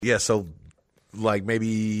Yeah, so like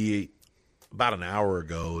maybe about an hour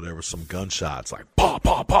ago, there was some gunshots, like pop,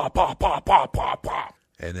 pop, pop, pop, pop, pop, pop, pop,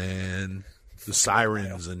 and then the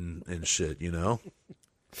sirens and shit, you know.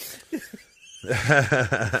 Did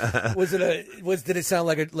it sound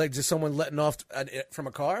like just someone letting off from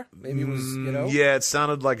a car? Maybe it was, you know. Yeah, it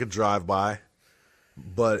sounded like a drive-by,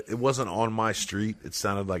 but it wasn't on my street. It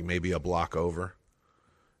sounded like maybe a block over,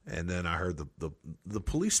 and then I heard the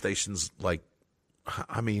police station's like.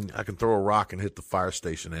 I mean, I can throw a rock and hit the fire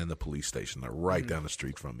station and the police station. They're right down the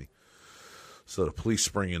street from me. So the police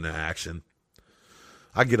spring into action.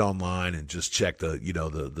 I get online and just check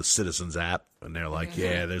the Citizens app, and they're like,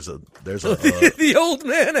 yeah, there's a the old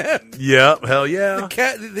man app. Yep, hell yeah.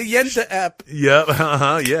 The Yenta app. Yep,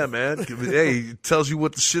 yeah, man. Hey, it tells you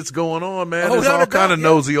what the shit's going on, man. Oh, There's all kind of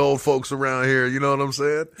nosy old folks around here. You know what I'm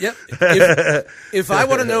saying? Yep. If I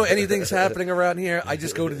want to know anything's happening around here, I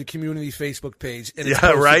just go to the community Facebook page. And it's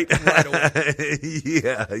right. Right away.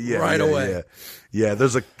 yeah. Right away. Yeah,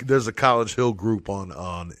 there's a College Hill group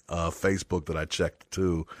on Facebook that I checked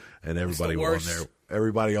too, and everybody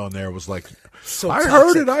on there was like,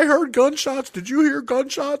 I heard gunshots. Did you hear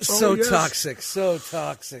gunshots? So toxic.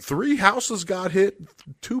 3 houses got hit,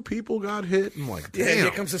 2 people got hit. I'm like, damn. Yeah,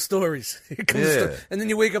 here comes the stories. And then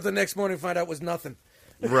you wake up the next morning and find out it was nothing.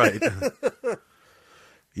 Right.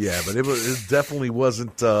 Yeah, but it definitely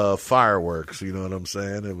wasn't fireworks. You know what I'm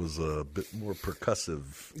saying? It was a bit more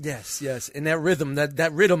percussive. Yes, and that rhythm,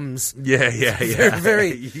 that rhythms. Yeah.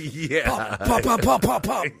 Very yeah.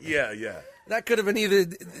 Pop. Yeah. That could have been either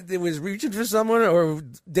they was reaching for someone or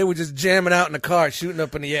they were just jamming out in the car, shooting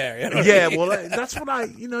up in the air. You know yeah, well, that's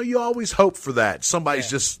what you always hope for that. Somebody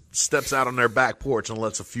just steps out on their back porch and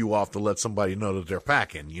lets a few off to let somebody know that they're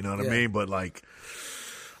packing. You know what I mean? But like,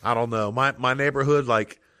 I don't know. My neighborhood,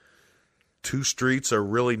 like, 2 streets are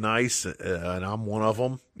really nice, and I'm one of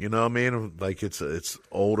them. You know what I mean? Like, it's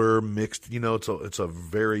older, mixed. You know, it's a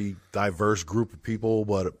very diverse group of people,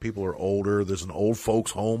 but people are older. There's an old folks'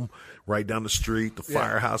 home right down the street. The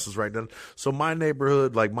firehouse is right down. So my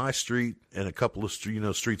neighborhood, like my street, and a couple of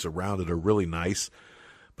streets around it are really nice.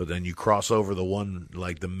 But then you cross over the one,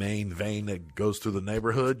 like the main vein that goes through the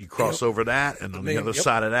neighborhood. You cross over that, and on the other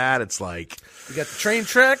side of that, it's like you got the train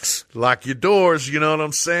tracks. Lock your doors. You know what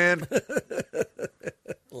I'm saying?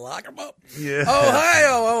 Lock them up. Yeah.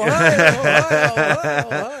 Ohio.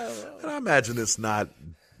 And I imagine it's not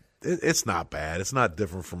bad. It's not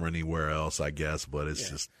different from anywhere else, I guess. But it's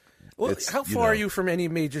just. Well, how far are you from any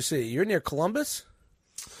major city? You're near Columbus.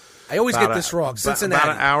 I always get this wrrong. Cincinnati.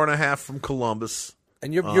 About an hour and a half from Columbus.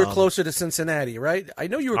 And you're closer to Cincinnati, right? I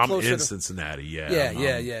know you were closer. I'm in Cincinnati, yeah.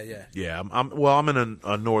 Yeah. Yeah, I'm in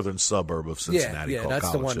a northern suburb of Cincinnati called that's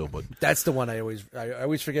College the one. Hill, but that's the one I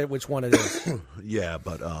always forget which one it is. Yeah,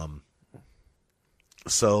 but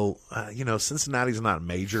so Cincinnati's not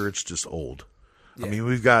major; it's just old. Yeah. I mean,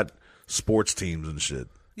 we've got sports teams and shit.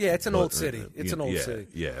 Yeah, it's an old city. It's an old city.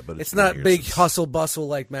 Yeah, but it's not big hustle bustle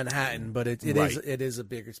like Manhattan, but it is a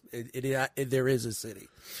bigger. There is a city.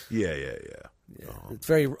 Yeah. It's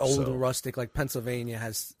very old and rustic. Like Pennsylvania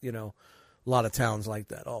has, a lot of towns like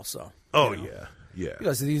that also. Oh, yeah.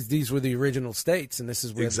 Because these were the original states, and this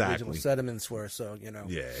is where the original settlements were. So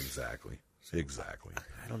Yeah, exactly. I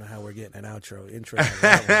don't know how we're getting an intro. Out of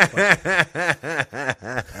that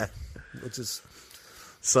one, which is.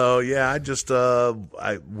 So yeah, I just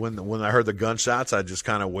when I heard the gunshots, I just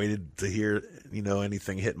kind of waited to hear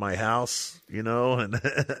anything hit my house, and.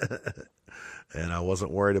 And I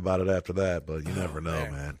wasn't worried about it after that, but you never know,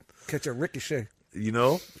 man. Catch a ricochet.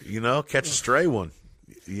 Catch a stray one.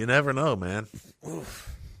 You never know, man.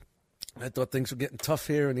 I thought things were getting tough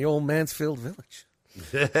here in the old Mansfield Village.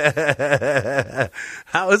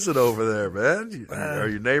 How is it over there, man? Are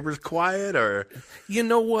your neighbors quiet, or? You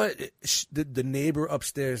know what? The neighbor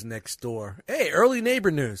upstairs next door. Hey, early neighbor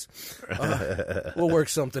news. We'll work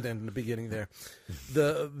something in the beginning there.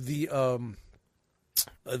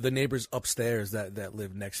 The neighbors upstairs that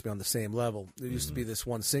live next to me on the same level. There used to be this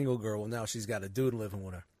one single girl. Well, now she's got a dude living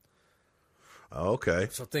with her. Okay.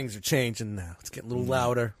 So things are changing now. It's getting a little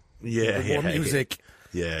louder. Yeah, more music.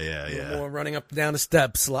 Yeah. A little more running up and down the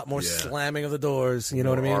steps. A lot more slamming of the doors. You know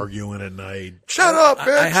what I mean? Arguing at night. Shut up,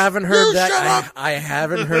 bitch! I haven't heard that. I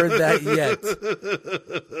haven't heard that yet.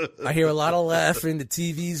 I hear a lot of laughing. The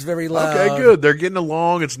TV's very loud. Okay, good. They're getting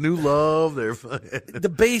along. It's new love. They're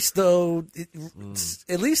the bass, though.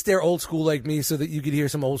 At least they're old school like me, so that you could hear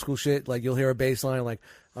some old school shit. Like you'll hear a bass line, like.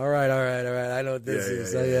 All right. I know what this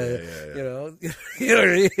is. Yeah. You know what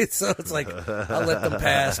I mean? So it's like, I'll let them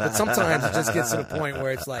pass. But sometimes it just gets to the point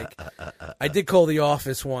where it's like, I did call the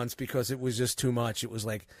office once because it was just too much. It was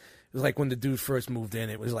like was like when the dude first moved in.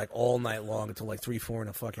 It was like all night long until like 3, 4 in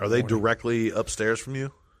the fucking. Are they morning. directly upstairs from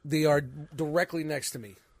you? They are directly next to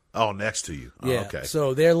me. Oh, next to you. Yeah. Oh, okay.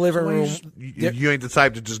 So their living room. You ain't the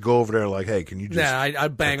type to just go over there like, hey, can you just? Nah,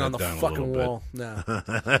 I'd bang on the fucking wall. Bit? No,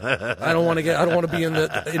 I don't want to be in the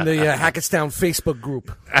Hackettstown Facebook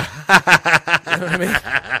group. You know what I mean?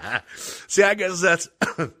 See, I guess that's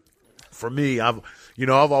for me. I've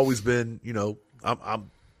always been, I'm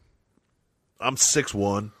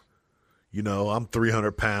 6'1". I'm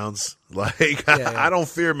 300 pounds. Like I don't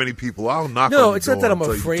fear many people. I'll knock. No, on it's your not that door I'm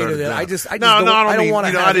until you afraid turn of it it. down. I just I don't want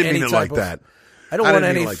to. I didn't mean it like that. I don't want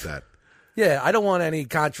any like that. Yeah, I don't want any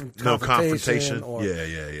confrontation. Or,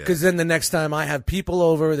 yeah. Because then the next time I have people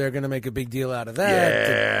over, they're going to make a big deal out of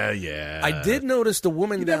that. Yeah. I did notice the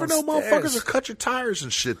woman. You never know, downstairs. motherfuckers will cut your tires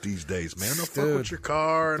and shit these days, man. They'll fuck with your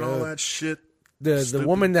car and all that shit. The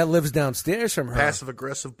woman that lives downstairs from her, passive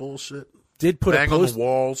aggressive bullshit. Did put bang a post on the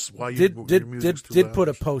walls while did put a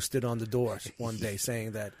loud. post-it on the door one day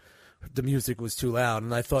saying that the music was too loud,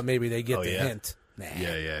 and I thought maybe they get the hint. Nah.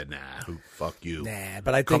 Yeah. Nah. Fuck you. Nah,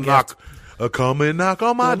 but I think come and knock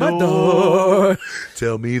on my door.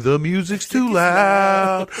 Tell me the music's too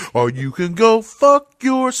loud, or you can go fuck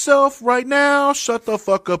yourself right now. Shut the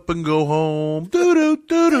fuck up and go home. Do do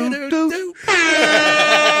do do do.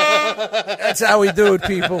 That's how we do it,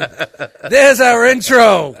 people. There's our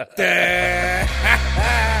intro. I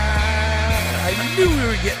knew we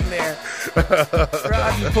were getting there.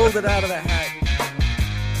 Rob, you pulled it out of the hat.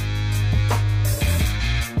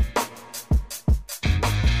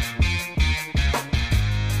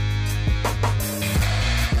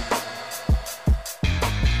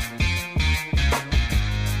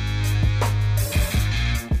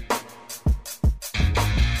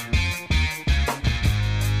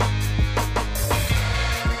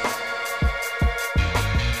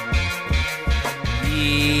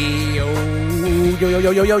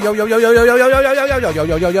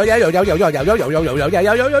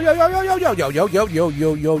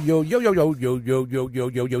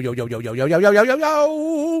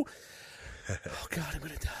 Oh God, I'm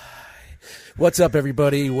gonna die. What's up,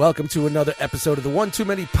 everybody? Welcome to another episode of the One Too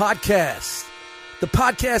Many Podcast. The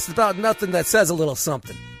podcast is about nothing that says a little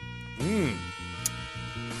something.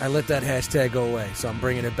 I let that hashtag go away, so I'm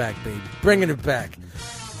bringing it back, baby. Bringing it back.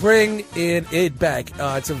 Bring it back.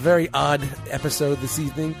 It's a very odd episode this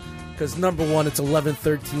evening because, number one, it's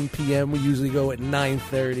 11:13 p.m. We usually go at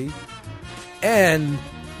 9:30. And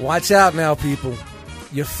watch out now, people.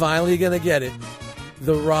 You're finally going to get it.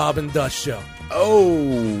 The Rob and Dust Show.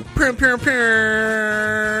 Oh.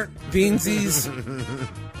 Beansies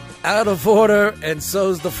out of order, and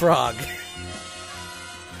so's the frog.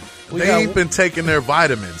 They ain't been taking their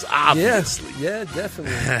vitamins, obviously. Yeah,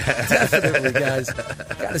 definitely. Definitely, guys.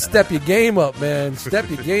 Got to step your game up, man. Step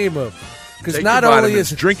your game up. Because not only is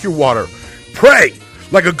drink your water, pray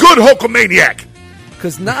like a good Hulkamaniac.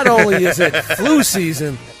 Because not only is it flu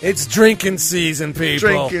season, it's drinking season,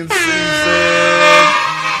 people. Drinking season.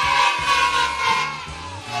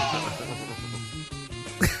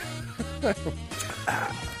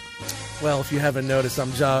 Well, if you haven't noticed,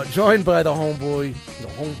 I'm joined by the homeboy. The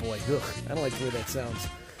homeboy. Ugh, I don't like the way that sounds.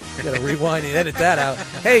 You gotta rewind and edit that out.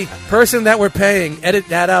 Hey, person that we're paying, edit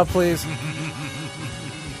that out, please.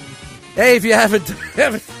 Hey, if you haven't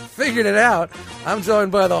figured it out, I'm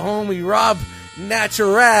joined by the homie Rob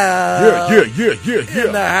Natural. Yeah.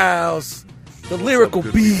 In the house. The lyrical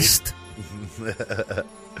beast.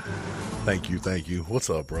 Thank you.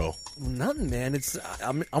 What's up, bro? Nothing, man.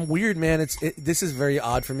 I'm weird, man. This is very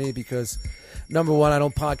odd for me because, number one, I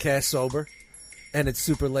don't podcast sober, and it's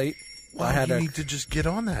super late. Well, you need to just get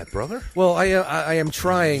on that, brother. Well, I am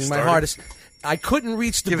trying my hardest. I couldn't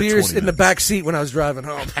reach the beers in the back seat when I was driving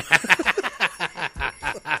home.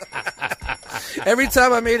 Every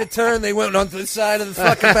time I made a turn, they went onto the side of the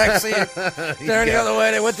fucking back seat. Turn the other way,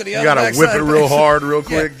 they went to the other back side. You gotta whip it real hard, real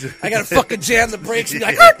quick. Yeah. I gotta fucking jam the brakes and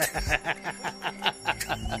like,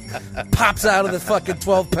 pops out of the fucking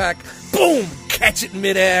 12-pack. Boom! Catch it in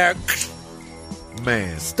midair.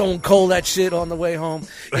 Man. Stone cold that shit on the way home.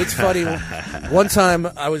 It's funny. One time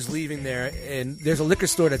I was leaving there, and there's a liquor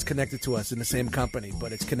store that's connected to us in the same company,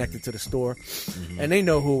 but it's connected to the store. Mm-hmm. And they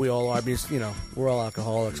know who we all are because, we're all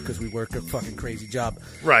alcoholics because we work a fucking crazy job.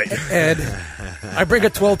 Right. And I bring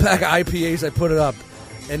a 12-pack of IPAs, I put it up,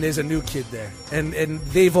 and there's a new kid there. And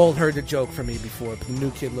they've all heard the joke from me before, but the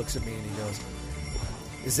new kid looks at me and he goes,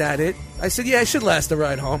 "Is that it?" I said, "Yeah, it should last the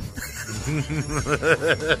ride home." He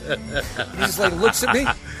just looks at me.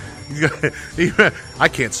 I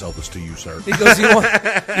can't sell this to you, sir. He goes,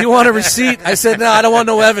 you want a receipt? I said, "No, I don't want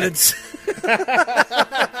no evidence."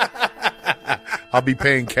 I'll be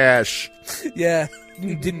paying cash. Yeah,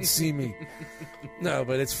 you didn't see me. No,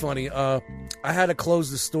 but it's funny. I had to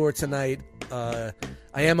close the store tonight. I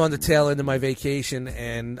am on the tail end of my vacation,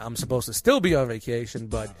 and I'm supposed to still be on vacation,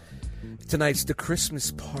 but tonight's the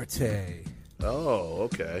Christmas party. Oh,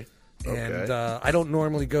 okay. And I don't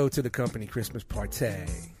normally go to the company Christmas party.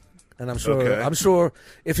 And I'm sure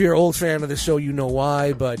if you're an old fan of the show, you know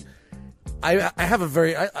why, but I have a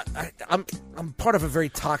very I'm part of a very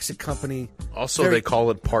toxic company. Also, they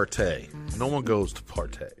call it partay. No one goes to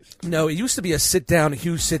parties. No, it used to be a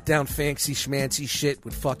huge sit-down, fancy schmancy shit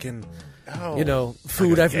with fucking,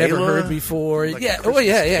 food I've never heard before. Like yeah,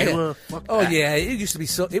 yeah. It used to be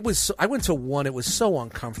so. It was. So, I went to one. It was so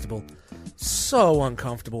uncomfortable,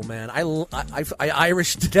 man. I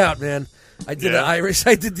Irished it out, man. I did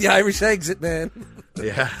the Irish exit, man.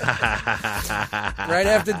 Yeah. Right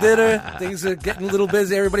after dinner, things are getting a little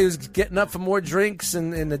busy. Everybody was getting up for more drinks,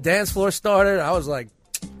 and the dance floor started. I was like,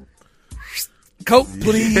 coat,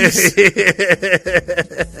 please.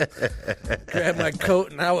 Grabbed my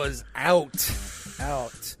coat, and I was out.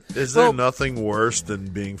 Is there nothing worse than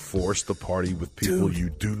being forced to party with people you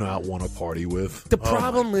do not want to party with? The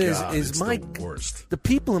problem is the worst. The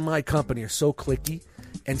people in my company are so cliquey,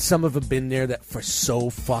 and some of them have been there for so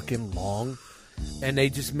fucking long, and they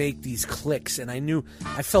just make these cliques. And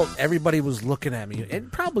I felt everybody was looking at me,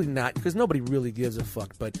 and probably not because nobody really gives a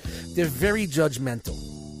fuck. But they're very judgmental.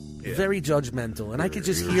 Yeah. Very judgmental, and I could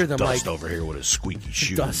just hear them Dust like over here with his squeaky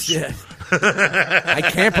shoes. Dust, yeah. I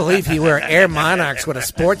can't believe he wear Air Monarchs with a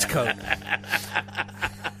sports coat.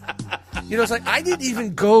 It's like I didn't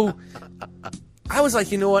even go. I was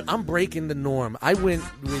like, you know what? I'm breaking the norm. I went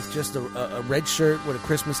with just a red shirt with a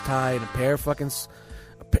Christmas tie and a pair of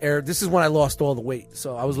This is when I lost all the weight,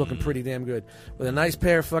 so I was looking pretty damn good with a nice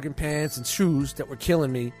pair of fucking pants and shoes that were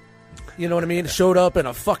killing me. You know what I mean? Showed up in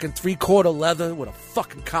a fucking 3/4 leather with a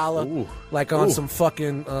fucking collar, on some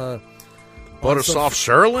fucking butter soft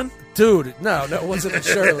Sherlin. Dude, no, it wasn't a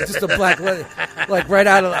Sherlin, just a black leather, I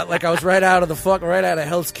was right out of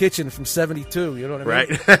Hell's Kitchen from '72. You know what I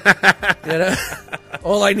mean? Right.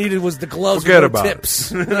 All I needed was the gloves with no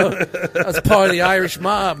tips. I was part of the Irish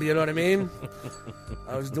mob. You know what I mean?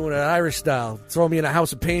 I was doing an Irish style. Throw me in a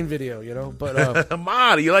House of Pain video. But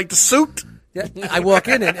Ma, do you like the suit? Yeah, I walk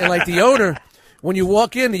in and like the owner, when you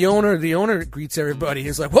walk in, the owner greets everybody.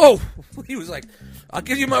 He's like, "Whoa!" He was like, "I'll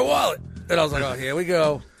give you my wallet," and I was like, "Oh, here we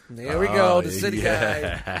go, the city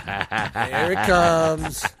guy, here it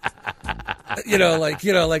comes."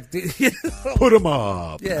 Put him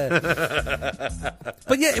up. Yeah,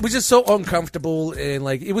 but yeah, it was just so uncomfortable, and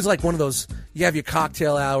it was like one of those. You have your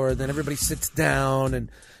cocktail hour, then everybody sits down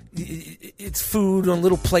and. It's food on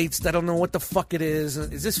little plates. I don't know what the fuck it is.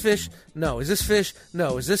 Is this fish? No. Is this fish?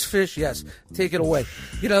 No. Is this fish? Yes. Take it away.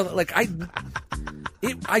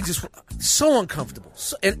 I just so uncomfortable.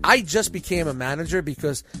 And I just became a manager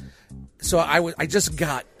because, I just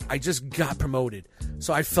got promoted.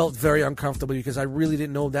 So I felt very uncomfortable because I really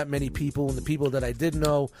didn't know that many people, and the people that I did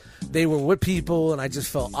know, they were with people, and I just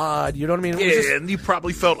felt odd. You know what I mean? And you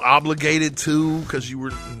probably felt obligated too because you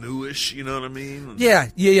were newish. You know what I mean? Yeah.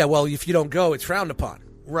 Well, if you don't go, it's frowned upon.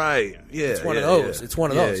 Right. Yeah. It's one of those. Yeah. It's one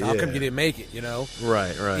of those. How come you didn't make it?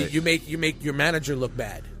 Right. You make your manager look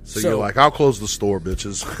bad. So you're like, I'll close the store,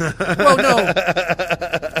 bitches. Well,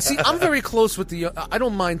 no. See, I'm very close with I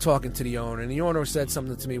don't mind talking to the owner. And the owner said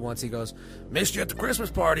something to me once. He goes, "Missed you at the Christmas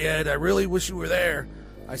party, Ed. I really wish you were there."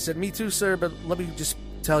 I said, "Me too, sir, but let me just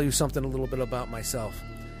tell you something a little bit about myself."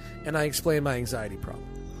 And I explained my anxiety problem.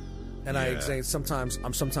 And I explained sometimes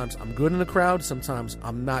I'm good in the crowd, sometimes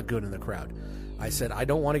I'm not good in the crowd. I said, I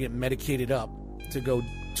don't want to get medicated up to go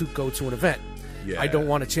to an event. Yeah. I don't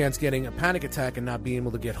want a chance getting a panic attack and not being able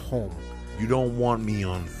to get home. You don't want me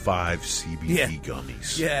on 5 CBD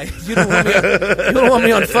gummies. Yeah, you don't want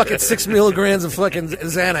me on fucking 6 milligrams of fucking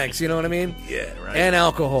Xanax. You know what I mean? Yeah, right. And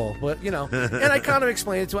alcohol, but and I kind of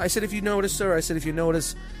explained it to him. I said, if you notice, sir,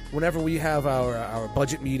 whenever we have our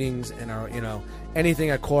budget meetings and our anything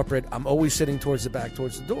at corporate, I'm always sitting towards the back,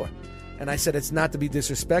 towards the door. And I said, it's not to be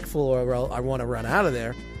disrespectful or I want to run out of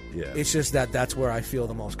there. Yeah. It's just that's where I feel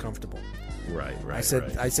the most comfortable. Right. I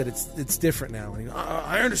said it's different now. And he goes,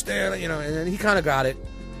 I understand, and he kind of got it.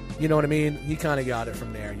 You know what I mean? He kind of got it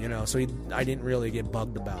from there, So I didn't really get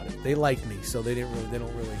bugged about it. They like me, so he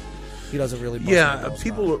doesn't really.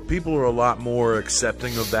 People are a lot more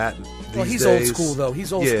accepting of that. He's days. Old school though.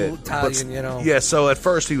 He's old school Italian, Yeah, so at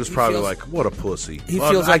first he was probably like, "What a pussy." He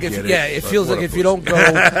feels like it feels like if you don't go,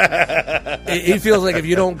 he feels like if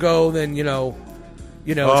you don't go, then you're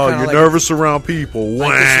nervous around people.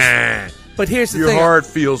 But here's the your thing. heart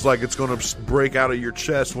feels like it's going to break out of your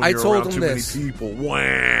chest when you're around too many people.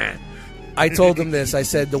 Wah. I told him this. I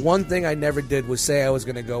said, the one thing I never did was say I was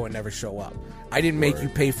going to go and never show up. I didn't make you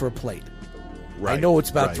pay for a plate. Right. I know it's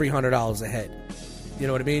about $300 a head. You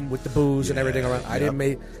know what I mean? With the booze and everything around. I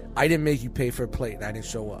didn't make you pay for a plate, and I didn't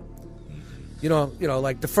show up. You know,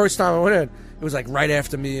 like the first time I went in, it was like right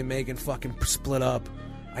after me and Megan fucking split up.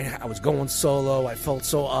 I was going solo. I felt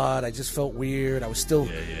so odd. I just felt weird. I was still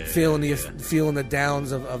feeling the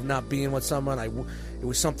downs of not being with someone. It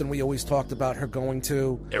was something we always talked about her going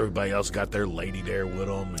to. Everybody else got their lady there with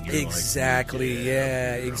them. And you're exactly.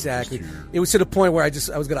 Exactly. It was to the point where I was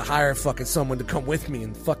going to hire fucking someone to come with me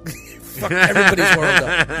and fuck everybody's world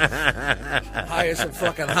up. Hire some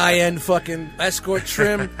fucking high-end fucking escort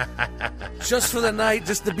trim just for the night,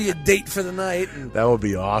 just to be a date for the night. And that would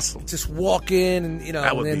be awesome. Just walk in and, you know.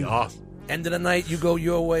 That would be awesome. End of the night, you go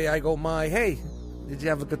your way, I go my. Hey, did you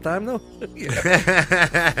have a good time, though?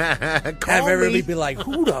 Have everybody be like,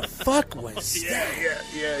 who the fuck was that?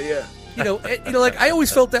 Yeah. You know, like I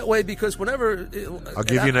always felt that way because whenever I'll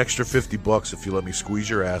give you an extra $50 if you let me squeeze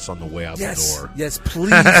your ass on the way out the door. Yes,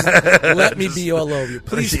 please let me be all over you.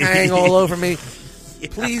 Please hang all over me.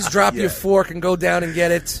 Please drop your fork and go down and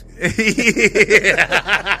get it.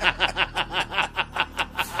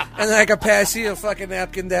 And then I can pass you a fucking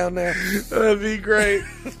napkin down there. That'd be great.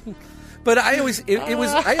 But I always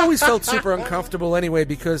felt super uncomfortable anyway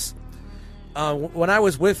because when I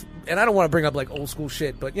was with, and I don't want to bring up like old school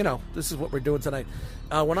shit, but you know, this is what we're doing tonight.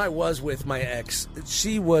 When I was with my ex,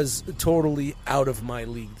 she was totally out of my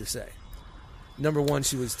league, to say. Number one,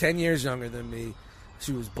 she was 10 years younger than me.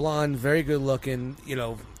 She was blonde, very good looking, you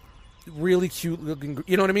know, really cute looking.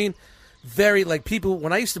 You know what I mean? Very like people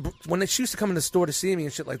when she used to come in the store to see me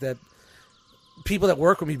and shit like that. People that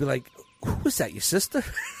work with me be like, "Who is that? Your sister?"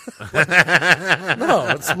 No,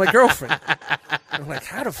 it's my girlfriend. I'm like,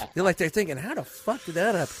 they're thinking, how the fuck did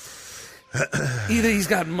that happen? Either he's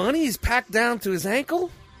got money, he's packed down to his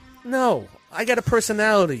ankle. No, I got a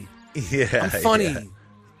personality. Yeah, I'm funny.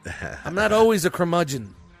 Yeah. I'm not always a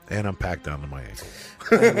curmudgeon. And I'm packed down to my ankle.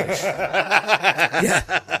 Yeah,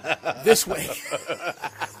 this way.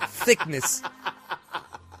 Thickness.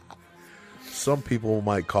 Some people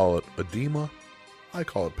might call it edema. I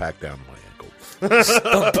call it packed down to my ankle.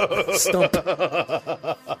 Stump.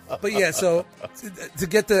 But yeah, so to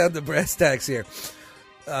get the brass tacks here,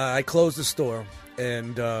 I closed the store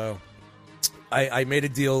and I made a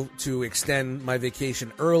deal to extend my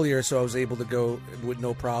vacation earlier, so I was able to go with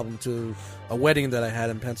no problem to a wedding that I had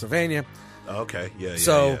in Pennsylvania. Okay, yeah.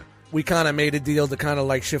 So we kind of made a deal to kind of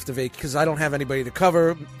like shift the vacation because I don't have anybody to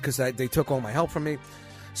cover because they took all my help from me.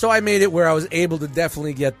 So I made it where I was able to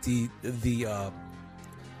definitely get the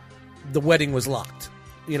wedding was locked.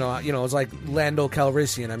 You know, it was like Lando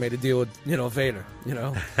Calrissian. I made a deal with, Vader.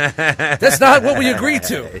 That's not what we agreed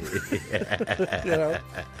to.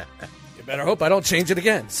 You better hope I don't change it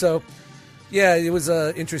again. So, yeah, it was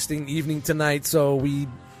an interesting evening tonight. So we,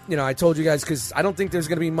 I told you guys because I don't think there's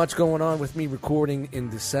going to be much going on with me recording in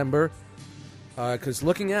December. Because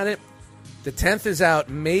looking at it, the 10th is out,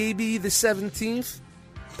 maybe the 17th,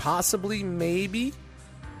 possibly, maybe.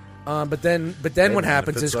 But then what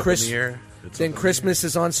happens is Christmas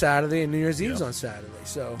is on Saturday and New Year's Eve is on Saturday.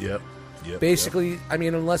 So basically, I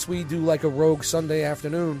mean, unless we do like a rogue Sunday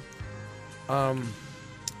afternoon,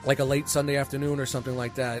 like a late Sunday afternoon or something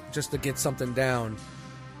like that, just to get something down.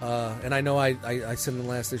 And I know I said in the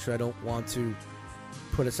last issue I don't want to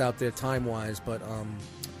put us out there time-wise, but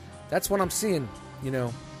that's what I'm seeing.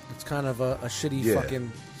 It's kind of a shitty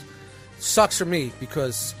fucking... Sucks for me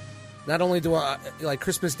because... Not only do I, like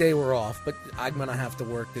Christmas Day we're off, but I'm going to have to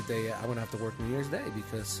work the day, I'm going to have to work New Year's Day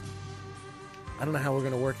because I don't know how we're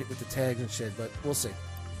going to work it with the tags and shit, but we'll see.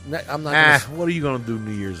 I'm not what are you going to do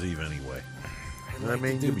New Year's Eve anyway? I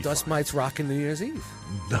mean, do Dust Mites rocking New Year's Eve.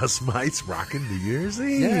 Dust Mites rocking New Year's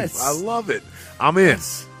Eve? Yes. I love it. I'm in.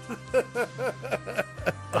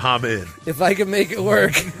 I'm in. If I can make it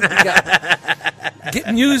work.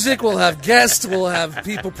 Get music, we'll have guests, we'll have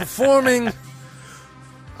people performing.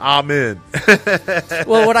 I'm in.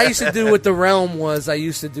 Well, what I used to do with the Realm was I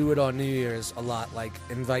used to do it on New Year's a lot, like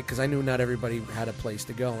invite, because I knew not everybody had a place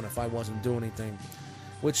to go, and if I wasn't doing anything,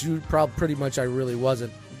 which pretty much I really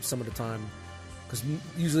wasn't some of the time, because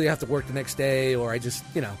usually I have to work the next day, or I just,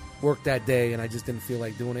 work that day, and I just didn't feel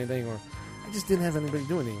like doing anything, or I just didn't have anybody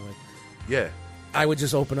doing anything. Yeah. I would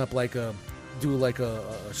just open up do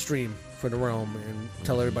a stream for the Realm and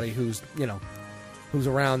tell everybody who's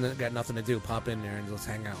around and got nothing to do, pop in there and let's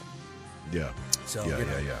hang out. Yeah. So,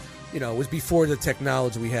 it was before the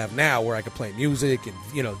technology we have now where I could play music and,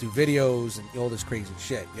 do videos and all this crazy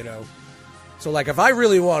shit, So, like, if I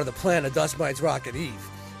really wanted to plan a Dust Mites Rockin' Eve,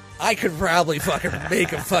 I could probably fucking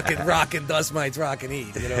make a fucking Rockin' Dust Mites Rockin'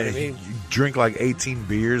 Eve. You know what I mean? You drink like 18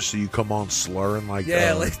 beers, so you come on slurring like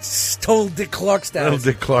like total Dick Clark status.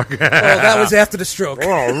 Little Dick Clark. Oh, that was after the stroke.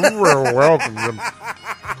 Oh, welcome.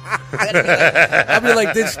 I'll be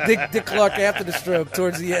like Dick Clark after the stroke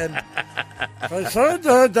towards the end. What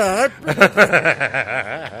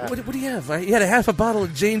do you have? He had a half a bottle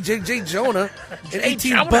of J. Jonah and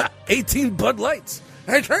 18 Bud Lights.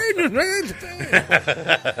 Or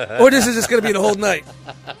this is just going to be the whole night.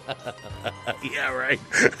 Yeah, right.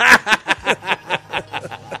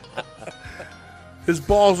 His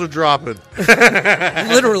balls are dropping.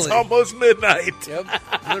 Literally. It's almost midnight. Yep,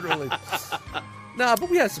 literally. Nah, but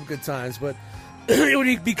we had some good times. But it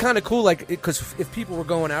would be kind of cool, like, because if people were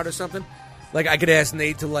going out or something, like, I could ask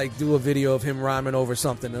Nate to, like, do a video of him rhyming over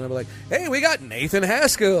something, and I'd be like, "Hey, we got Nathan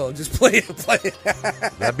Haskell." And just play it.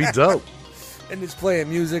 That'd be dope. And just playing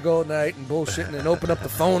music all night and bullshitting and open up the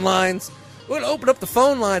phone lines. We're gonna open up the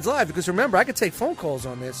phone lines live because remember I could take phone calls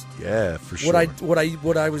on this. Yeah, for sure. What I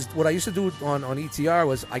used to do on ETR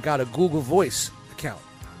was I got a Google Voice account.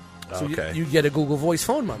 So okay. you get a Google Voice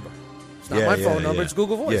phone number. It's not my phone number. Yeah. It's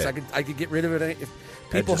Google Voice. Yeah. I could get rid of it if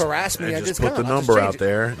people harass me. I just put the number out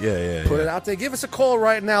there. Yeah. Put it out there. Give us a call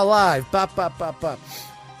right now live. Bop bop bop bop.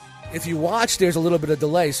 If you watch, there's a little bit of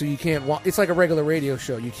delay, so you can't watch. It's like a regular radio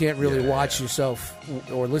show. You can't really watch yourself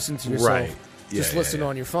or listen to yourself. Right. Just listen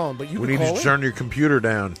on your phone. But we need to turn your computer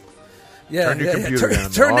down. Yeah, turn your computer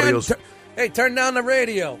down. Turn down the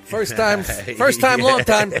radio. First time, long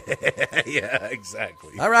time. Yeah,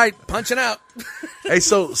 exactly. All right, punching out. Hey,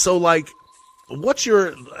 so like, what's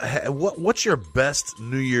your best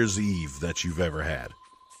New Year's Eve that you've ever had?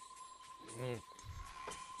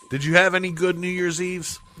 Did you have any good New Year's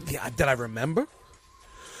Eves? Yeah, did I remember?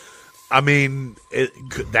 I mean,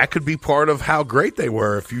 that could be part of how great they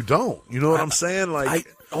were. If you don't, you know what I'm saying? Like,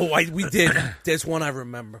 we did. There's one I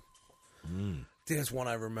remember. There's one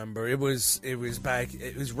I remember. It was back.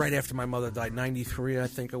 It was right after my mother died. 93, I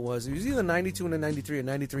think it was. It was either 92 and then 93 or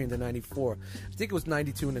 93 and then 94. I think it was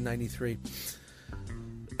 92 and then 93.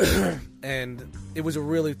 And it was a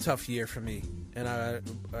really tough year for me. And I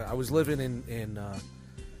was living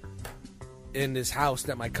in this house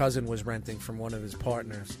that my cousin was renting from one of his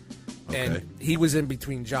partners. Okay. And he was in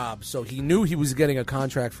between jobs, so he knew he was getting a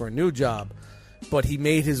contract for a new job, but he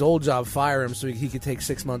made his old job fire him so he could take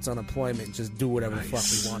 6 months unemployment and just do whatever the fuck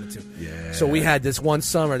we wanted to. Yeah. So we had this one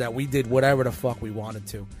summer that we did whatever the fuck we wanted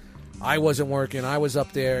to. I wasn't working. I was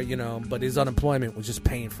up there, but his unemployment was just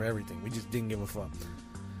paying for everything. We just didn't give a fuck.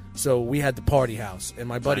 So we had the party house, and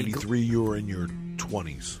my buddy... 93, you were in your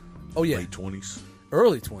 20s. Oh, yeah. Late 20s?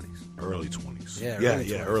 Early 20s. Early 20s. Yeah, early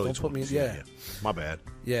 20s. Don't put me, yeah. My bad.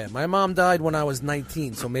 Yeah, my mom died when I was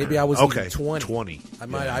 19, so maybe I was even 20. 20. I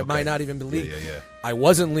might not even be legal. Yeah. I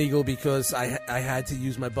wasn't legal because I had to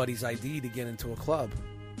use my buddy's ID to get into a club.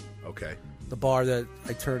 Okay. The bar that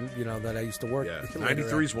I turned, that I used to work. Yeah,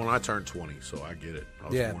 93 is when I turned 20, so I get it. I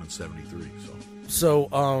was born in 73,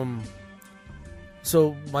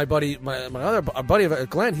 So my buddy, my other buddy,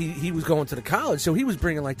 Glenn, he was going to the college, so he was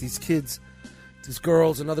bringing like these kids, these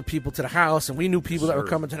girls and other people to the house, and we knew people that were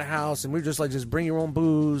coming to the house, and we were just like, just bring your own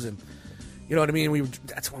booze, and you know what I mean.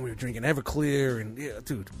 That's when we were drinking Everclear, and yeah,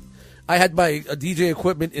 dude, I had my DJ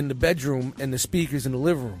equipment in the bedroom and the speakers in the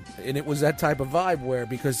living room, and it was that type of vibe where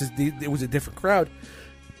because it was a different crowd,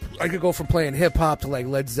 I could go from playing hip hop to like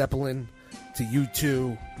Led Zeppelin to U2,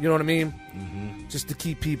 you know what I mean? Mm-hmm. Just to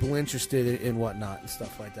keep people interested in whatnot and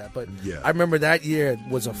stuff like that. But I remember that year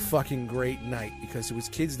was a fucking great night because it was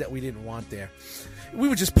kids that we didn't want there. We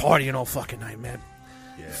were just partying all fucking night, man.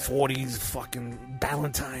 Yeah. 40s, fucking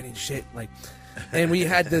Valentine and shit. And we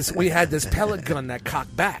had this pellet gun that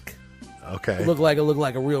cocked back. Okay. It looked like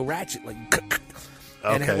a real ratchet,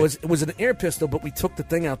 and it was an air pistol, but we took the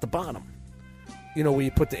thing out the bottom. Where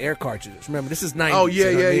you put the air cartridges. Remember, this is 90s. Oh, yeah.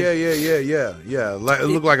 It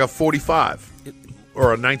looked like a 45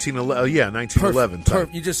 or a 1911. Yeah, 1911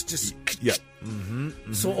 type. You just yeah.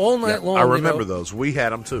 Mm-hmm. So all night long. I remember those. We had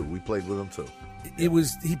them too. We played with them too. He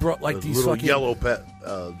brought like these little fucking yellow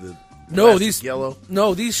yellow.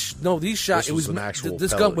 No, these shots. It was an actual.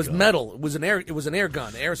 This gun was metal. It was an air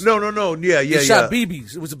gun. No. Yeah. It shot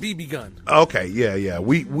BBs. It was a BB gun. Okay. Yeah.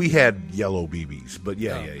 We had yellow BBs, but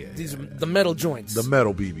yeah. These are the metal joints. The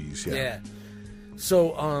metal BBs. Yeah. Yeah.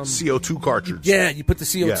 So CO2 cartridge. Yeah, you put the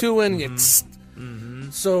CO2 in. Mm-hmm.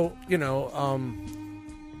 So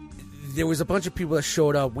there was a bunch of people that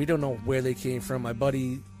showed up. We don't know where they came from. My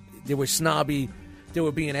buddy, they were snobby. They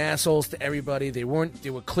were being assholes to everybody. They were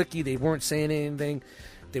cliquey. They weren't saying anything.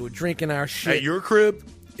 They were drinking our shit. At your crib?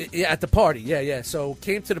 Yeah, at the party. Yeah. So it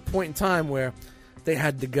came to the point in time where they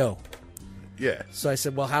had to go. Yeah. So I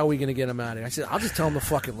said, well, how are we going to get them out of here? I said, I'll just tell them to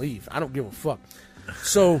fucking leave. I don't give a fuck.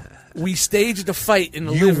 So we staged a fight in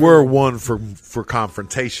the living room. You were one for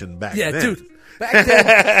confrontation back then. Yeah, dude. Back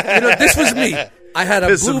then, this was me. I had a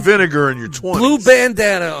Piss and vinegar in your 20s. blue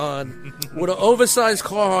bandana on with an oversized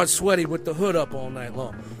Carhartt sweaty with the hood up all night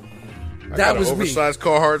long. That was me. Oversized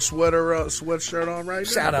Carhartt sweatshirt on right now.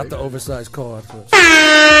 Shout out to oversized Carhartt.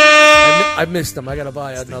 I missed them. I got to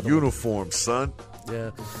buy another uniform, son.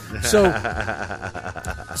 Yeah. So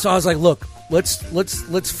I was like, look,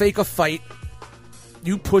 let's fake a fight.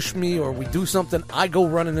 You push me or we do something. I go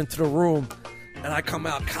running into the room, and I come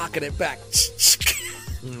out cocking it back.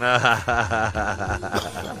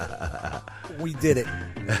 We did it.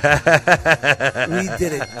 We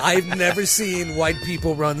did it. I've never seen white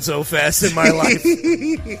people run so fast in my life.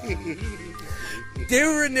 They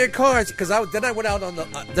were in their cars because then I went out on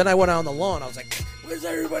the lawn. I was like, "Where's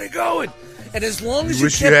everybody going?" And as long as you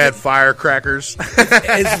had firecrackers,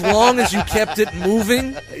 as long as you kept it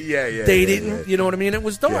moving, they didn't. Yeah. You know what I mean? It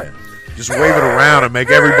was dark. Yeah. Just wave it around and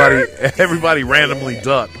make everybody randomly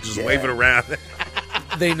duck. Just wave it around.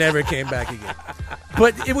 They never came back again.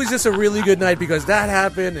 But it was just a really good night because that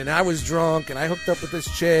happened, and I was drunk, and I hooked up with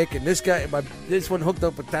this chick, and this one hooked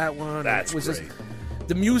up with that one. That's great. Just,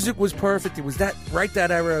 the music was perfect. It was that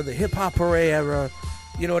era, the hip hop parade era.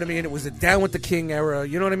 You know what I mean? It was the Down with the King era.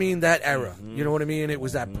 You know what I mean? That era. Mm-hmm. You know what I mean? It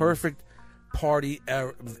was that perfect party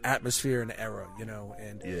era, atmosphere and era. You know,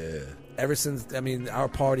 and ever since, our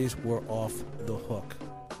parties were off the hook.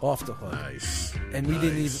 Off the hook. Nice. And we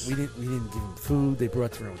didn't give them food. They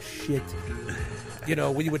brought their own shit. You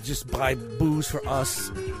know, we would just buy booze for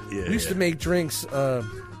us. Yeah, we used to make drinks. One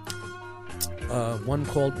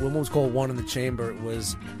was called One in the Chamber. It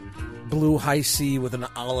was blue high C with an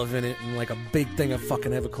olive in it and like a big thing of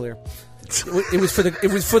fucking Everclear. It was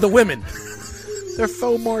for the women. They're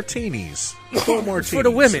faux martinis. Faux martinis for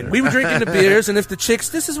the women. We were drinking the beers, and if the chicks,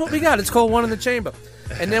 this is what we got. It's called One in the Chamber.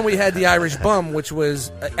 And then we had the Irish Bum, which was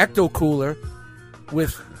an ecto cooler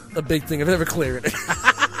with a big thing of Everclear in it.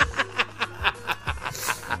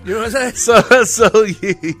 You know what I'm saying? So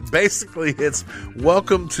basically, it's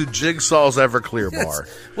welcome to Jigsaw's Everclear bar.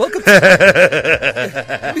 Welcome.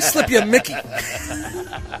 Let me slip you a Mickey.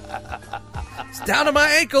 It's down to my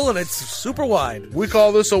ankle and it's super wide. We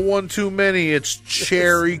call this a one too many. It's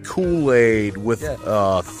cherry Kool-Aid with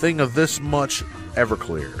a thing of this much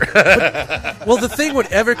Everclear. Well, the thing with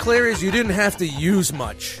Everclear is you didn't have to use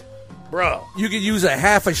much, bro. You could use a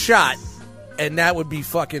half a shot, and that would be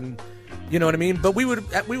fucking. You know what I mean? But we would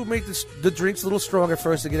make the drinks a little stronger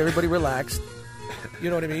first to get everybody relaxed. You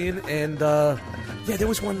know what I mean? And there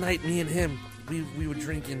was one night, me and him, we were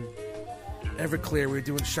drinking Everclear. We were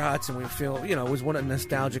doing shots, and we feel, it was a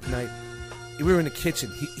nostalgic night. We were in the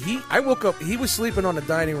kitchen. I woke up. He was sleeping on the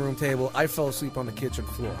dining room table. I fell asleep on the kitchen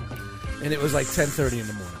floor, and it was like 10:30 in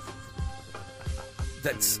the morning.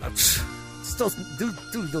 That's still,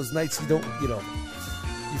 dude. Those nights you don't,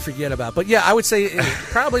 you forget about. But yeah, I would say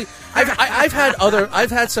probably I've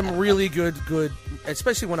had some really good,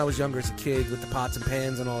 especially when I was younger as a kid with the pots and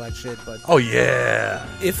pans and all that shit. But oh yeah,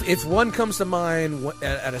 if one comes to mind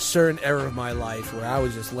at a certain era of my life where I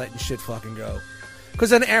was just letting shit fucking go,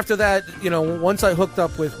 because then after that, once I hooked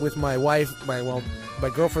up with my wife, my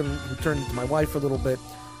girlfriend who turned into my wife for a little bit,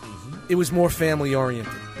 it was more family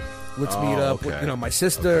oriented. Let's meet up with my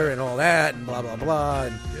sister and all that and blah blah blah.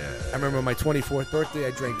 And I remember my 24th birthday,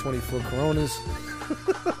 I drank 24 Coronas,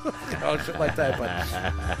 shit like that. But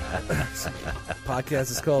podcast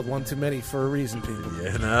is called One Too Many for a reason, people.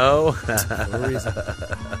 For a reason.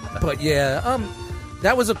 But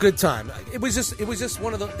that was a good time. It was just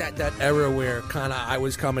one of that era where kind of I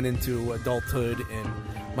was coming into adulthood and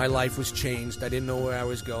my life was changed. I didn't know where I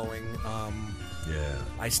was going.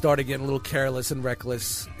 I started getting a little careless and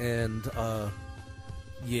reckless, and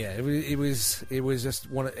it was just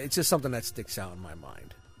it's just something that sticks out in my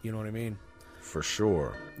mind. You know what I mean? For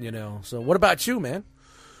sure. So what about you, man?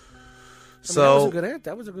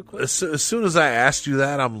 That was a good question. As soon as I asked you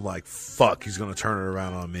that, I'm like, "Fuck, he's going to turn it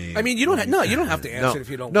around on me." I mean, you don't have to answer it if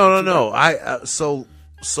you don't. No. I so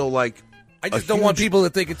like. I just don't want people to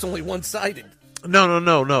think it's only one sided.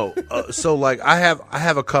 No. So like, I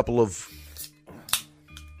have a couple of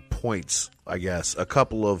points, I guess, a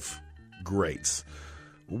couple of greats.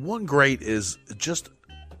 One great is just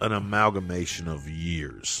an amalgamation of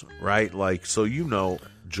years, right? Like, so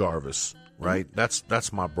Jarvis, right? Mm-hmm.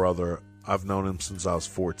 That's my brother. I've known him since I was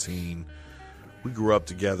 14. We grew up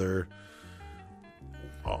together.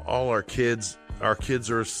 All our kids are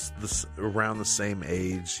around the same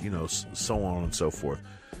age, so on and so forth.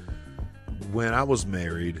 when I was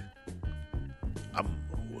married,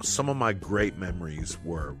 some of my great memories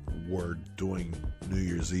were doing New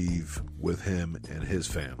Year's Eve with him and his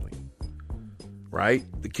family. Right?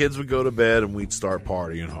 The kids would go to bed and we'd start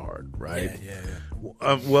partying hard, right?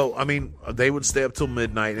 Yeah. Well, I mean, they would stay up till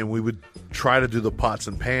midnight and we would try to do the pots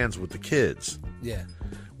and pans with the kids. Yeah.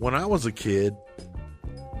 When I was a kid,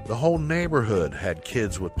 the whole neighborhood had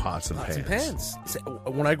kids with pots and pans.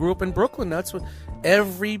 When I grew up in Brooklyn, that's what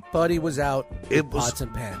everybody was out with pots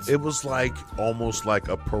and pans. It was like almost like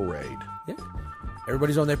a parade. Yeah.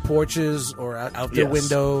 Everybody's on their porches or out their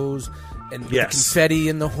windows. And the confetti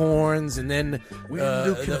and the horns, and then we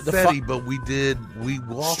didn't do confetti, but we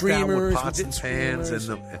walked out with pots and pans,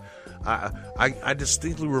 and I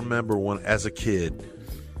distinctly remember when, as a kid,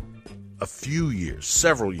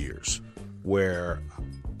 several years, where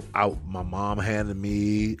my mom handed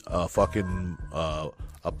me a fucking a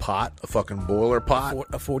boiler pot,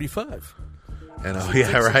 a 45. And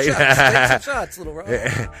right, shots, little rock.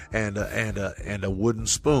 and a wooden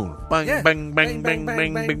spoon, bang, bang, bang, bang,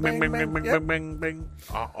 bang, bang, bang, bang, bang, bang, bang, bang,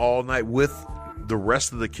 all night with the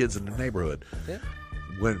rest of the kids in the neighborhood. Yeah.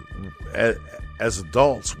 When as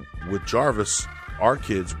adults with Jarvis, our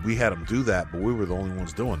kids, we had them do that, but we were the only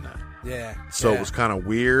ones doing that. Yeah. So it was kind of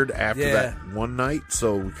weird after that one night.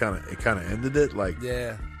 So it kind of ended it like.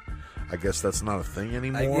 Yeah. I guess that's not a thing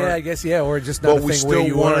anymore. I guess, or just not a thing where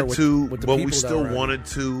you are with the but we still wanted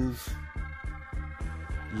to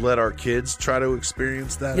let our kids try to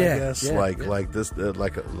experience that. I guess, like this,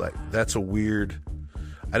 like that's a weird.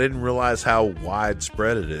 I didn't realize how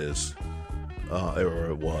widespread it is, or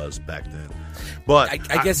it was back then. But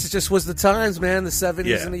I guess it just was the times, man. The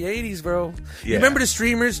 70s and the 80s, bro. You remember the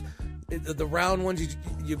streamers? The round ones,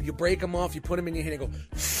 you break them off, you put them in your hand, and go,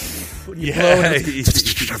 and you blow,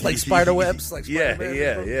 and like spider webs, like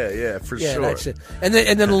Spider-Man. For sure. That shit. And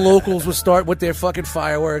then the locals would start with their fucking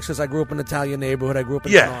fireworks. Because I grew up in an Italian neighborhood, I grew up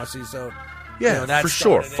in Canarsie, so for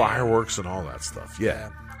sure, fireworks and all that stuff. Yeah.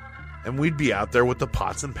 And we'd be out there with the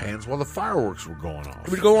pots and pans while the fireworks were going off.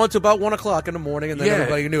 We'd go on to about 1 o'clock in the morning, and then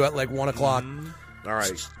everybody knew at like 1 o'clock. All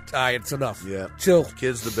right. It's enough. Yeah. Chill.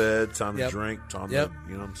 Kids to bed, time to drink, time to,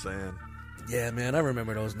 you know what I'm saying? Yeah, man, I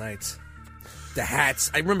remember those nights. The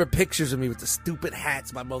hats. I remember pictures of me with the stupid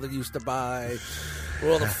hats my mother used to buy.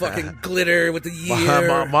 With all the fucking glitter with the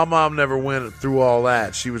year. My mom never went through all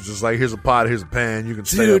that. She was just like, here's a pot, here's a pan, you can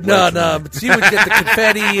stay up late. No, but she would get the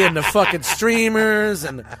confetti and the fucking streamers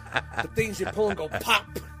and the things you pull and go pop.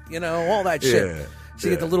 All that shit. Yeah. So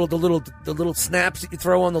you get the little snaps that you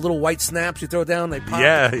throw on, the little white snaps you throw down, they pop.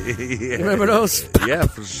 Yeah. You remember those? Yeah,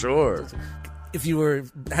 for sure. If you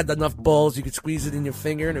had enough balls, you could squeeze it in your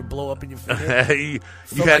finger and it'd blow up in your finger.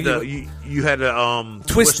 you had to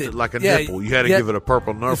twist it like a nipple. You had to give it a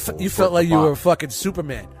purple nipple. You felt like you were fucking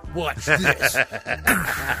Superman. Watch this.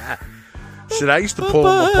 Shit, I used to pull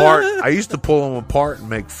them apart. I used to pull them apart and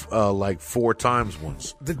make like 4 times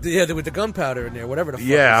once. With the gunpowder in there, whatever the fuck.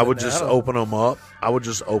 Yeah, I would just open them up.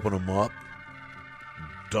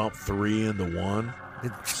 Dump 3 into 1,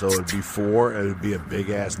 so it'd be 4. And it'd be a big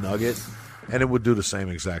ass nugget, and it would do the same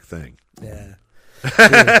exact thing. Yeah.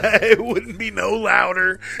 It wouldn't be no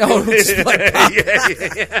louder. Oh, it's like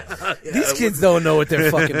These kids don't know what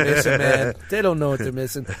they're fucking missing, man. They don't know what they're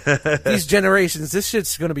missing. These generations, this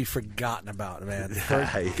shit's gonna be forgotten about, man.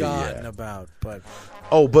 Forgotten about. But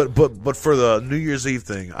for the New Year's Eve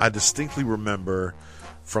thing, I distinctly remember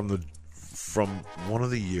from one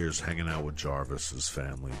of the years hanging out with Jarvis's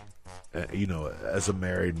family. As a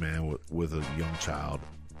married man with a young child.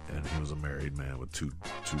 And he was a married man with two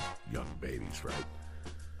young babies, right?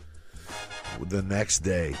 The next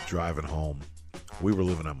day, driving home, we were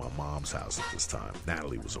living at my mom's house at this time.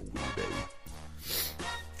 Natalie was a wee baby.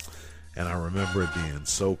 And I remember it being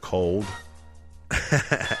so cold.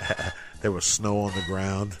 There was snow on the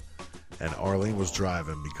ground. And Arlene was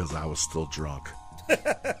driving because I was still drunk.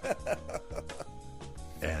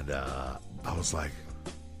 And I was like,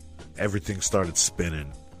 everything started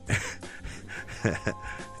spinning.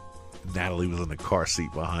 Natalie was in the car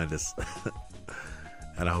seat behind us.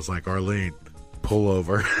 And I was like, Arlene, pull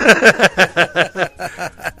over.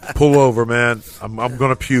 Pull over, man. I'm going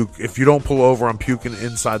to puke. If you don't pull over, I'm puking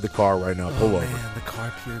inside the car right now. Pull over. Man, the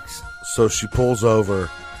car pukes. So she pulls over,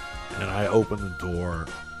 and I open the door,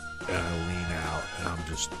 and I lean out, and I'm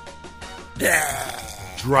just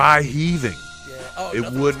dry heaving. Yeah.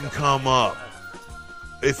 It wouldn't come up.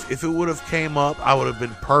 If it would have came up, I would have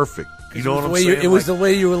been perfect. You know what I'm saying? It was the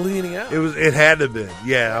way you were leaning out. It had to have been.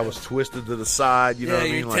 Yeah, I was twisted to the side. You know what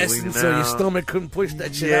I mean? Like leaning so out. Your stomach couldn't push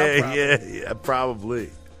that shit out. Yeah, probably.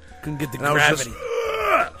 Couldn't get the gravity.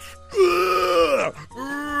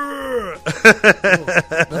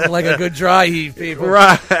 Nothing like a good dry heave, people.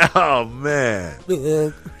 Right. Oh, man.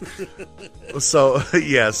 So,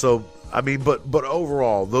 yeah. So, I mean, but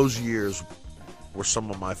overall, those years were some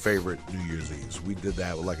of my favorite New Year's Eves. We did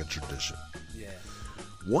that like a tradition. Yeah.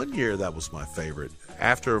 One year that was my favorite.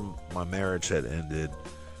 After my marriage had ended,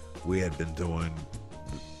 we had been doing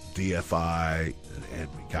DFI, and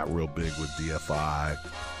we got real big with DFI.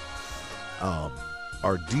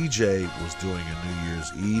 Our DJ was doing a New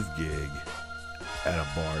Year's Eve gig at a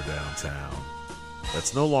bar downtown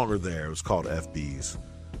that's no longer there. It was called FB's.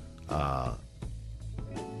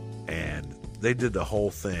 And they did the whole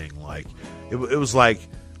thing. Like it was like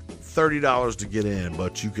 $30 to get in,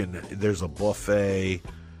 but there's a buffet,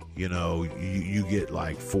 you get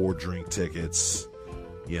like 4 drink tickets,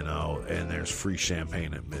 and there's free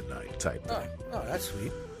champagne at midnight type thing. Oh, that's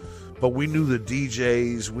sweet. But we knew the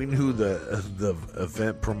DJs, we knew the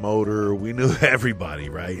event promoter, we knew everybody,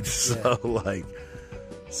 right? Yeah.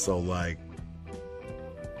 So like,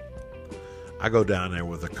 I go down there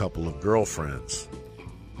with a couple of girlfriends.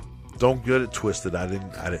 Don't get it twisted. I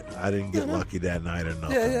didn't get lucky that night or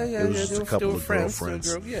nothing. Yeah. It was just a couple of friends,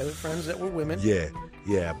 girlfriends. They're friends that were women.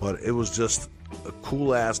 Yeah. But it was just a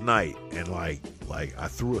cool ass night, and like I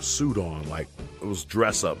threw a suit on, like it was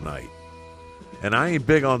dress up night. And I ain't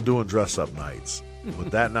big on doing dress up nights, but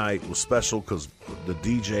that night was special because the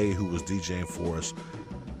DJ who was DJing for us,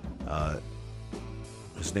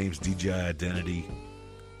 his name's DJ Identity.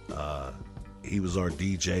 He was our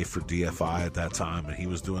DJ for DFI at that time, and he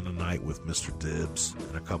was doing the night with Mr. Dibbs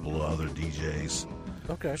and a couple of other DJs.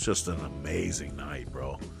 Okay. It's just an amazing night,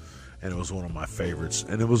 bro. And it was one of my favorites.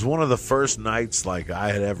 And it was one of the first nights like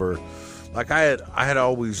I had ever, like I had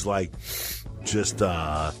always like just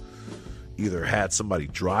either had somebody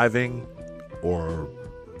driving or,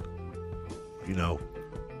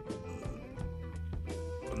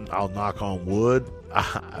 I'll knock on wood.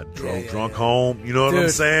 I drove drunk home. You know what I'm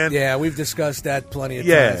saying? Yeah, we've discussed that plenty of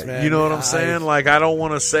times, man. You know what I'm saying? Like, I don't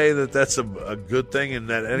want to say that that's a good thing and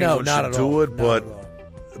that anyone should do it, but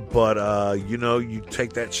you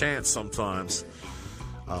take that chance sometimes.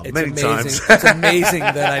 Many times. It's amazing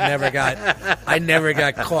that I never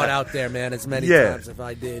got caught out there, man. As many times if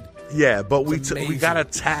I did. Yeah, but we got a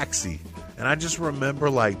taxi. And I just remember,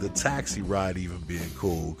 like, the taxi ride even being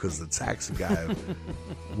cool because the taxi guy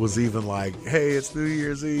was even like, hey, it's New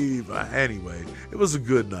Year's Eve. Anyway, it was a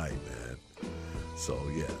good night, man. So,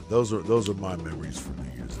 yeah, those are my memories from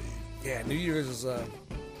New Year's Eve. Yeah, New Year's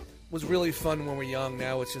was really fun when we were young.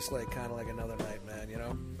 Now it's just like kind of like another night, man,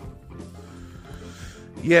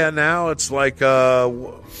 Yeah, now it's like,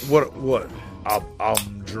 what?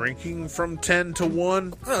 I'm drinking from 10 to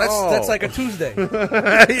 1. Oh, that's like a Tuesday.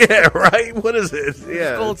 Yeah, right? What is it?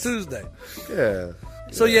 Yeah. It's called Tuesday. Yeah.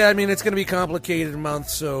 So, I mean, it's going to be a complicated month,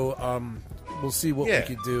 so we'll see what we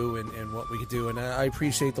could do and what we could do. And I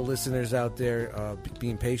appreciate the listeners out there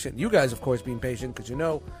being patient. You guys, of course, being patient because,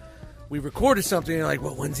 we recorded something and you're like,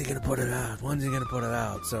 well, when's he going to put it out? When's he going to put it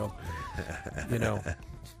out? So,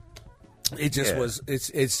 it just was.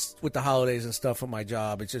 It's with the holidays and stuff with my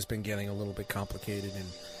job. It's just been getting a little bit complicated and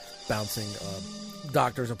bouncing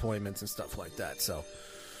doctor's appointments and stuff like that. So,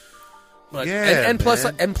 but and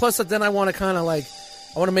plus, then I want to kind of like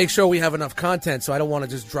I want to make sure we have enough content. So I don't want to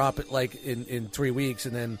just drop it like in 3 weeks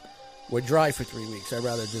and then we're dry for 3 weeks. I'd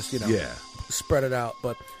rather just spread it out.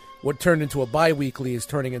 But what turned into a bi-weekly is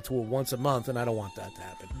turning into a once a month, and I don't want that to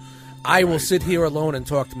happen. I will sit here alone and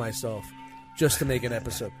talk to myself just to make an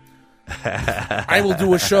episode. I will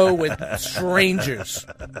do a show with strangers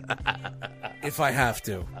if I have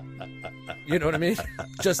to. You know what I mean?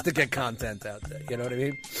 Just to get content out there. You know what I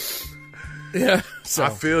mean? Yeah. So. I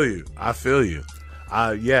feel you.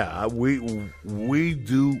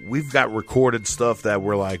 We've got recorded stuff that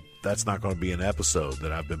we're like, that's not going to be an episode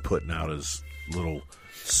that I've been putting out as little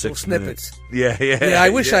 6 snippets. Yeah. Yeah, I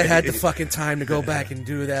wish I had the fucking time to go back and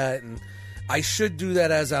do that, and I should do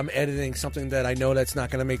that as I'm editing something that I know that's not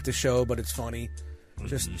going to make the show, but it's funny.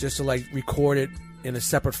 Just to like record it in a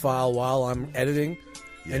separate file while I'm editing,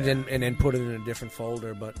 and then put it in a different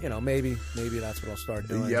folder. But maybe that's what I'll start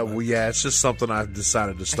doing. Yeah, it's just something I've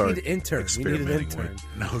decided to start. I need an intern. We need an intern. With.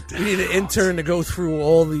 No doubt. We need an intern to go through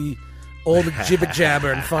all the jibber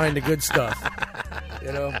jabber and find the good stuff.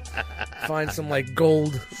 Find some like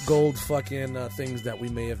gold fucking things that we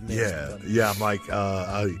may have missed. Yeah. I'm like,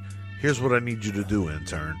 here's what I need you to do,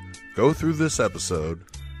 intern. Go through this episode,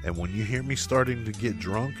 and when you hear me starting to get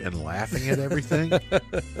drunk and laughing at everything,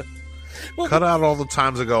 cut out all the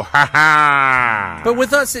times I go, ha ha. But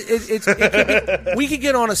with us, we could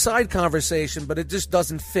get on a side conversation, but it just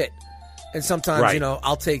doesn't fit. And sometimes,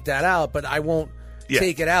 I'll take that out, but I won't.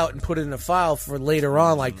 take it out and put it in a file for later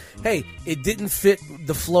on. Like, hey, it didn't fit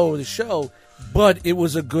the flow of the show, but it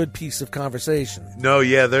was a good piece of conversation. No,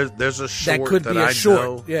 yeah, there's a short that could be a I short.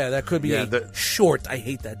 know. Yeah, that could be short. I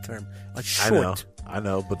hate that term. A short. I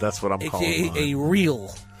know, but that's what I'm calling mine. A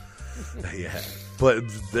reel. Yeah, but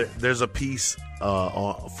there's a piece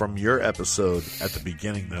from your episode at the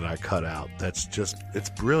beginning that I cut out. That's just, it's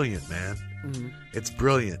brilliant, man. Mm-hmm. It's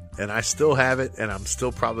brilliant, and I still have it, and I'm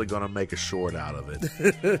still probably going to make a short out of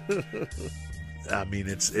it. I mean,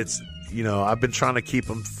 it's I've been trying to keep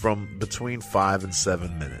them from between 5 and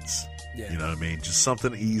 7 minutes. Yeah. You know what I mean? Just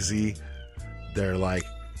something easy. They're like,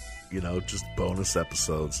 just bonus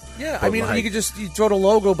episodes. Yeah, but I mean, you could just throw the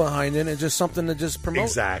logo behind it and just something to just promote.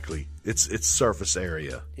 Exactly. It's surface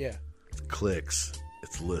area. Yeah. It's clicks.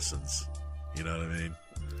 It's listens. You know what I mean?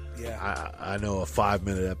 Yeah. I know a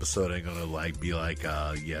 5-minute episode ain't gonna be like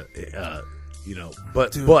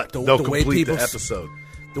but Dude, they'll complete the episode.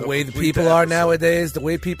 The way the people are nowadays,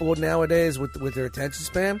 with their attention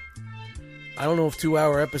span, I don't know if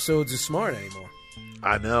 2-hour episodes is smart anymore.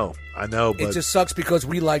 I know, but it just sucks because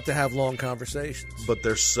we like to have long conversations. But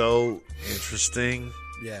they're so interesting.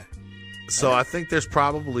 Yeah. So I think there's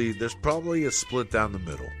probably a split down the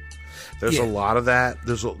middle. There's a lot of that.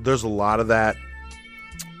 There's a lot of that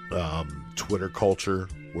Twitter culture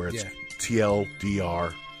where it's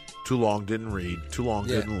TLDR, too long didn't read, too long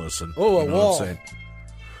didn't listen. Oh, you know what I'm saying?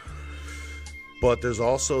 But there's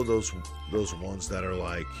also those ones that are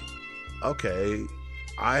like, okay,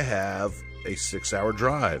 I have a 6-hour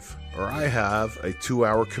drive, or I have a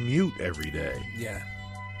 2-hour commute every day. Yeah.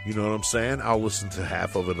 You know what I'm saying? I'll listen to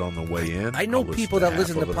half of it on the way in. I know people that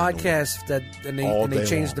listen to podcasts and they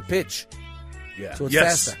change the pitch. Yeah. So it's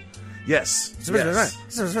faster. Yes. And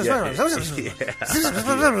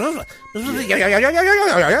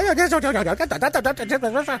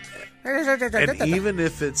even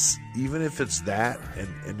if it's that,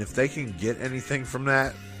 and if they can get anything from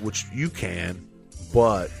that, which you can,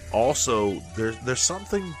 but also there's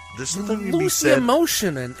something to be said. The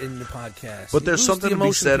emotion in the podcast, but there's something to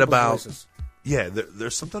be said about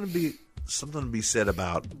there's something to be said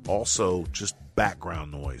about also just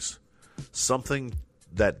background noise, something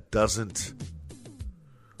that doesn't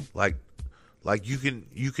like you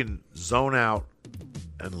can zone out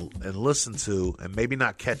and listen to and maybe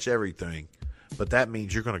not catch everything, but that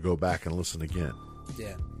means you're going to go back and listen again.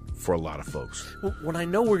 Yeah. For a lot of folks. When I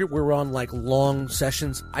know we're on like long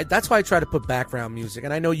sessions, that's why I try to put background music.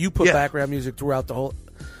 And I know you put background music through the whole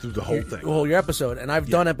thing, your episode. And I've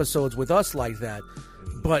done episodes with us like that.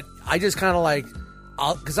 But I just kind of like,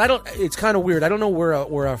 because I don't. It's kind of weird. I don't know where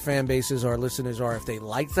our fan bases, our listeners are, if they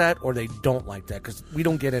like that or they don't like that, because we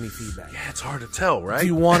don't get any feedback. Yeah, it's hard to tell, right? Do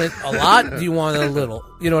you want it a lot? Do you want it a little?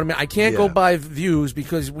 You know what I mean? I can't go by views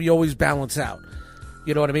because we always balance out.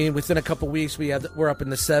 You know what I mean? Within a couple of weeks, we're up in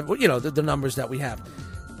the 7. You know the numbers that we have,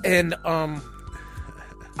 and I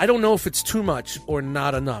don't know if it's too much or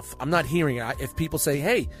not enough. I'm not hearing it. If people say,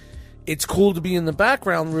 "Hey, it's cool to be in the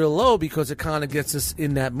background real low," because it kind of gets us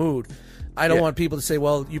in that mood. I don't want people to say,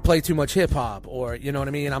 "Well, you play too much hip hop," or you know what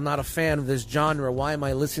I mean. I'm not a fan of this genre. Why am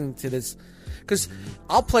I listening to this? Because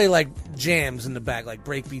I'll play like jams in the back, like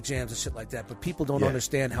breakbeat jams and shit like that. But people don't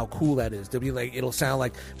understand how cool that is. They'll be like, it'll sound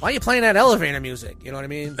like, "Why are you playing that elevator music?" You know what I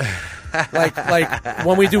mean? like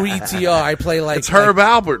when we do ETR, I play like it's Herb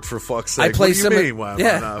Albert, for fuck's sake. I play what do you mean?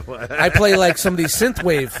 I play like some of these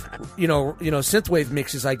synthwave, synthwave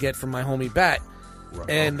mixes I get from my homie Bat,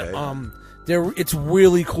 and it's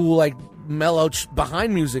really cool, like mellow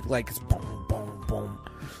behind music, like it's boom boom boom,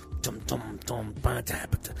 dum dum dum,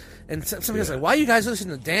 and somebody's like, "Why are you guys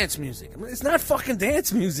listening to dance music?" I mean, it's not fucking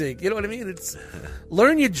dance music. You know what I mean? It's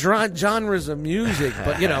learn your genres of music,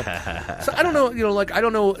 but So I don't know. I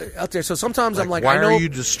don't know out there. So sometimes I'm like, why I know, are you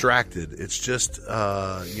distracted? It's just,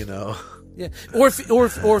 Yeah. Or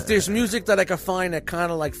if there's music that I can find that kind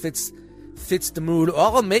of like fits the mood,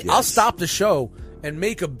 I'll stop the show and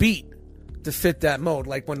make a beat to fit that mode.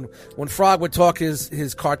 Like when Frog would talk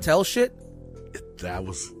his cartel shit.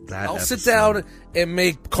 I'll sit down and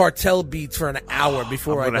make cartel beats for an hour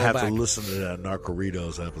before I go back. I'm going to have to listen to that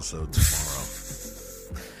Narcoritos episode tomorrow.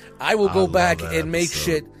 I will go back and make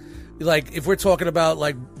shit. Like, if we're talking about,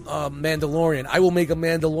 like, Mandalorian, I will make a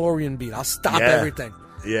Mandalorian beat. I'll stop everything.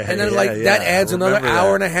 Yeah, and then, that adds another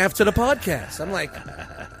hour and a half to the podcast. I'm like,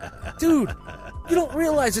 dude, you don't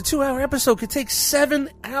realize a 2-hour episode could take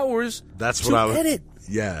 7 hours to edit.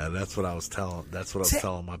 Yeah, that's what I was telling. That's what I was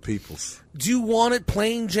telling my peoples. Do you want it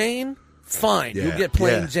plain Jane? Fine, you'll get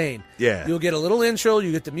plain Jane. Yeah, you'll get a little intro.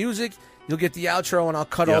 You get the music. You'll get the outro, and I'll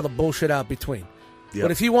cut all the bullshit out between. Yep.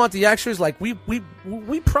 But if you want the extras, like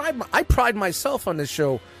I pride myself on this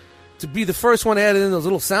show to be the first one to add in those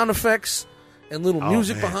little sound effects and little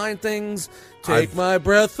music behind things. Take my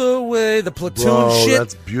breath away. The Platoon shit.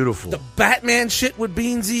 That's beautiful. The Batman shit with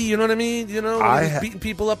Beansy. You know what I mean? You know, when he's beating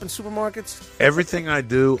people up in supermarkets. Everything I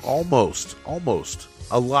do, almost,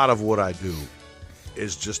 a lot of what I do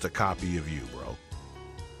is just a copy of you, bro.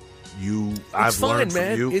 I've learned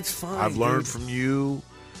from you. It's fine. I've learned from you.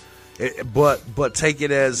 But take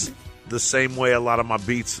it as the same way a lot of my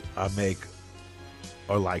beats I make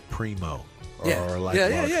are like Primo. Or like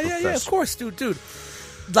yeah. Of course, dude.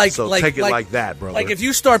 So take it like that, brother. Like if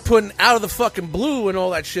you start putting Out of the Fucking Blue and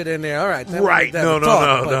all that shit in there, all right. Right.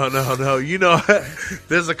 No. You know,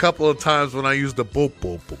 there's a couple of times when I use the boom,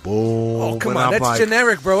 boom, boom, boom. Oh, come on. That's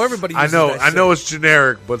generic, bro. Everybody uses that shit. I know it's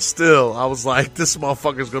generic, but still, I was like, this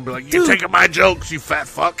motherfucker's going to be like, you're taking my jokes, you fat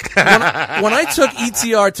fuck. when I took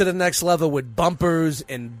ETR to the next level with bumpers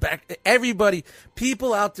and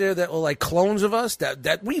people out there that were like clones of us,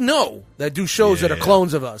 that we know, that do shows that are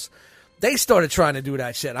clones of us, they started trying to do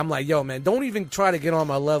that shit. I'm like, yo, man, don't even try to get on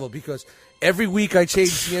my level because every week I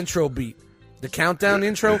change the intro beat. The countdown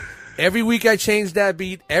intro, every week I change that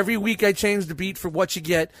beat. Every week I change the beat for what you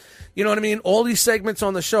get. You know what I mean? All these segments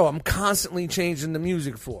on the show, I'm constantly changing the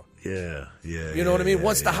music for. Yeah. You know what I mean?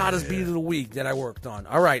 What's the hottest beat of the week that I worked on?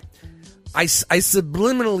 All right. I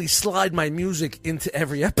subliminally slide my music into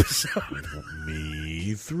every episode.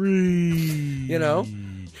 Me 3. You know?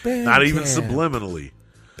 Not even subliminally.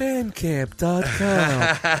 Bandcamp.com.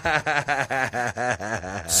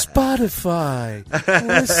 Spotify.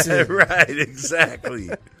 Listen. Right, exactly.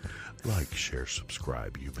 Like, share,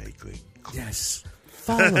 subscribe, you make me. Yes.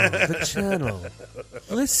 Follow the channel.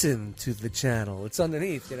 Listen to the channel. It's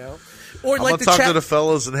underneath, you know? Or I'm like going to talk to the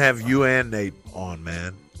fellas and have you and Nate on,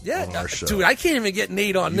 man. Yeah, on our show. Dude, I can't even get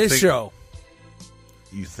Nate on this show.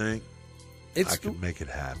 You think? I can make it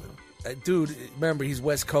happen. Dude, remember, he's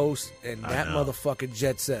West Coast, and that motherfucker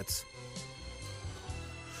jet sets.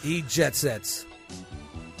 He jet sets.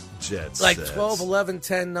 Like 12, 11,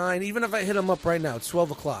 10, 9. Even if I hit him up right now, it's 12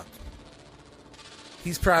 o'clock.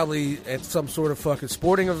 He's probably at some sort of fucking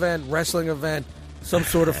sporting event, wrestling event, some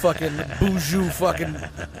sort of fucking boujou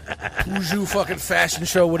fucking fashion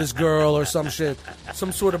show with his girl or some shit.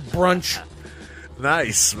 Some sort of brunch.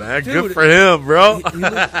 Nice, man. Dude, good for him, bro.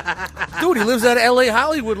 Dude, he lives that L.A.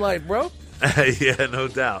 Hollywood life, bro. Yeah, no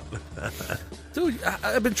doubt. Dude,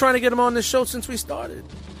 I've been trying to get him on this show since we started.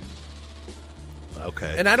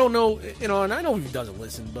 Okay. And I don't know, you know, and I know he doesn't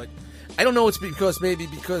listen, but I don't know. It's because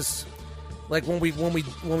like when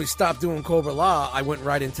we stopped doing Cobra Law, I went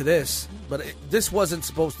right into this. But this wasn't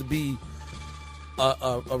supposed to be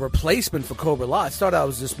a replacement for Cobra Law. It started out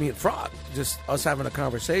as just me and Frog, just us having a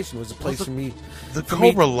conversation. It was a place for me. The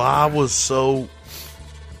Cobra Law was so.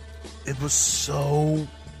 It was so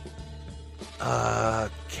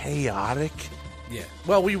chaotic. Yeah.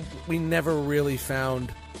 Well, we never really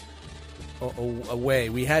found a way.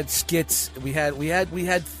 We had skits. We had.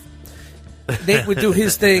 Nate would do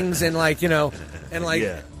his things, and like, you know, and like.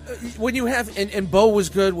 Yeah. When you have and Bo was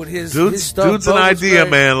good with his stuff. Dude's an idea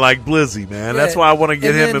man, like Blizzy, man. Yeah. That's why I want to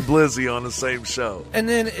get him and Blizzy on the same show. And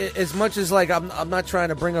then, as much as like I'm not trying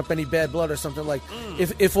to bring up any bad blood or something, like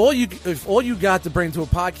if all you got to bring to a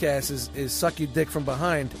podcast is suck your dick from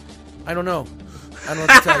behind, I don't know what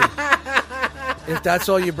to tell you. If that's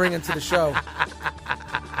all you bring into the show,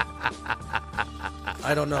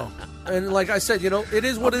 I don't know. And like I said, you know, it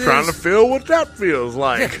is what it is. Trying to feel what that feels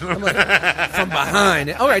like. I'm like, from behind.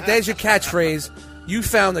 All right, there's your catchphrase. You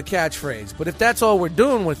found the catchphrase. But if that's all we're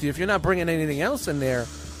doing with you, if you're not bringing anything else in there,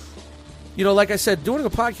 you know, like I said, doing a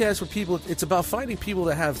podcast with people, it's about finding people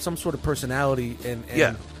that have some sort of personality and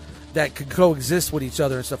that could coexist with each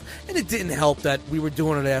other and stuff. And it didn't help that we were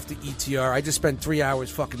doing it after ETR. I just spent 3 hours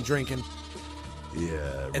fucking drinking.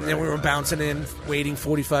 Yeah. And then we were bouncing in, waiting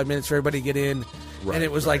 45 minutes for everybody to get in. And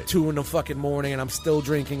it was like 2 in the fucking morning, and I'm still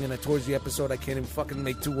drinking. And towards the episode, I can't even fucking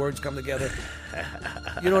make 2 words come together.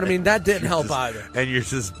 You know what I mean? That didn't help either. And you're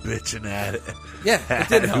just bitching at it. Yeah, it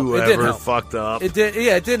didn't help. Whoever fucked up. It did.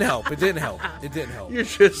 Yeah, it didn't help. It didn't help. It didn't help. You're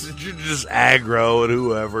just aggro at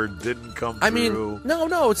whoever didn't come through. I mean,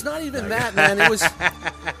 no, it's not even that, man. It was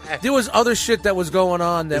there was other shit that was going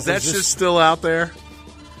on. Is that shit still out there?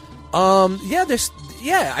 Yeah, there's.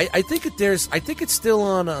 Yeah, I think it's still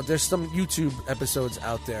on. There's some YouTube episodes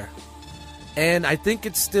out there, and I think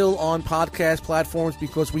it's still on podcast platforms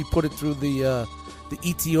because we put it through the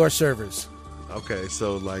ETR servers. Okay,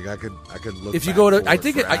 so like I could look. If you go to, I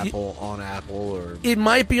think on Apple or it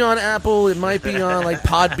might be on Apple. It might be on like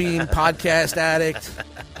Podbean, Podcast Addict.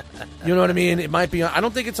 You know what I mean? It might be on, I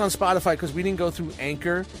don't think it's on Spotify because we didn't go through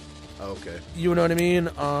Anchor. Okay. You know what I mean?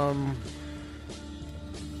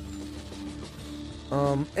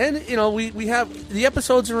 And you know, we have the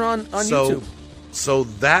episodes are on YouTube. So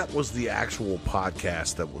that was the actual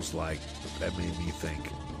podcast that was like, that made me think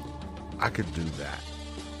I could do that.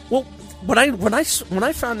 Well, when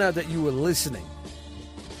I found out that you were listening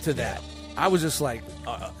to that, I was just like,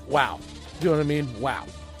 wow. You know what I mean? Wow.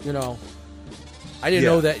 You know, I didn't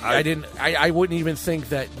know that. I wouldn't even think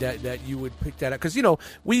that you would pick that up because you know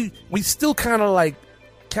we still kind of like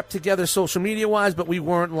kept together social media wise, but we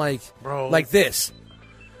weren't like this.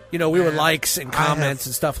 You know, we were likes and comments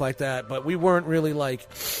and stuff like that, but we weren't really like.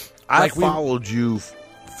 I followed you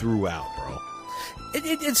throughout, bro.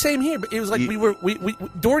 It's same here, but it was like we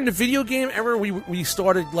during the video game era we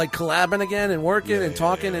started like collabing again and working and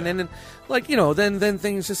talking and then like you know then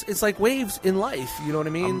things just it's like waves in life, you know what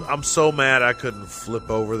I mean? I'm so mad I couldn't flip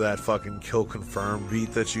over that fucking Kill Confirm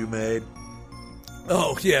beat that you made.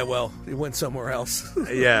 Oh yeah, well it went somewhere else.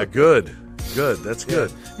 Yeah, good. That's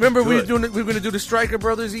good. Remember we were going to do the Stryker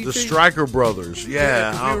Brothers EP? The Stryker Brothers,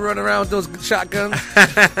 yeah. We were running around with those shotguns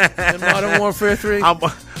in Modern Warfare 3.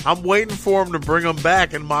 I'm waiting for him to bring them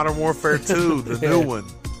back in Modern Warfare 2, the new one.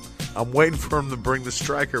 I'm waiting for him to bring the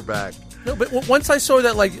Stryker back. No, but once I saw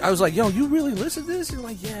that, like, I was like, yo, you really listen to this? You're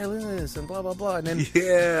like, yeah, listen to this, and blah, blah, blah. And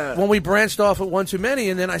then when we branched off at One Too Many,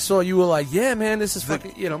 and then I saw you were like, yeah, man, this is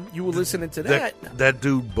fucking, you know, you were listening to that. That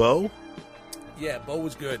dude, Bo? Yeah, Bo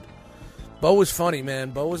was good. Bo was funny, man.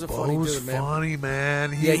 Bo was a funny dude, man. Funny,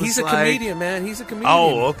 man. He's a comedian, man. He's a comedian.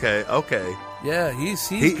 Oh, okay. Yeah, he's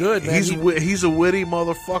good, man. He's a witty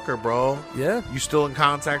motherfucker, bro. Yeah. You still in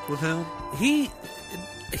contact with him? He,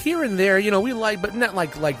 here and there, you know, we like, but not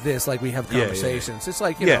like this, like we have conversations. It's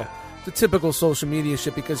like, you know, the typical social media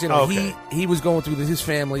shit because, you know, he was going through his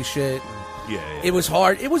family shit. Yeah. It was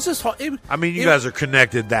hard. It was just hard. You guys are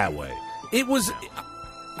connected that way. It was...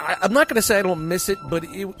 I'm not going to say I don't miss it, but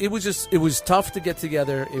it was tough to get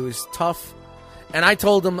together. It was tough. And I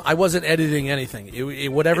told him I wasn't editing anything.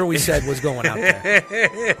 Whatever we said was going out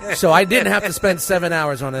there. So I didn't have to spend 7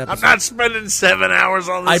 hours on an episode. I'm not spending 7 hours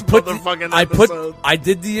on this motherfucking episode. I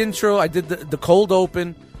did the intro. I did the cold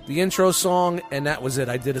open, the intro song, and that was it.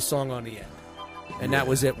 I did a song on the end. And that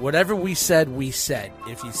was it. Whatever we said, we said.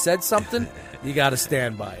 If you said something, you got to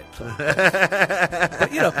stand by it. So.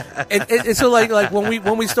 But, you know, and so like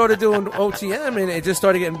when we started doing OTM, and it just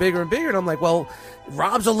started getting bigger and bigger, and I'm like, well,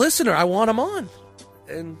 Rob's a listener. I want him on.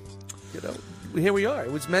 And, you know, here we are.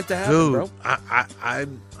 It was meant to happen, bro.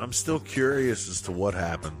 I'm still curious as to what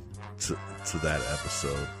happened to that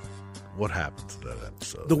episode. What happened to that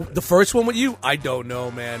episode? The first one with you? I don't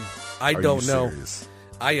know, man. I don't know. Serious?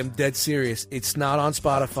 I am dead serious. It's not on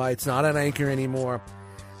Spotify. It's not on Anchor anymore.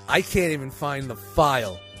 I can't even find the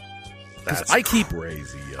file. That's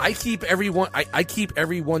crazy. Yo. I keep everyone. I keep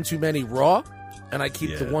every One Too Many raw, and I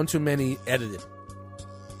keep the One Too Many edited.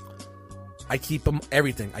 I keep them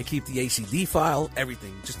everything. I keep the ACD file,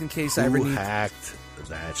 everything, just in case I ever need. Who hacked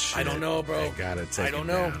that shit? I don't know, bro. I gotta take I don't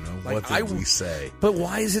know. Down. Like, what did we say? But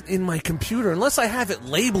why is it in my computer? Unless I have it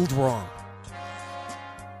labeled wrong.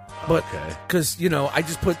 But because you know, I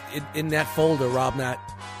just put it in that folder, Rob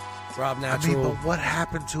Natural. I mean, but what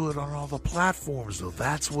happened to it on all the platforms, though?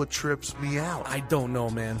 That's what trips me out. I don't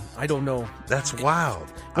know, man. I don't know. That's wild.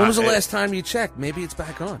 When was the last time you checked? Maybe it's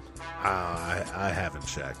back on. I haven't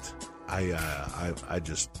checked. I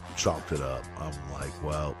just chalked it up. I'm like,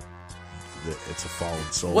 well, it's a fallen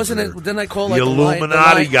soldier. Wasn't it? Didn't I call the like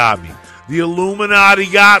Illuminati got me? The Illuminati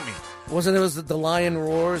got me. Wasn't it? Was the Lion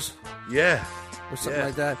Roars? Yeah. Or something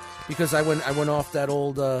like that, because I went off that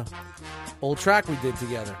old track we did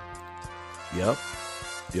together. Yep.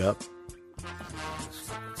 Yeah,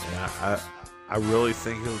 I really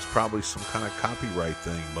think it was probably some kind of copyright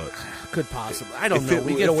thing, but could possibly. I don't know.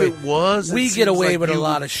 We get away with a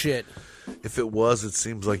lot of shit. If it was, it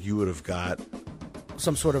seems like you would have got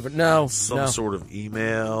some sort of sort of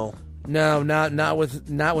email. No, not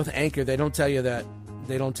with Anchor. They don't tell you that.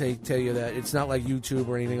 They don't tell you that. It's not like YouTube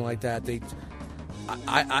or anything like that.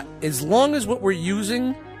 I as long as what we're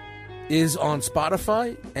using is on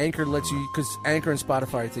Spotify, Anchor lets you, because Anchor and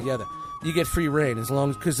Spotify are together. You get free reign as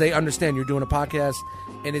long as, because they understand you're doing a podcast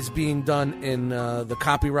and it's being done in the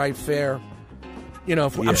copyright fair. You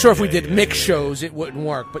know, I'm sure if we did mix shows, it wouldn't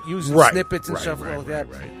work. But using snippets and stuff like that.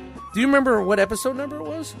 Right. Do you remember what episode number it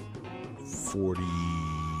was? 40.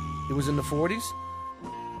 It was in the 40s.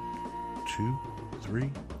 2,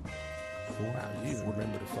 3, 4. Wow, you even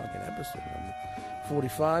remember the fucking episode number.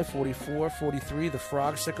 45, 44, 43, the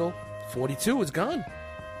Frogsicle. 42 is gone.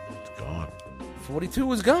 It's gone.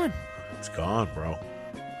 42 is gone. It's gone, bro.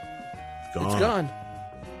 gone. It's gone.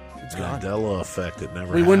 It's gone. Mandela effect. It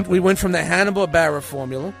never. We went from the Hanna-Barbera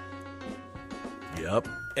formula. Yep.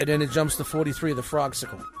 And then it jumps to 43 of the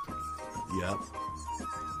Frogsicle. Yep.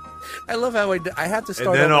 I love how I have to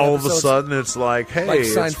start. And then all of a episodes sudden it's like, hey, like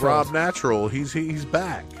it's Seinfeld. Rob Natural. He's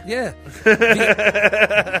back. Yeah.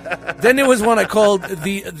 Then there was one I called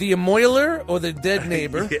the Amoiler or the Dead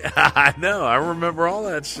Neighbor. Yeah, I know. I remember all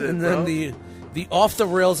that shit. And then the Off the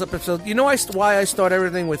Rails episode. You know why I start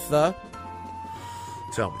everything with the?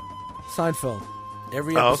 Tell me. Seinfeld.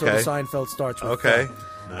 Every episode okay. of Seinfeld starts with Okay. the.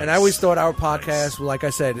 Nice. And I always thought our podcast, like I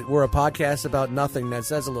said, we're a podcast about nothing that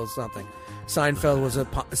says a little something. Seinfeld was a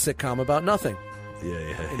sitcom about nothing.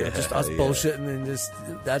 Yeah. Just us bullshitting and just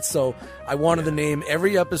that's so. I wanted to name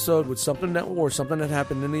every episode with something that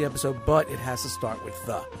happened in the episode, but it has to start with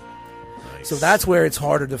the. Nice. So that's where it's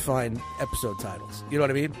harder to find episode titles. You know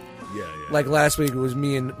what I mean? Yeah. Like last week, it was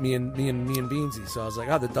me and Beansy. So I was like,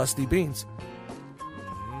 the Dusty Beans.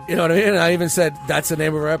 You know what I mean? And I even said that's the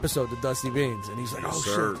name of our episode, the Dusty Beans. And he's like, Yes, oh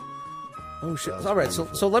sir. shit, oh shit. All right,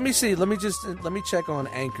 so let me see. Let me check on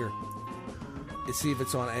Anchor. To see if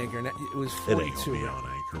it's on Anchor. And it was 42. It ain't gonna be on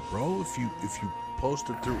Anchor, bro. If you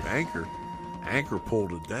posted through Anchor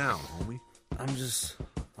pulled it down, homie. I'm just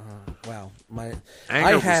wow.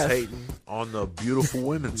 Anchor was hating on the beautiful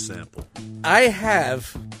women sample. I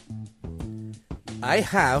have,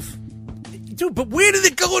 dude. But where did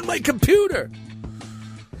it go in my computer?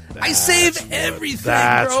 I save everything,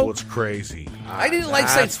 That's bro. what's crazy. I didn't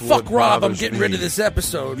say fuck Rob. I'm getting rid of this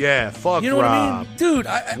episode. Yeah, fuck Rob. You know what I mean, dude?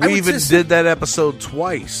 We even did that episode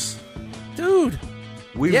twice, dude.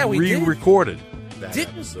 We re-recorded.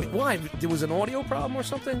 Didn't episode. Why? There was an audio problem or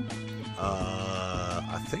something?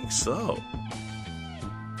 I think so.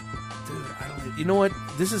 Dude, you know what?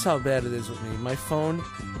 This is how bad it is with me. My phone,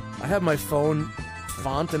 I have my phone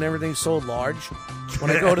font and everything so large.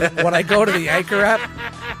 When I go to the Anchor app,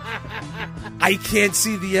 I can't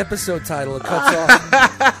see the episode title. It cuts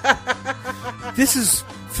off. This is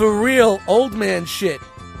for real old man shit.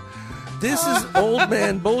 This is old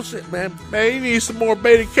man bullshit, man. Man, you need some more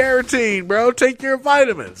beta carotene, bro. Take your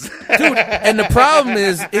vitamins. Dude, and the problem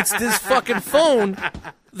is, it's this fucking phone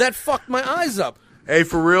that fucked my eyes up. Hey,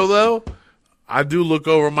 for real, though, I do look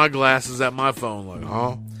over my glasses at my phone like,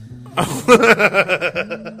 huh?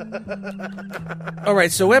 All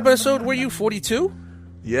right, so episode, were you 42?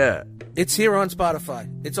 Yeah. It's here on Spotify.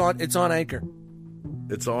 It's on Anchor.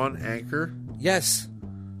 It's on Anchor? Yes.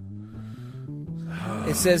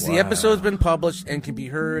 It says the episode's been published and can be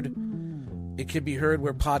heard. It can be heard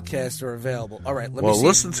where podcasts are available. All right, let me see. Well,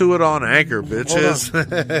 listen to it on Anchor, bitches.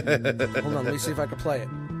 Hold on, let me see if I can play it.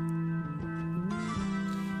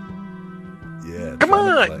 Yeah. Come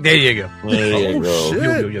on. There you go. There you go.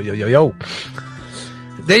 Shit. Yo.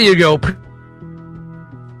 There you go.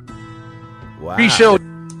 Wow. Pre-show.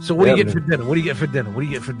 So what do you Yeah, get for dinner? What do you get for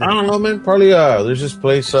dinner? I don't know, man. Probably there's this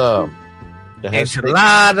place that has steak.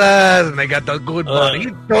 Enchiladas, and they got the good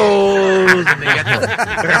burritos, and they got the...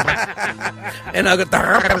 And I got the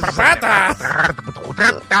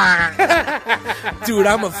dude.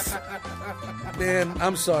 Man.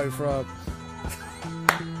 I'm sorry, Frog.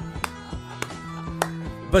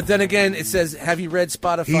 But then again, it says, "Have you read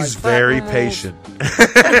Spotify?" He's very patient.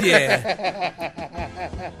 Oh, yeah.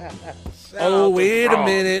 Oh, wait a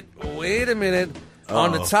minute.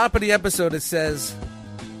 On the top of the episode, it says,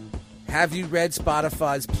 "Have you read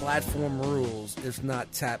Spotify's platform rules? If not,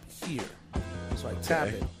 tap here." So I tap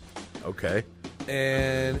it. Okay.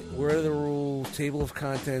 And where are the rules? Table of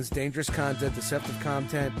contents, dangerous content, deceptive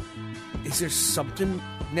content. Is there something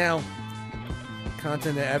now?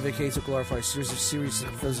 Content that advocates or glorifies serious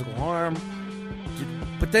physical harm.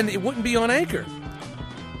 But then it wouldn't be on Anchor.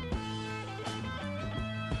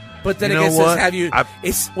 But then You it know says, what? "Have you?"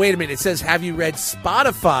 Wait a minute. It says, "Have you read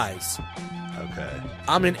Spotify's?" Okay.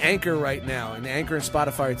 I'm in Anchor right now, and Anchor and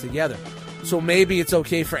Spotify are together. So maybe it's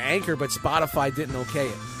okay for Anchor, but Spotify didn't okay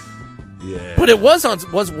it. Yeah. But it was on.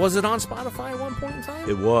 Was it on Spotify at one point in time?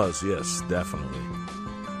 It was, yes, definitely.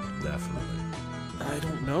 I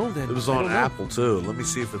don't know. Then It was I on don't know. Apple, too. Let me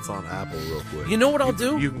see if it's on Apple real quick. You know what I'll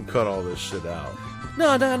do? You can cut all this shit out.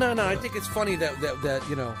 No. I think it's funny that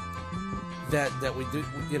you know that we do.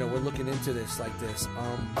 You know, we're looking into this like this.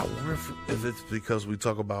 I wonder if it's because we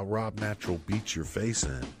talk about Rob Natural beat your face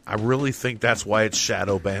in. I really think that's why it's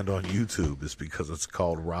shadow banned on YouTube. Is because it's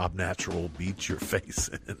called Rob Natural beat your face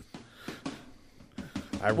in.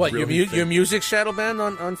 What your music shadow banned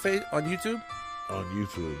on YouTube? On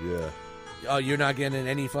YouTube, yeah. Oh, you're not getting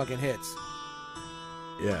any fucking hits.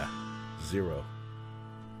 Yeah, 0.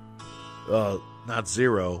 Not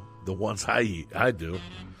 0. The ones I do.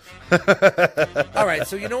 All right,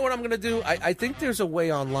 so you know what I'm going to do? I think there's a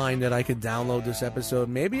way online that I could download this episode.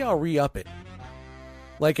 Maybe I'll re-up it.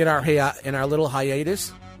 Like in our little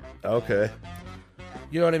hiatus. Okay.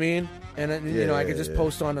 You know what I mean? And I could just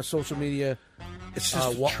post on a social media. It's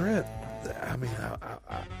just a trip. I mean,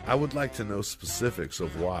 I would like to know specifics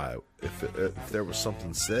of why. If there was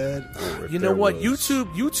something said, or if you know what? was...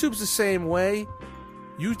 YouTube's the same way.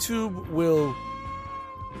 YouTube will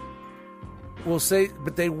say,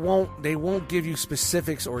 but they won't give you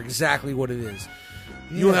specifics or exactly what it is.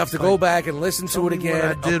 You'll have to go back and listen to it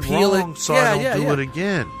again. I did wrong, so I don't do it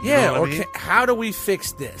again. Yeah, or how do we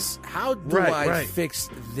fix this? How do I fix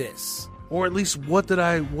this? Or at least what did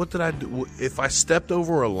I do? If I stepped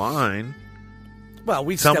over a line, well,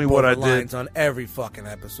 we step over lines on every fucking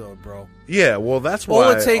episode, bro. Yeah, well, that's why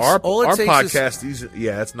our podcast is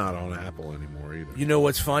it's not on Apple anymore either. You know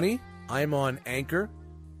what's funny? I'm on Anchor,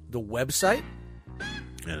 the website,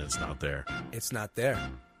 and it's not there. It's not there.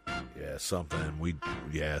 Yeah,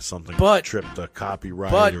 something but, tripped the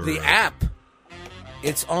copyright. But the app,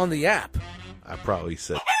 it's on the app. I probably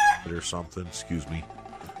said it or something. Excuse me.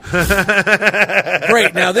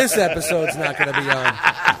 Great. Now this episode's not going to be on.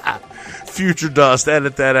 Future Dust,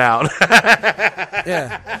 edit that out.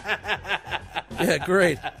 Yeah,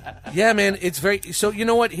 great. Yeah, man, it's very... So, you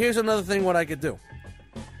know what? Here's another thing what I could do.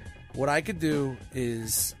 What I could do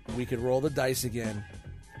is we could roll the dice again.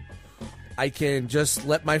 I can just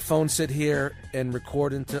let my phone sit here and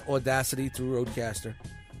record into Audacity through Rodecaster.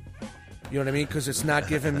 You know what I mean? Because it's not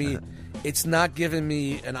giving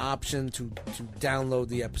me an option to download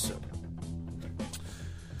the episode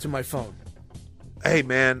to my phone. Hey,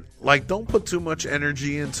 man, don't put too much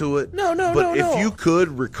energy into it. No. But if you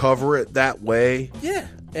could recover it that way, yeah,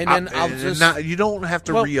 and then I'll just you don't have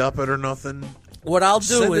to re-up it or nothing. What I'll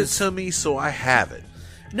do send is it to me so I have it.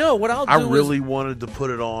 No, what I'll do I really wanted to put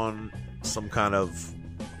it on some kind of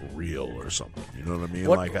reel or something. You know what I mean?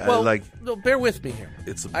 No, bear with me here.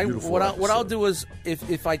 It's a beautiful episode. What I'll do is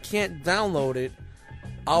if I can't download it,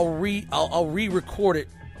 I'll re-record it.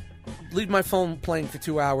 Leave my phone playing for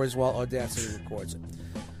 2 hours while Audacity records it.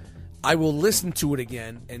 I will listen to it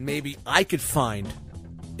again, and maybe I could find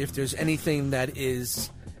if there's anything that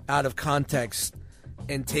is out of context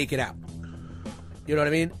and take it out. You know what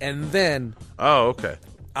I mean? And then okay.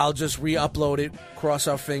 I'll just re-upload it, cross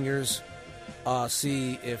our fingers,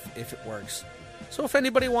 see if it works. So if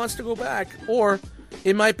anybody wants to go back, or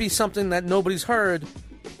it might be something that nobody's heard,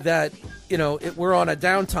 that we're on a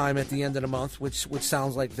downtime at the end of the month, which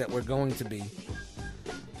sounds like that we're going to be,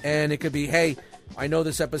 and it could be, hey, I know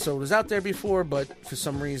this episode was out there before, but for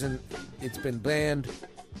some reason it's been banned.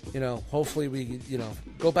 Hopefully we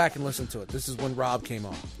go back and listen to it. This is when Rob came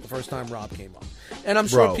on, the first time Rob came on, and I'm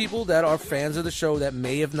sure people that are fans of the show that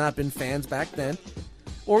may have not been fans back then,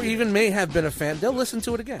 or even may have been a fan, they'll listen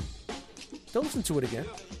to it again.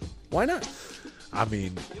 Why not? I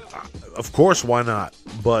mean, of course, why not?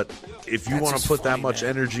 But if you want to put that much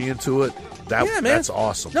energy into it, that's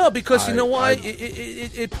awesome. No, because you know why?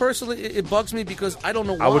 It personally it bugs me because I don't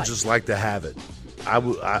know why. I would just like to have it.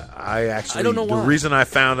 I actually, I don't know why. The reason I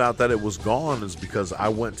found out that it was gone is because I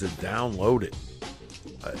went to download it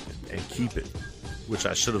and keep it, which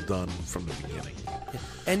I should have done from the beginning.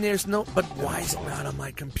 And but why is it not on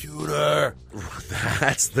my computer?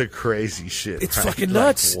 That's the crazy shit. It's fucking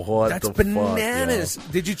nuts. That's bananas.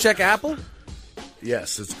 Fuck, Did you check Apple?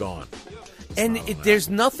 Yes, it's gone. There's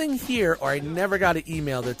nothing here, or I never got an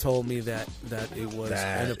email that told me that it was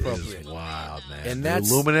inappropriate. Is wild, man. And the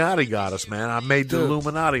Illuminati got us, man. I made the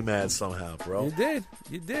Illuminati mad somehow, bro.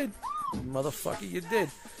 You did, motherfucker. You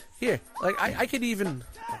did. Here, I could even.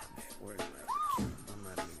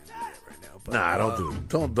 Nah, don't do it.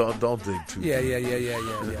 Don't dig too. Yeah.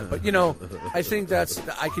 But I think I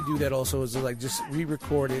could do that also. Is just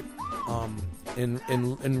re-record it,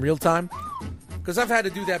 in real time, because I've had to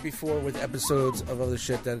do that before with episodes of other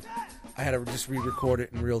shit that I had to just re-record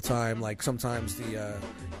it in real time. Like sometimes the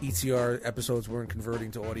ETR episodes weren't converting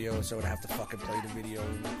to audio, so I would have to fucking play the video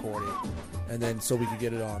and record it, and then so we could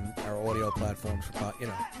get it on our audio platforms for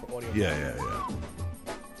audio. Yeah.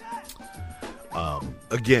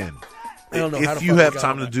 Again. If you have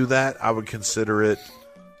time to do that, I would consider it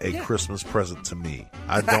a Christmas present to me.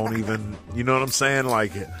 I don't even, you know what I'm saying? I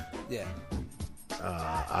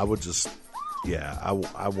would just, I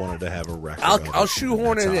wanted to have a record. I'll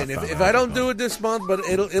shoehorn it in. If I don't do it this month, but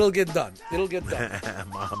it'll get done. It'll get done.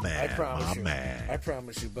 My man. I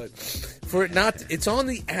promise you. But for it not, it's on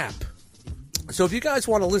the app. So if you guys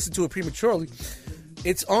want to listen to it prematurely,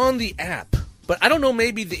 it's on the app. But I don't know,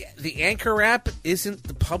 maybe the Anchor app isn't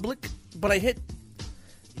the public. But I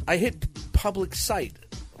hit public site.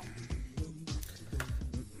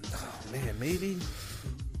 maybe.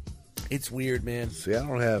 It's weird, man. See, I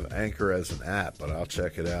don't have Anchor as an app, but I'll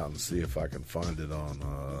check it out and see if I can find it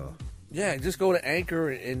on. Yeah, just go to Anchor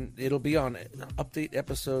and it'll be on update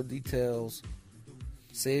episode details,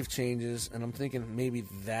 save changes, and I'm thinking maybe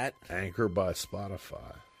that Anchor by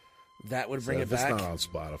Spotify. That would bring it It's back. not on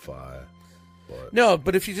Spotify. But No,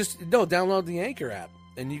 but if you just download the Anchor app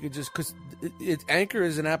and you could just because Anchor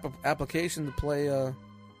is an application to play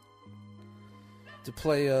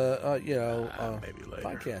maybe later.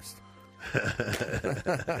 podcast.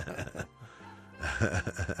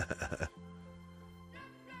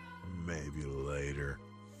 Maybe later.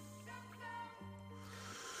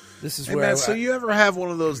 This is Hey, where man, so you ever have one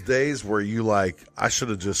of those days where you like, I should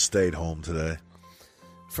have just stayed home today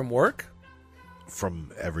from work.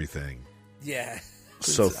 from everything? Yeah.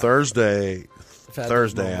 So Thursday, I've had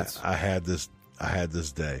those moments. I had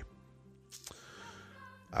this day.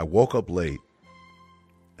 I woke up late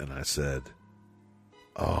and I said,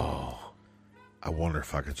 "Oh, I wonder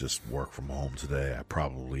if I could just work from home today. I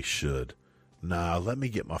probably should. Nah, let me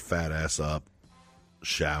get my fat ass up,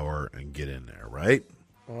 shower, and get in there, right?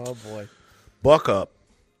 Oh boy. Buck up,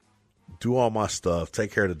 do all my stuff,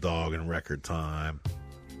 take care of the dog in record time,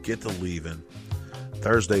 get to leaving.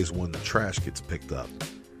 Thursday's when the trash gets picked up.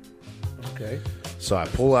 Okay. So I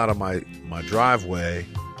pull out of my driveway,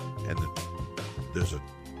 and there's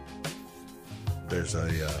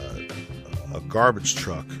a garbage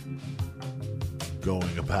truck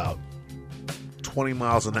going about 20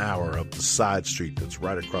 miles an hour up the side street that's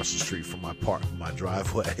right across the street from my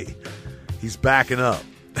driveway. He's backing up.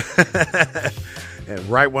 And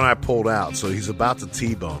right when I pulled out, so he's about to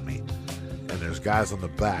T-bone me. And there's guys on the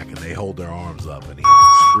back, and they hold their arms up, and he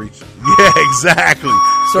screeches. Yeah, exactly.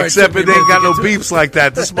 Sorry, Except it ain't got no to get to beeps like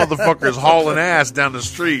that. This motherfucker is hauling ass down the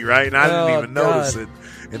street, right? And I didn't even notice it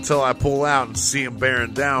until I pull out and see him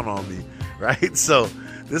bearing down on me, right? So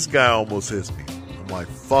this guy almost hits me. I'm like,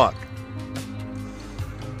 fuck.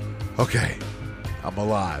 Okay, I'm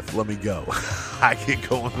alive. Let me go. I get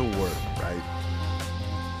going to work, right?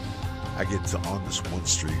 I get to on this one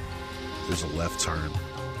street. There's a left turn.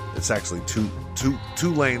 It's actually two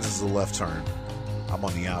lanes is a left turn. I'm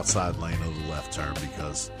on the outside lane of the left turn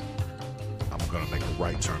because I'm going to make a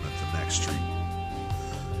right turn at the next street.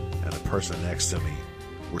 And the person next to me,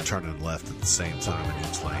 we're turning left at the same time in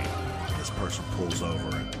each lane. And this person pulls over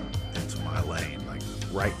into my lane, like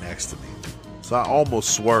right next to me. So I almost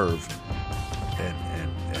swerved and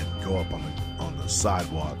go up on the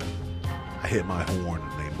sidewalk. I hit my horn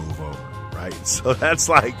and they move over, right? So that's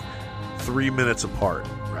like 3 minutes apart,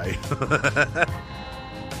 right?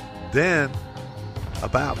 Then,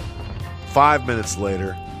 about 5 minutes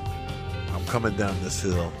later, I'm coming down this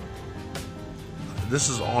hill. This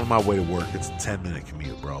is on my way to work. It's a 10-minute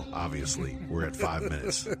commute, bro. Obviously, we're at 5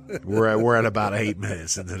 minutes. We're at about 8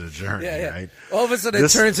 minutes into the journey, right? All of a sudden, it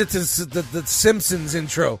turns into the Simpsons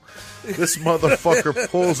intro. This motherfucker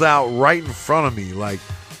pulls out right in front of me, like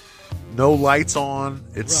no lights on.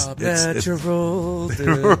 It's natural. All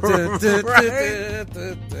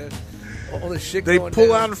this shit. They going pull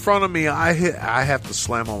down. out in front of me. I have to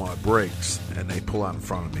slam on my brakes, and they pull out in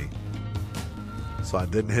front of me. So I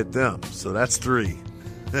didn't hit them. So that's 3.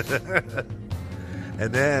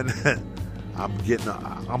 And then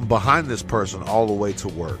I'm behind this person all the way to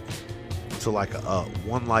work, to like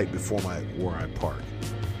one light before where I park,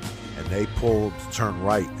 and they pull to turn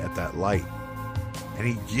right at that light, and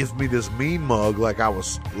he gives me this mean mug like I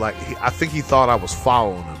was like I think he thought I was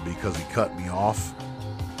following him because he cut me off,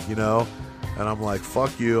 you know. And I'm like,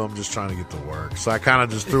 fuck you, I'm just trying to get to work. So I kind of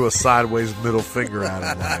just threw a sideways middle finger at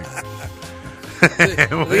him, like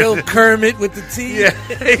Little Kermit with the teeth.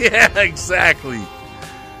 yeah, exactly.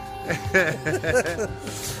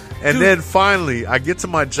 And then finally, I get to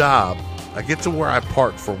my job. I get to where I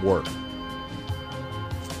park for work.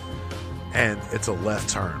 And it's a left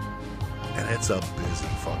turn. And it's a busy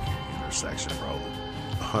fucking intersection, bro.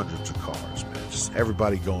 Hundreds of cars, man. Just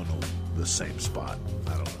everybody going to the same spot.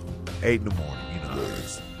 I don't know. 8 in the morning, you know how it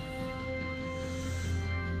is.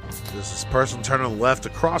 There's this person turning left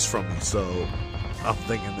across from me, so I'm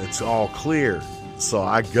thinking it's all clear. So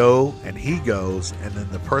I go, and he goes, and then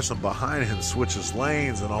the person behind him switches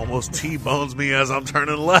lanes and almost T-bones me as I'm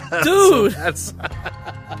turning left. Dude! So that's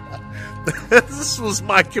this was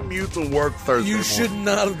my commute to work Thursday You morning. should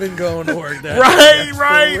not have been going to work. Right.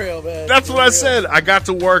 For real, man. That's For what I real. said. I got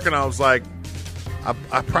to work, and I was like,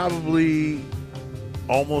 I probably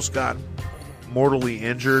almost got mortally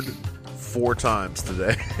injured 4 times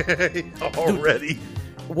today already.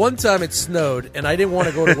 One time it snowed, and I didn't want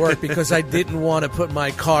to go to work because I didn't want to put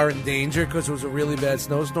my car in danger because it was a really bad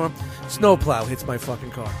snowstorm. Snowplow hits my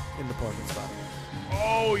fucking car in the parking spot.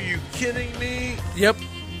 Oh, you kidding me? Yep.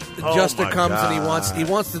 The adjuster my comes and God. he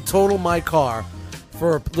wants to total my car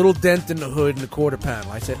for a little dent in the hood and a quarter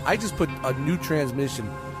panel. I said, I just put a new transmission.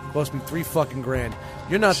 Cost me $3 fucking grand.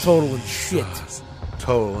 You're not totaling shit.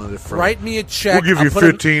 Totaling it from. Write me a check. We'll give you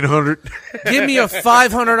 $1,500. Give me a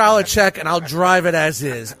 $500 check and I'll drive it as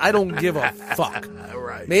is. I don't give a fuck.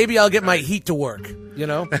 Right. Maybe I'll get my heat to work. You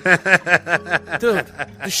know, dude,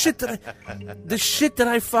 the shit that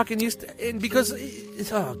I fucking used to, and because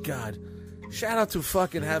oh god, shout out to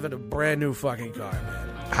fucking having a brand new fucking car, man.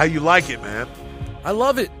 How you like it, man? I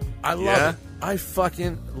love it. I love Yeah? it. I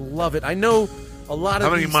fucking love it. I know a lot of How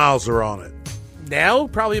many these- miles are on it? now.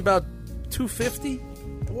 Probably about 250.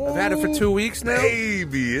 I've had it for 2 weeks now.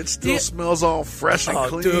 Baby, it still Yeah. smells all fresh and Oh,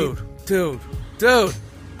 clean. dude.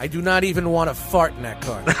 I do not even want to fart in that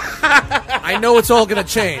car. I know it's all going to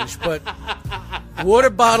change, but water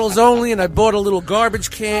bottles only, and I bought a little garbage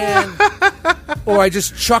can, or I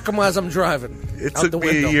just chuck them as I'm driving. It out took the me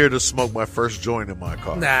window. a year to smoke my first joint in my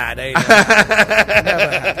car. Nah, they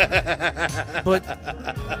never happened. But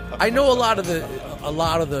I know a lot of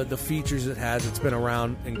the features it has. It's been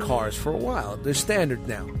around in cars for a while. They're standard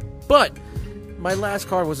now. But my last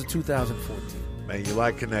car was a 2014. Man, you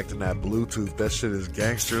like connecting that Bluetooth? That shit is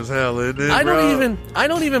gangster as hell, isn't it? I bro?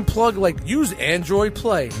 don't even plug use Android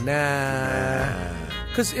Play. Nah.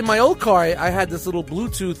 Because in my old car, I had this little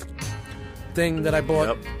Bluetooth thing that I bought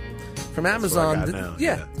Yep. from what I Amazon. got now,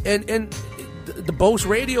 Yeah. And the Bose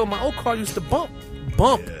radio, my old car used to bump.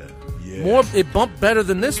 Yeah. More, it bumped better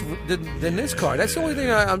than this car. That's the only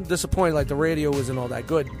thing I'm disappointed. Like the radio isn't all that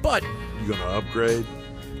good. But You gonna upgrade?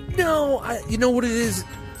 no, you know what it is.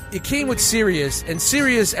 It came with Sirius, and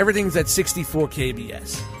Sirius everything's at 64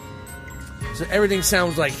 kbs. So everything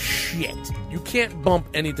sounds like shit. You can't bump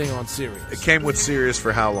anything on Sirius. It came with Sirius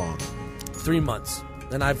for how long? 3 months,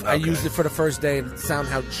 and I used it for the first day and found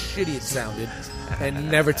how shitty it sounded,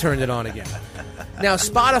 and never turned it on again. Now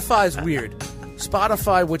Spotify's weird.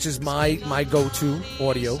 Spotify, which is my go-to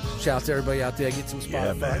audio. Shout out to everybody out there. Get some Spotify.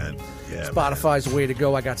 Yeah, man. Yeah, Spotify's the way to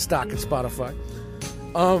go. I got stock in Spotify.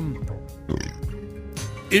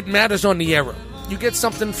 It matters on the era. You get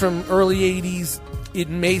something from early 80s, it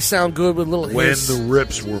may sound good with a little when hiss. the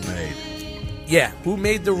rips were made. Yeah, who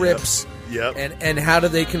made the rips? Yep. And how do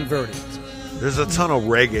they convert it? There's a ton of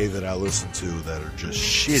reggae that I listen to that are just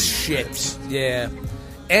shitty Shit. rips. Yeah.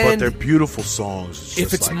 But And they're beautiful songs.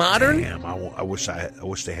 if just it's like, modern- damn, I wish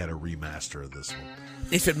they had a remaster of this one.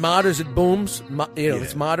 if it modders, it booms.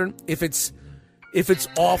 It's modern. If it's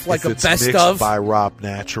off like if a it's best mixed of, by Rob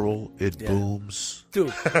Natural, it booms.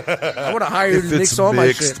 dude, I would have hired you If to it's mix all my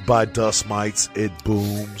mixed shit. by Dust Mites, it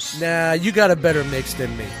booms. Nah, you got a better mix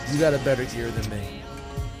than me. You got a better ear than me.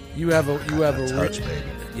 You have a touch, re- baby.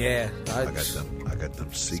 Yeah, I got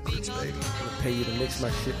them secrets, baby. I'm gonna pay you to mix my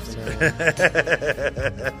shit for now.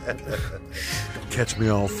 Catch me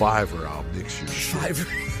on Fiverr, I'll mix your shit.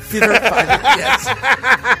 $5, yes,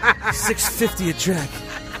 $6.50 a track.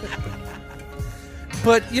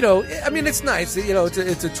 But I mean, it's nice.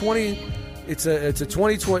 It's a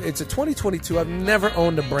 2022. I've never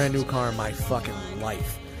owned a brand new car in my fucking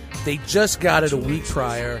life. They just got it a week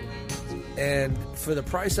prior, and for the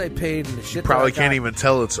price I paid and the shit, Probably that I can't got, even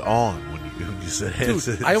tell it's on when you said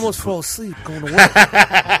Dude, I almost fall asleep going to work.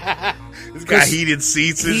 It's got heated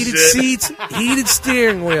seats and Heated shit. seats, heated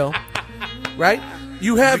steering wheel, right?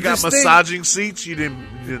 You have You got this thing. massaging seats. You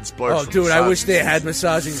didn't splurge. Oh, for dude, I wish massaging they seats. had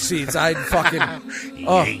massaging seats. I'd fucking,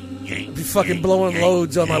 be fucking blowing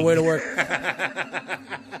loads on my way to work.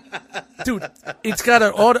 Dude, it's got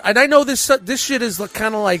an auto, and I know this shit is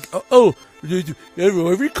kind of like,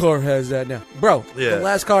 every car has that now, bro. Yeah. The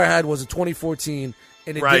last car I had was a 2014,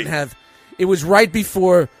 and it Right. didn't have. It was right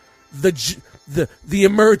before the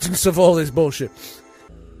emergence of all this bullshit.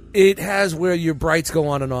 It has where your brights go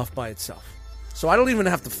on and off by itself. So I don't even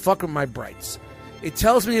have to fuck with my brights. It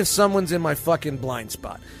tells me if someone's in my fucking blind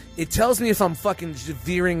spot. It tells me if I'm fucking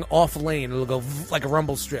veering off lane. It'll go like a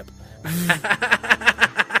rumble strip.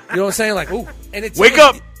 You know what I'm saying? Like, ooh. And it's Wake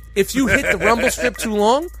up! If you hit the rumble strip too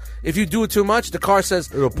long, if you do it too much, the car says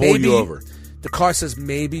It'll pull maybe, you over. The car says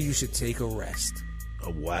maybe you should take a rest.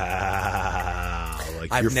 Oh, wow!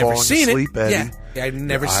 Like I've you're never falling seen asleep, it. Eddie. Yeah, I've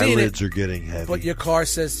never Your seen it. eyelids are getting heavy. But your car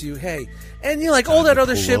says to you, hey, and you're like all that to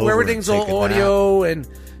other pull shit where over and everything's take all a nap. audio and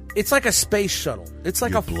it's like a space shuttle. It's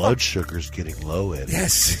like Your a blood sugar's getting low, Eddie.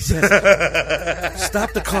 Yes.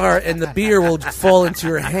 Stop the car and the beer will fall into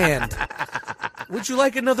your hand. Would you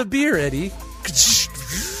like another beer, Eddie?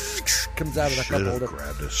 comes out of the cup Should have holder.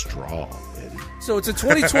 grabbed a straw, Eddie. So it's a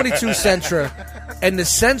 2022 Sentra, and the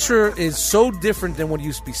Sentra is so different than what it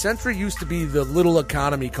used to be. Sentra used to be the little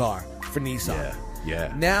economy car for Nissan.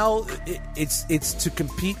 Yeah. Now it's to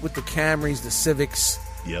compete with the Camrys, the Civics,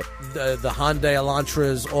 Yep. the Hyundai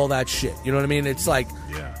Elantras, all that shit. You know what I mean? It's like,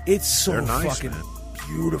 it's so They're nice, fucking man.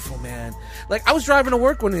 beautiful, man. Like, I was driving to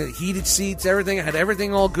work when the heated seats, everything. I had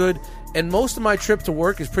everything all good. And most of my trip to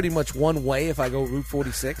work is pretty much one way if I go Route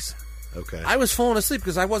 46. Okay. I was falling asleep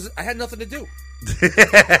because I had nothing to do.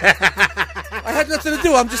 I had nothing to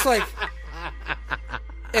do. I'm just like...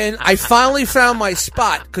 And I finally found my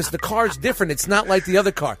spot because the car's different. It's not like the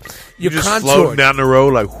other car. You're just floating down the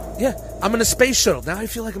road like... Yeah, I'm in a space shuttle. Now I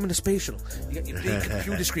feel like I'm in a space shuttle. You got your big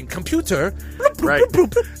computer screen. Computer. Right.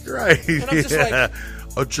 Right. And I'm just like...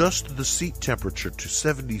 Adjust the seat temperature to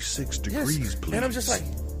 76 degrees, please. And I'm just like...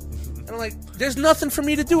 And I'm like, there's nothing for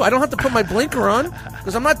me to do. I don't have to put my blinker on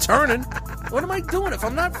because I'm not turning. What am I doing if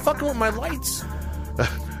I'm not fucking with my lights?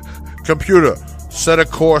 Computer, set a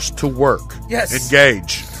course to work. Yes.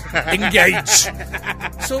 Engage.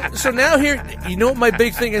 So now here, you know what my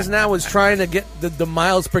big thing is now is trying to get the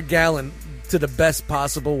miles per gallon to the best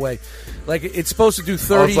possible way. Like, it's supposed to do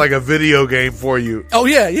 30. Oh, it's like a video game for you. Oh,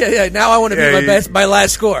 yeah. Now I want to beat my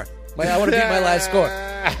last score. I want to beat my last score.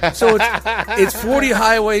 So it's 40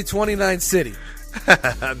 highway, 29 city.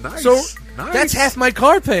 Nice. So that's half my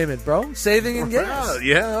car payment, bro. Saving in gas.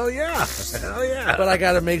 Yeah, hell yeah. Hell yeah. But I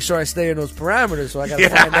got to make sure I stay in those parameters, so I got to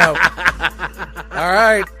find out. All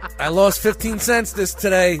right, I lost 15 cents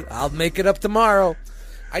today. I'll make it up tomorrow.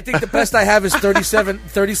 I think the best I have is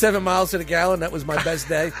 37 miles to the gallon. That was my best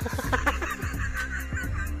day.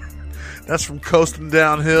 That's from coasting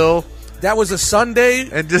downhill. That was a Sunday.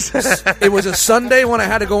 And just It was a Sunday when I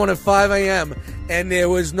had to go in at 5 a.m. and there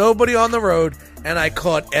was nobody on the road, and I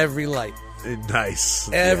caught every light. Nice.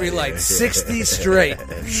 Every light. 60 straight.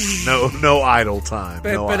 No idle time.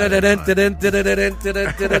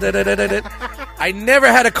 I never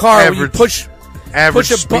had a car where you push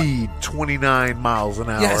average a speed 29 miles an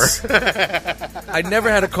hour. Yes. I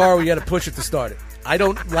never had a car where you had to push it to start it. I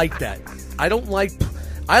don't like that. I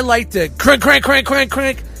like to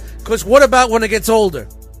crank. Because what about when it gets older?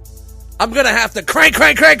 I'm going to have to crank.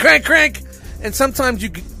 And sometimes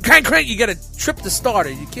you crank, you got to trip the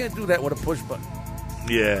starter. You can't do that with a push button.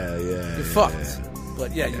 Yeah. You're fucked.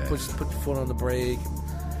 But you put your foot on the brake.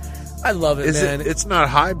 I love it, man. It's not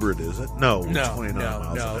hybrid, is it? No. 29 miles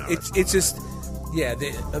an hour. It's just... Yeah,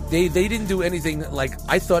 they didn't do anything like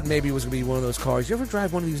I thought. Maybe it was going to be one of those cars. You ever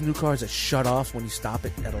drive one of these new cars that shut off when you stop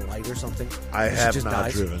it at a light or something? I have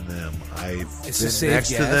not driven them. I've been next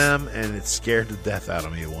to them, and it scared the death out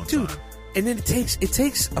of me at one time. And then it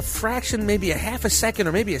takes a fraction, maybe a half a second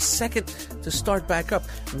or maybe a second to start back up.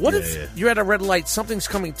 What if you're at a red light, something's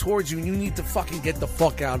coming towards you, and you need to fucking get the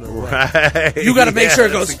fuck out of the way? Right. You got to make sure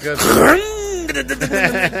it goes...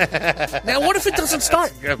 Now, what if it doesn't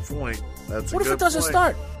start? That's a good point. What if it doesn't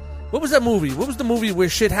start? What was that movie? What was the movie where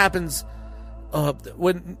shit happens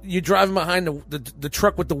when you're driving behind the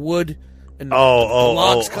truck with the wood and the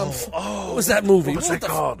logs come? What was that movie? What was that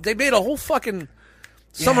called? They made a whole fucking...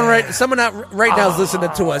 Someone out right now is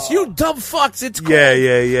listening to us. You dumb fucks! It's cool.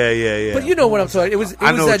 Yeah. But you know what I'm talking. It was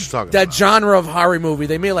that genre of horror movie.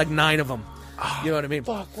 They made like 9 of them. You know what I mean?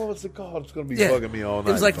 Fuck, what was it called? It's going to be bugging me all night.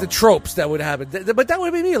 It was like the tropes that would happen. But that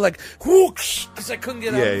would be me, like, whoosh, because I couldn't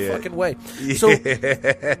get out of the fucking way.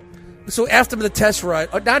 So after the test ride,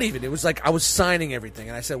 or not even, it was like I was signing everything.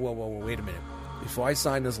 And I said, whoa, wait a minute. Before I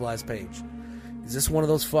sign this last page, is this one of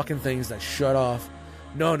those fucking things that shut off?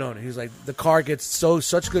 No. He was like, the car gets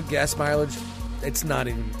such good gas mileage, it's not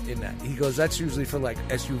even in that. He goes, that's usually for like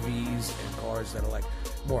SUVs and cars that are like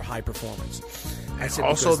more high performance. I said,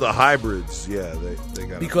 also the hybrids, they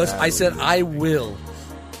got. Because I said I will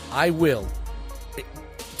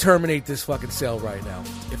terminate this fucking sale right now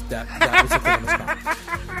if that was the thing on the spot.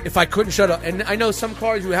 If I couldn't shut up, and I know some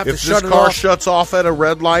cars you have to shut it off. If this car shuts off at a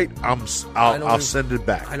red light, I'll send it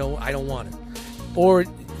back. I don't want it. Or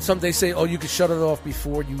they say, you can shut it off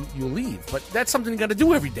before you leave, but that's something you got to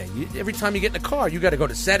do every day. Every time you get in the car, you got to go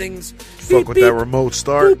to settings, fuck with that remote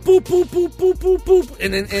start, boop,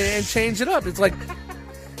 and then change it up. It's like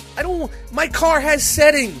my car has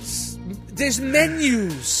settings. There's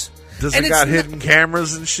menus. Does it got hidden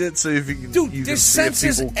cameras and shit? So if you can, there's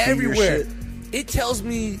sensors everywhere. It tells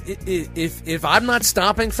me if I'm not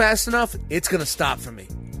stopping fast enough, it's gonna stop for me.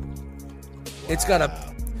 It's got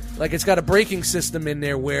a braking system in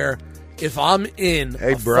there where if I'm in,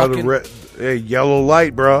 yellow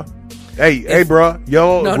light, bro. Hey, bro,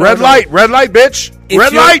 red light, bitch,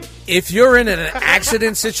 red light. If you're in an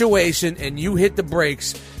accident situation and you hit the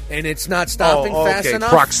brakes and it's not stopping fast enough.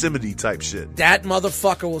 Proximity type shit. That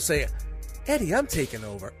motherfucker will say, Eddie, I'm taking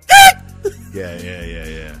over.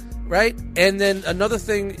 Yeah. Right? And then another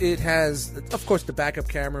thing, it has, of course, the backup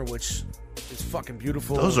camera, which is fucking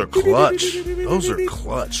beautiful. Those are clutch.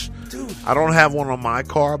 Dude. I don't have one on my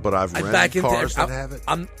car, but I've rented cars that have it.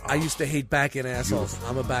 I used to hate back-end assholes.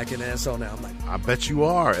 I'm a back-end asshole now. I'm like, I bet you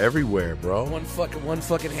are everywhere, bro. One fucking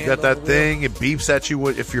hand. You got that thing, it beeps at you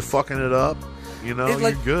if you're fucking it up. You know,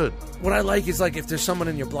 you're good. What I like is, like, if there's someone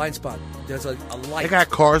in your blind spot, there's a light. They got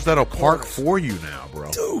cars that'll park for you now, bro.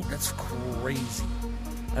 Dude, that's crazy.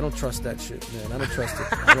 I don't trust that shit, man. I don't trust it.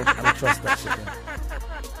 I don't trust that shit, man.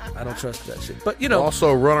 I don't trust that shit. But, you know.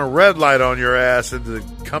 Also run a red light on your ass into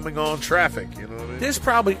coming on traffic, you know what I mean? There's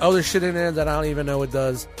probably other shit in there that I don't even know it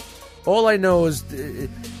does. All I know is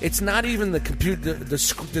it's not even the computer, the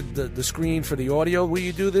screen for the audio where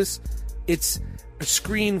you do this. It's a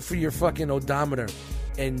screen for your fucking odometer,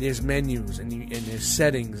 and there's menus and there's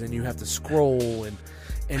settings, and you have to scroll, and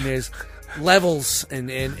there's levels,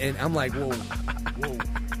 and I'm like, whoa,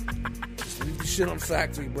 just leave the shit on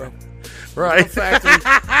factory, bro. Right. Factory.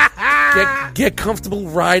 Get comfortable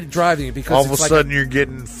driving it, because all of a sudden you're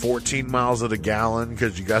getting 14 miles of the gallon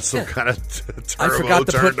because you got some kind of turbo I forgot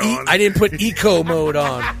to turned put on. I didn't put eco mode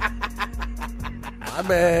on. My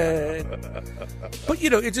bad. But, you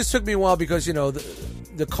know, it just took me a while because, you know,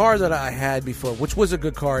 the car that I had before, which was a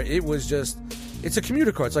good car, it's a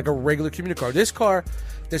commuter car. It's like a regular commuter car. This car,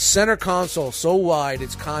 the center console so wide,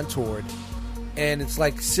 it's contoured, and it's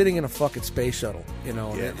like sitting in a fucking space shuttle, you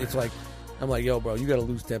know. Yeah, it's like, I'm like, yo, bro, you got to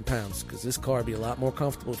lose 10 pounds because this car would be a lot more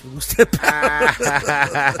comfortable if you lose 10 pounds.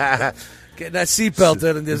 Getting that seatbelt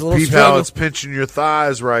in, and there's a little struggle. How it's pinching your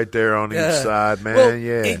thighs right there on each side, man. Well,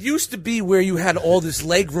 yeah. It used to be where you had all this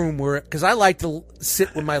leg room because I like to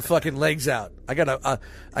sit with my fucking legs out. I'm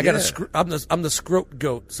the scrote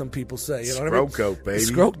goat, some people say. You know what I mean? Scrote goat, baby.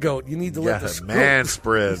 Scrote goat. You need to let the scrote. Man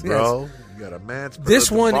spread, bro. You got a man spread. This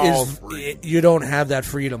one you don't have that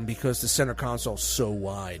freedom because the center console is so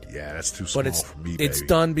wide. Yeah, that's too small for me, baby. It's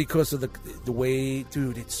done because of the way,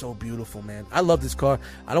 dude, it's so beautiful, man. I love this car.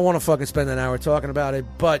 I don't want to fucking spend an hour talking about it,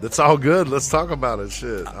 but that's all good. Let's talk about it.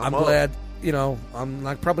 Shit. I'm glad, you know,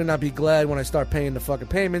 probably not be glad when I start paying the fucking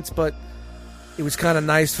payments, but it was kind of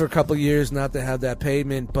nice for a couple of years not to have that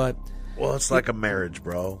payment, but... Well, it's like a marriage,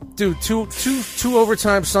 bro. Dude, two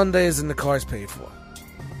overtime Sundays and the car's paid for.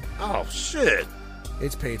 Oh, shit.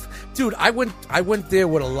 It's paid for. Dude, I went there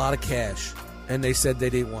with a lot of cash, and they said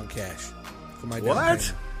they didn't want cash for my down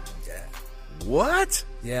payment. Yeah. What?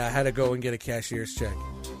 Yeah, I had to go and get a cashier's check.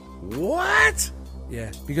 What?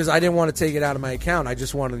 Yeah, because I didn't want to take it out of my account. I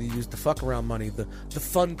just wanted to use the fuck around money, the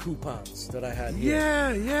fun coupons that I had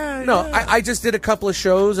here. Yeah. No, I just did a couple of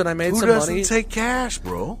shows and I made some money. Who doesn't take cash,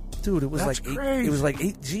 bro? Dude, it was That's like crazy. it was like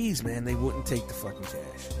 8 G's, man. They wouldn't take the fucking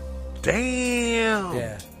cash. Damn.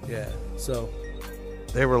 Yeah. So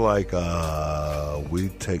they were like, we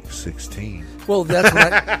take 16. Well, that's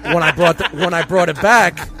when I brought it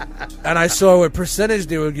back, and I saw what percentage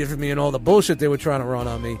they were giving me and all the bullshit they were trying to run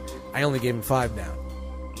on me. I only gave them 5 down.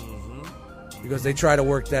 Because they try to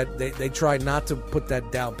work that they try not to put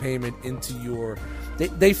that down payment into your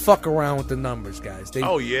they fuck around with the numbers, guys.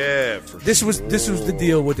 This was the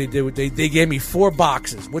deal. What they did, they gave me 4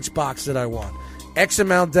 boxes. Which box did I want? X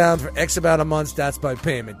amount down for X amount of months. That's my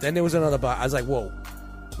payment. Then there was another box. I was like, whoa,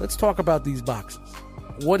 let's talk about these boxes.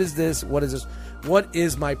 What is this? What is this? What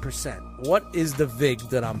is my percent? What is the VIG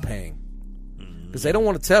that I'm paying? Because they don't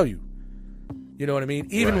want to tell you. You know what I mean?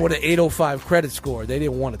 Even with an 805 credit score, they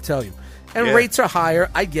didn't want to tell you. And rates are higher.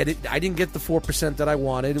 I get it. I didn't get the 4% that I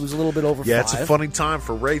wanted. It was a little bit over 5. Yeah, it's a funny time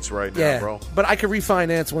for rates right now, bro. But I could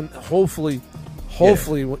refinance when hopefully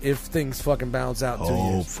if things fucking bounce out in 2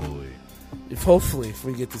 years. Hopefully if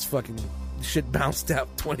we get this fucking shit bounced out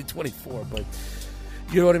 2024. But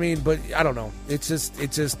you know what I mean? But I don't know. It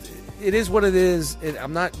is what it is.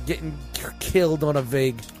 I'm not getting killed on a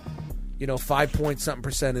VIG. You know,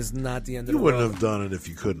 5-point-something% is not the end of the world. You wouldn't have done it if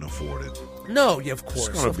you couldn't afford it. No, yeah, of course.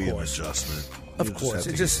 It's going to be an adjustment. Of course,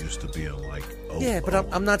 it just used to being like, but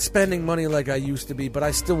I'm not spending money like I used to be. But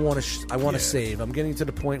I still want to. I want to save. I'm getting to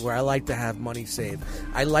the point where I like to have money saved.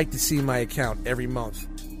 I like to see my account every month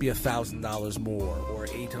be $1,000 more, or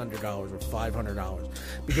 $800, or $500,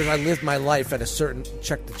 because I lived my life at a certain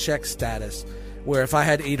check-to-check status, where if I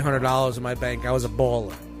had $800 in my bank, I was a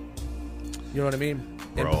baller. You know what I mean?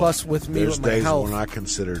 And bro, plus, with me, with my days health, when I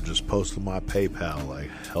consider just posting my PayPal, like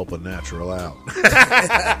help a natural out.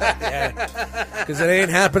 Because it ain't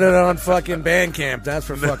happening on fucking Bandcamp. That's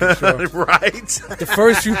for fucking sure. Right? The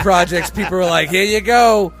first few projects, people are like, "Here you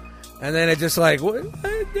go," and then it's just like, "What?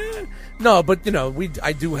 No, but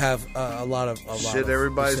I do have a lot of shit.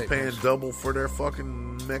 Everybody's paying staples. double for their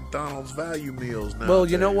fucking McDonald's value meals now. Well,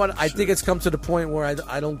 you know what? I think it's come to the point where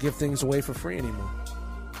I don't give things away for free anymore.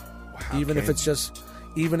 Even if it's just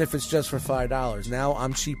for $5. Now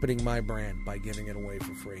I'm cheapening my brand by giving it away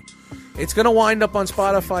for free. It's gonna wind up on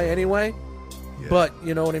Spotify anyway. Yeah. But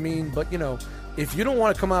you know what I mean. But if you don't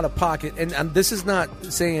want to come out of pocket, and this is not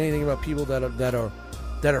saying anything about people that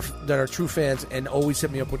are true fans and always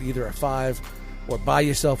hit me up with either a 5 or buy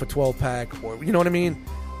yourself a 12-pack, or you know what I mean.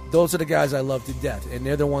 Those are the guys I love to death, and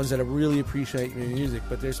they're the ones that really appreciate your music.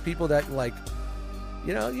 But there's people that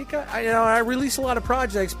I release a lot of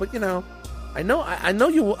projects, but I know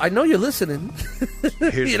you're listening.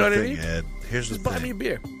 Here's you know the what thing, I mean? Ed. Here's Just the buy thing. me a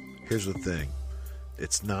beer. Here's the thing.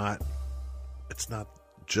 It's not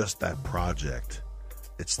just that project.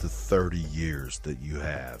 It's the 30 years that you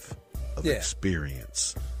have of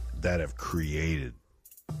experience that have created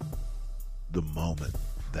the moment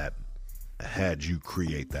that had you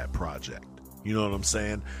create that project. You know what I'm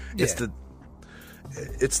saying? Yeah.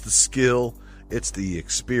 It's the skill, it's the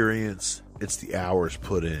experience, it's the hours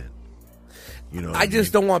put in. I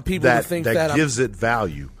just don't want people to think that gives it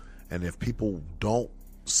value. And if people don't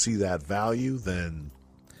see that value, then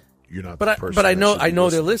you're not the person. But I know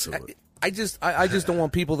they're listening. listening. I just don't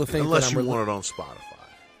want people to think unless that you want it on Spotify.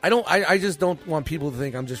 I just don't want people to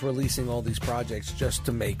think I'm just releasing all these projects just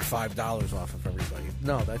to make $5 off of everybody.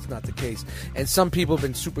 No, that's not the case. And some people have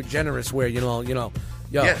been super generous where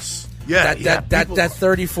Yes. Yeah. That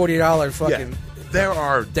 $30-$40 fucking there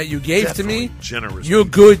are that you gave to me. Generous. You're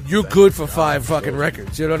good. You're good for 5 fucking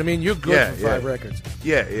records. You know what I mean? You're good for 5 records.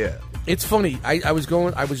 Yeah, yeah. It's funny. I was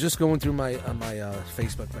just going through my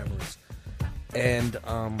Facebook memories, and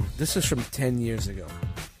this is from 10 years ago,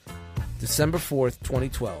 December 4th,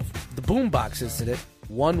 2012. The Boombox incident,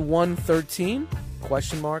 1/1/13?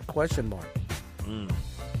 Question mark?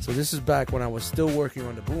 So this is back when I was still working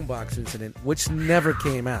on the Boombox incident, which never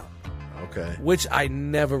came out. Okay. Which I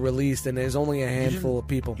never released, and there's only a handful of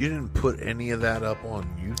people. You didn't put any of that up on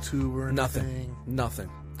YouTube or anything? Nothing.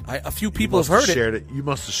 A few people have heard it. You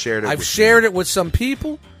must have shared it. I've shared it with some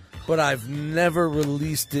people, but I've never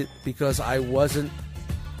released it because I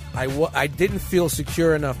didn't feel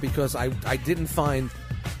secure enough because I didn't find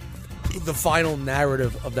the final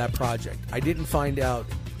narrative of that project. I didn't find out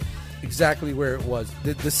exactly where it was.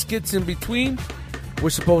 The skits in between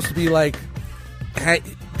were supposed to be like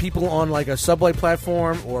people on like a subway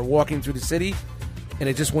platform or walking through the city, and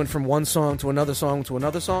it just went from one song to another song to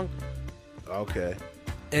another song. Okay.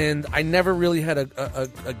 And I never really had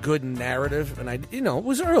a good narrative, and it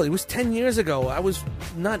was early. It was 10 years ago. I was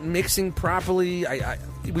not mixing properly. I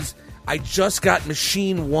just got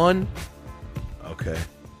Machine 1. Okay.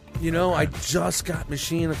 I just got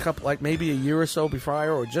Machine maybe a year or so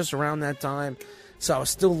prior, or just around that time. So I was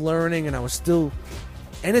still learning, and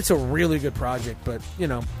and it's a really good project, but I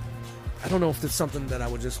don't know if it's something that I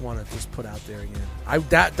would just want to just put out there again.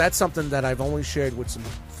 That's something that I've only shared with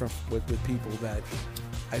with people that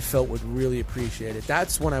I felt would really appreciate it.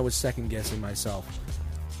 That's when I was second guessing myself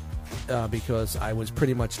because I was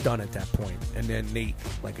pretty much done at that point. And then Nate,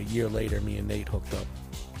 like a year later, me and Nate hooked up,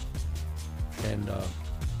 and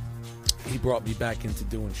he brought me back into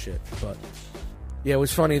doing shit. But yeah, it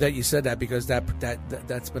was funny that you said that because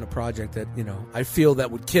that's been a project that I feel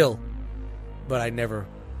that would kill, but I don't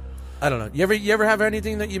know. You ever have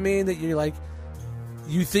anything that you made that you're like,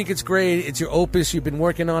 you think it's great, it's your opus, you've been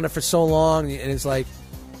working on it for so long, and it's like,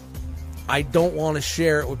 I don't want to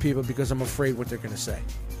share it with people because I'm afraid what they're going to say.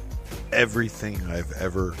 Everything I've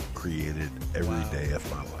ever created every day of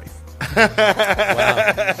my life.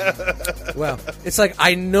 Wow. Well, it's like,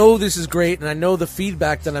 I know this is great, and I know the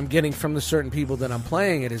feedback that I'm getting from the certain people that I'm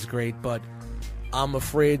playing it is great, but I'm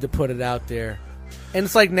afraid to put it out there. And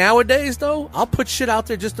it's like nowadays, though, I'll put shit out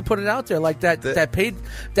there just to put it out there, like that pay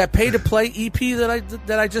to play EP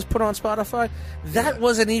that I just put on Spotify. That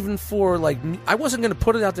wasn't even for I wasn't going to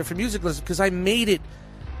put it out there for music listeners because I made it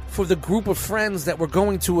for the group of friends that were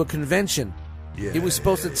going to a convention. Yeah, it was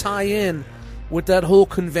supposed to tie in with that whole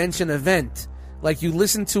convention event. Like you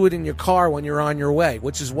listen to it in your car when you're on your way,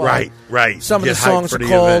 which is why right. Some of the songs are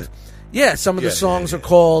called. Yeah, some of the songs are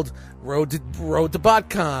called Road to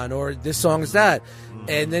BotCon, or this song is that.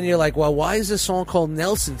 And then you're like, well, why is this song called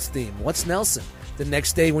Nelson's Theme? What's Nelson? The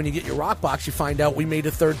next day when you get your rock box, you find out we made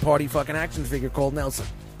a third-party fucking action figure called Nelson.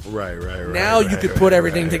 Right. Now you could put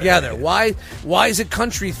everything together. Why is it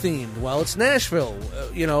country themed? Well, it's Nashville.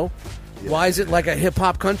 Why is it like a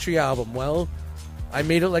hip-hop country album? Well, I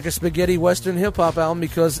made it like a spaghetti western hip-hop album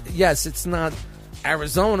because, yes, it's not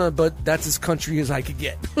Arizona, but that's as country as I could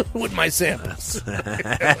get with my samples.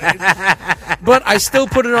 But I still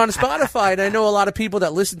put it on Spotify, and I know a lot of people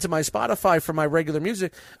that listen to my Spotify for my regular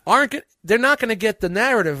music they're not going to get the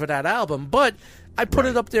narrative of that album, but I put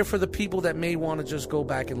it up there for the people that may want to just go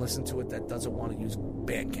back and listen to it that doesn't want to use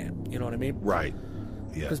Bandcamp. You know what I mean? Right.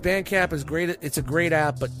 Yeah. Because Bandcamp is great. It's a great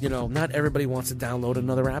app, but, not everybody wants to download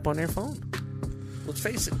another app on their phone. Let's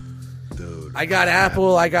face it. Dude. I got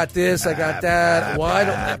Apple, I got this, I got that. Why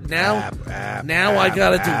now I got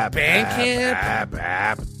to do Bandcamp?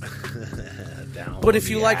 But if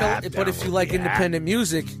you like independent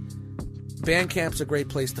music, Bandcamp's a great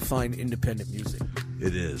place to find independent music.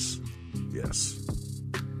 It is. Yes.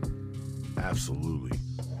 Absolutely.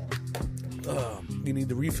 You need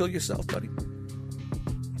to refill yourself, buddy.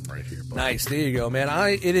 Right here, buddy. Nice. There you go, man.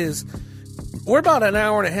 It is. We're about an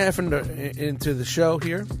hour and a half into the show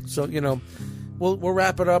here, so we'll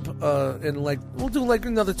wrap it up and we'll do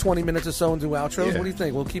another 20 minutes or so and do outros. Yeah. What do you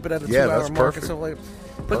think? We'll keep it at a 2-hour mark and stuff like that.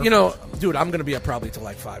 But dude, I'm gonna be up probably till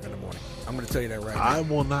 5 in the morning. I'm gonna tell you that right now. I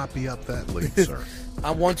will not be up that late, sir.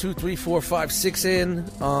 I'm 1, 2, 3, 4, 5, 6 in.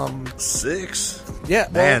 6? Yeah,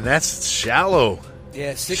 man, that's shallow.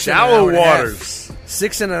 Yeah, 6 shallow in an hour waters. And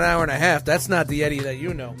 6 in an hour and a half. That's not the Eddie that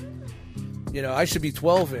you know. I should be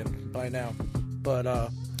 12 in by now, but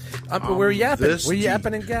we're yapping. We're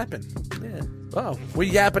yapping and gapping. Yeah. Oh,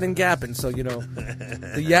 we're yapping and gapping. So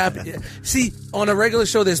the yap. See, on a regular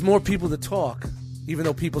show, there's more people to talk, even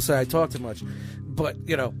though people say I talk too much. But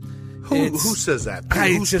who says that?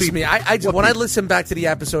 It's just people? Me. When I listen back to the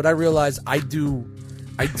episode, I realize I do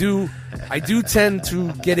tend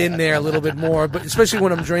to get in there a little bit more, but especially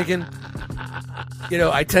when I'm drinking.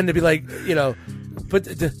 I tend to be like, but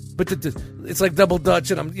it's like double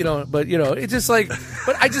Dutch, and I'm, it's just like,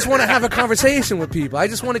 but I just want to have a conversation with people. I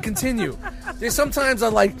just want to continue. There's sometimes I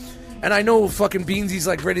like, and I know fucking Beansy's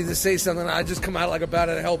like ready to say something, and I just come out like about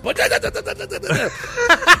it to help, but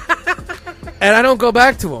and I don't go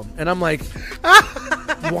back to him, and I'm like,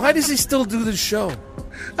 why does he still do this show?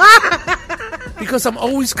 Because I'm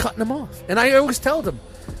always cutting him off, and I always tell them,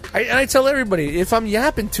 I tell everybody, if I'm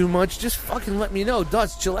yapping too much, just fucking let me know.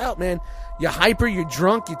 Dutch, chill out, man. You're hyper, you're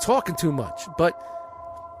drunk, you're talking too much. But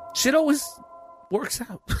shit always works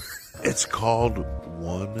out. It's called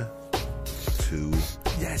 1, 2.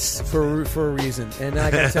 Yes, for a reason. And I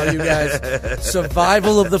can tell you guys,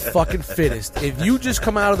 survival of the fucking fittest. If you just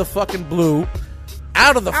come out of the fucking blue,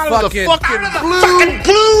 out of the fucking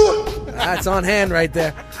blue. That's on hand right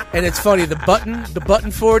there. And it's funny, the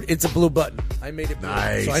button for it, it's a blue button. I made it blue.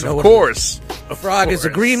 Nice, so I know of course. The frog is a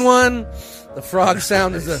green one. The frog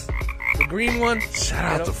sound is the green one. Shout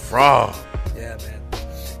out to Frog. Yeah, man.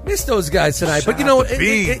 Miss those guys tonight. Shout but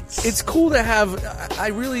it's cool to have. I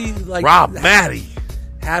really like Rob Matty.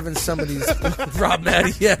 Having some of these Rob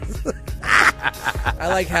Matty. Yeah. I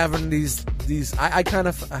like having these. I kind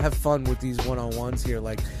of have fun with these one-on-ones here.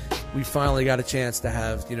 Like we finally got a chance to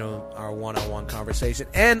have our one-on-one conversation.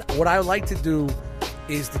 And what I like to do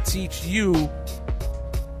is to teach you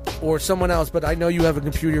or someone else, but I know you have a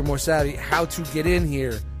computer, you're more savvy, how to get in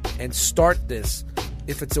here and start this.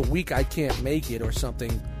 If it's a week I can't make it or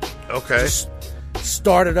something, okay, just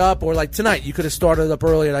start it up. Or like tonight, you could have started it up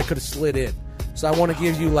earlier and I could have slid in. So I want to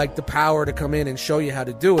give you like the power to come in and show you how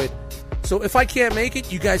to do it. So if I can't make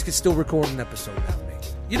it, you guys can still record an episode without me.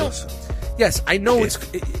 Yes, I know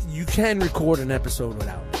you can record an episode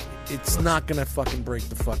without me. It's not gonna fucking break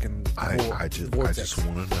the fucking. I just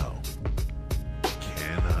want to know.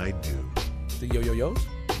 Can I do the yo-yo-yos?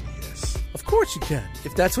 Yes. Of course you can.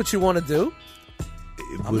 If that's what you want to do.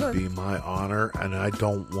 It would be my honor, and I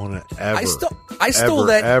don't want to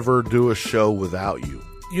ever do a show without you.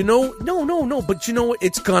 No. But you know what?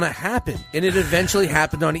 It's going to happen. And it eventually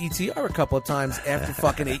happened on ETR a couple of times after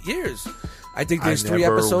fucking 8 years. I think there's 3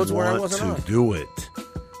 episodes where I wasn't on. I want to do it.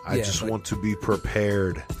 I just want to be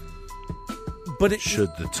prepared. But should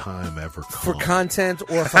the time ever come. For content,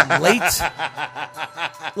 or if I'm late.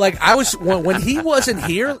 Like, I was, when he wasn't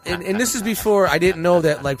here, and this is before I didn't know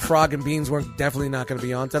that, like, Frog and Beans weren't definitely not going to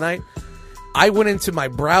be on tonight. I went into my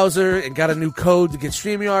browser and got a new code to get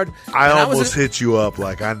StreamYard. I almost hit you up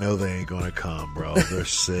like, I know they ain't going to come, bro. They're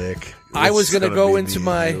sick. I was going to go into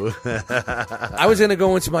my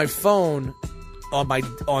phone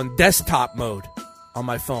on desktop mode on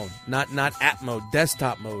my phone. Not app mode,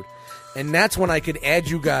 desktop mode. And that's when I could add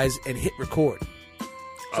you guys and hit record.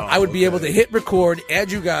 So I would be able to hit record,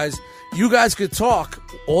 add you guys. You guys could talk.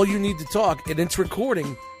 All you need to talk, and it's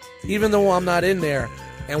recording, even though I'm not in there.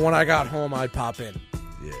 And when I got home, I'd pop in.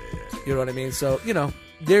 Yeah. You know what I mean? So,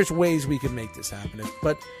 there's ways we can make this happen.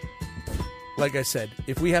 But like I said,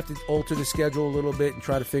 if we have to alter the schedule a little bit and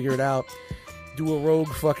try to figure it out, do a rogue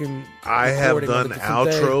fucking. I have recording of done a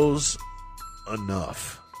different day. outros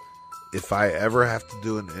enough. If I ever have to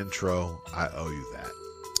do an intro, I owe you that.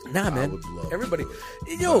 Nah, I man. would love Everybody,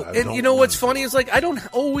 to, yo, but I and don't you know what's want funny is like I don't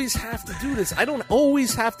always have to do this. I don't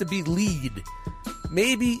always have to be lead.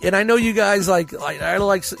 Maybe, and I know you guys like I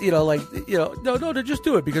like no, just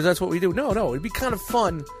do it because that's what we do. No, it'd be kind of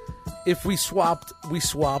fun if we swapped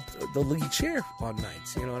the lead chair on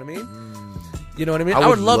nights. You know what I mean? You know what I mean? I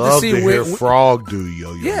would love to see hear where Frog do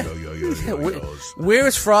yo Yeah. yo yo yo yo yo where, yo's. where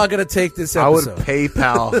is Frog gonna take this I would episode?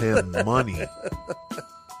 PayPal him money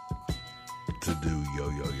to do yo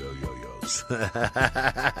yo yo yo yo's.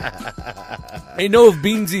 I know if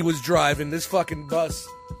Beansy was driving this fucking bus.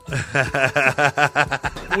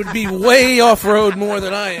 Would be way off road more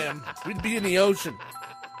than I am. We'd be in the ocean.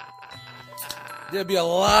 There'd be a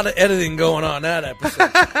lot of editing going on that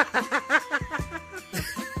episode.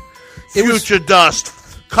 Future Dust,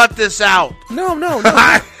 cut this out. No.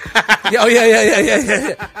 Yeah,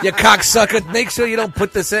 yeah. You cocksucker. Make sure you don't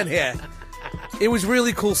put this in here. It was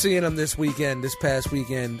really cool seeing him this past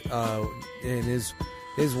weekend, and his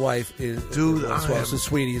wife is Dude, so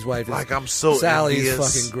sweetie. His wife is like I'm so Sally envious.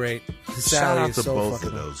 is fucking great. Shout Sally out is to so both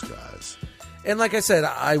fucking of those guys. And like I said,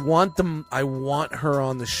 I want her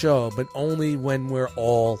on the show, but only when we're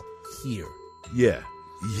all here. Yeah.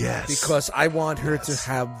 Yes. Because I want her to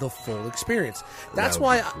have the full experience. That's That would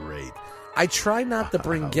why be great. I try not to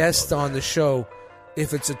bring guests on the show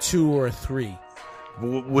if it's a 2 or a 3.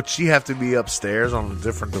 Would she have to be upstairs on a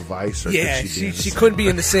different device? Or Yeah, could she be in the she same couldn't be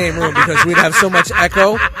in the same room because we'd have so much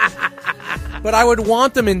echo. But I would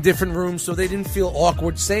want them in different rooms so they didn't feel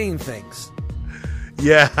awkward saying things.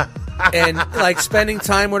 Yeah. And like spending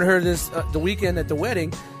time with her the weekend at the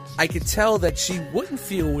wedding, I could tell that she wouldn't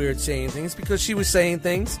feel weird saying things because she was saying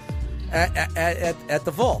things at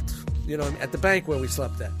the vault, at the bank where we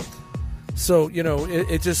slept at. So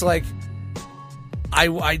it's just like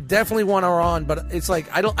I definitely want her on, but it's like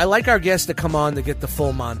I like our guests to come on to get the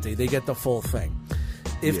full Monty. They get the full thing.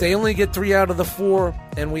 If they only get 3 out of the 4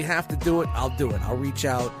 and we have to do it, I'll do it. I'll reach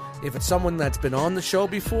out. If it's someone that's been on the show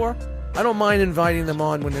before, I don't mind inviting them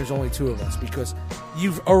on when there's only 2 of us because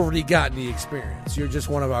you've already gotten the experience. You're just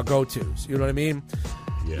one of our go-tos. You know what I mean?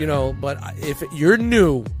 Yeah. But if you're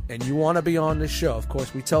new and you want to be on the show, of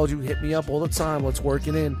course, we told you, hit me up all the time. Let's work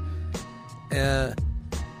it in.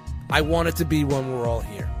 I want it to be when we're all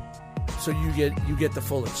here. So you get the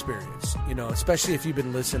full experience, especially if you've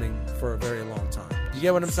been listening for a very long time. You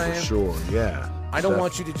get what I'm saying? For sure, yeah. I don't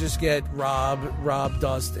want you to just get Rob,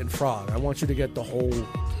 Dust, and Frog. I want you to get the whole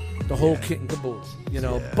kit and caboodle,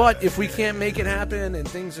 Yeah, But if we can't make it happen and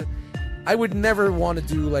things are, I would never want to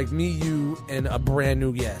do like me, you, and a brand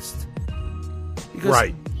new guest. Because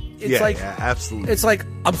right. It's absolutely. It's like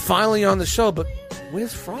I'm finally on the show, but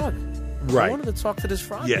where's Frog? Right. I wanted to talk to this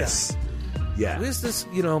Frog yes. guy. Yeah. Where's this,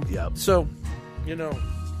 Yep. So,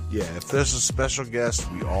 Yeah, if there's a special guest,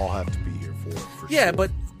 we all have to be here for it. For yeah, sure.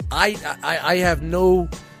 but I have no.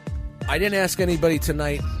 I didn't ask anybody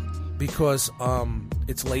tonight because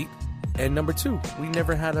it's late, and number 2, we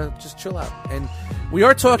never had to just chill out, and we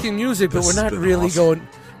are talking music, but This we're has not been really awesome. going.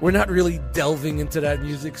 We're not really delving into that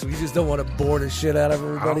music, so we just don't want to bore the shit out of I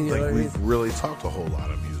everybody. don't You know think what I mean? we've really talked a whole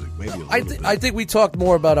lot of music. Maybe a little bit. I think we talked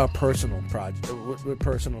more about our personal project, with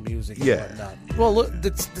personal music and Yeah. whatnot. Well, look,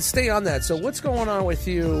 to stay on that. So, what's going on with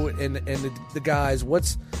you and the guys?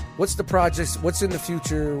 What's the projects? What's in the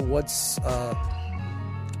future? What's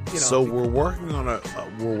So we're working on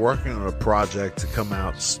a project to come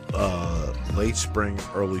out late spring,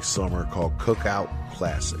 early summer called Cookout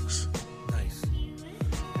Classics, nice.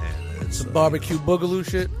 and it's Some barbecue boogaloo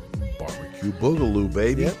shit. barbecue boogaloo,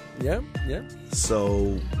 baby. Yep.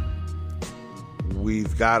 So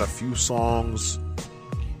we've got a few songs.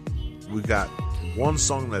 We got one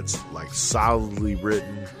song that's like solidly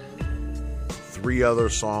written, 3 other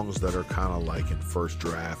songs that are kind of like in first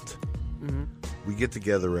draft. Mm-hmm. We get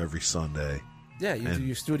together every Sunday Yeah, you do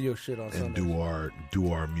your studio shit on and Sunday.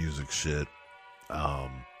 do our music shit.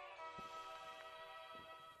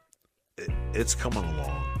 It's coming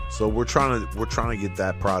along. So we're trying to get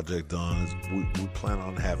that project done. We plan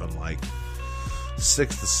on having like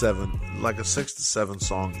 6 to 7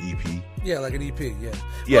 song EP. Yeah, like an EP. Yeah.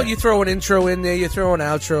 Yeah. Well, you throw an intro in there. You throw an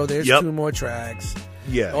outro. There's Yep. 2 more tracks.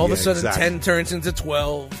 Yeah. All of yeah, a sudden, exactly. 10 turns into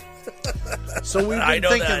 12. So we've I been know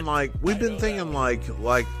thinking that.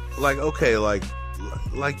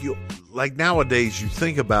 like nowadays you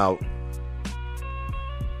think about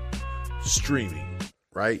streaming,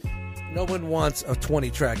 right? No one wants a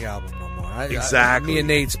 20-track album no more. Exactly. Me and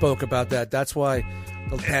Nate spoke about that. That's why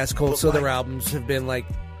The past Cold Souther albums have been like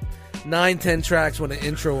 9-10 tracks with an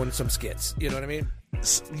intro and some skits. You know what I mean?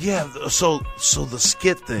 Yeah. So the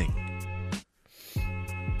skit thing,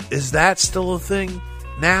 is that still a thing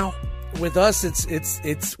now? With us,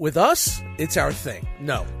 it's with us. It's our thing.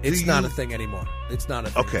 No, it's not a thing anymore. It's not a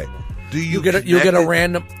thing. Okay. Anymore. Do you get a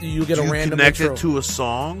random connect intro. it to a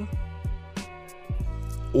song,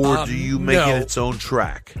 or do you make it its own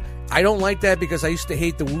track? I don't like that because I used to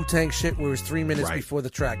hate the Wu-Tang shit where it was 3 minutes before the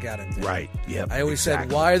track got into. Right. Yeah. I always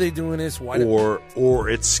said, why are they doing this? Why? Or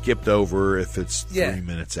it's skipped over if it's 3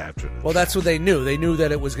 minutes after. Well, that's what they knew. They knew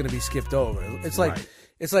that it was going to be skipped over. It's like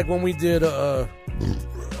it's like when we did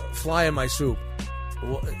 "Fly in My Soup."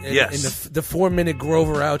 In the 4-minute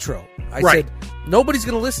Grover outro, I said nobody's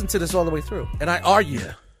going to listen to this all the way through, and I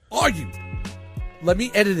argued. Let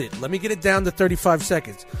me edit it. Let me get it down to 35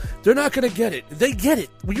 seconds. They're not going to get it. They get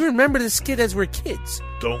it. We remember this skit as we're kids.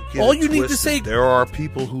 Don't get all it you twisted. need to say. There are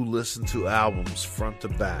people who listen to albums front to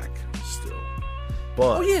back still.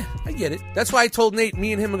 But yeah, I get it. That's why I told Nate,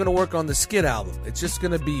 me and him are going to work on the skit album. It's just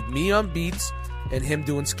going to be me on beats and him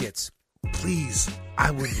doing skits. Please,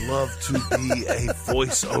 I would love to be a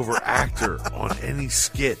voiceover actor on any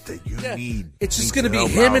skit that you need. It's just going to be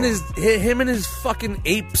him and his fucking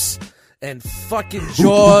apes and fucking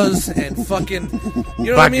Jaws and fucking,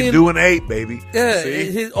 you know what I mean? I can do an ape, baby.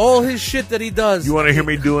 Yeah, all his shit that he does. You want to hear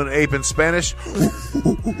me do an ape in Spanish?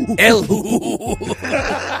 El.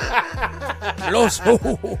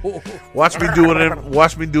 Watch me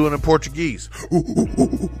do it in Portuguese.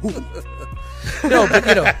 No,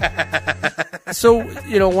 but so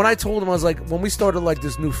when I told him, I was like, when we started like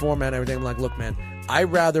this new format and everything, I'm like, look, man,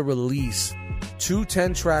 I'd rather release 2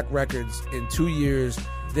 10-track records in 2 years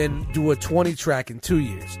than do a 20-track in 2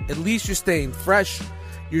 years. At least you're staying fresh.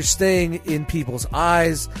 You're staying in people's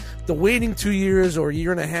eyes. The waiting 2 years or a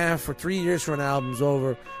year and a half or 3 years for an album's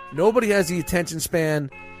over. Nobody has the attention span.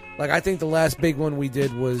 Like, I think the last big one we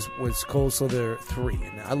did was Cold Souther 3.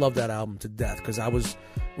 And I love that album to death because I was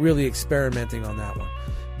really experimenting on that one.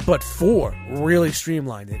 But 4 really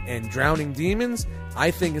streamlined it. And Drowning Demons,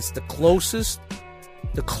 I think it's the closest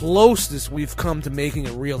we've come to making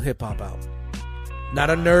a real hip-hop album. Not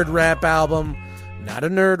a nerd rap album.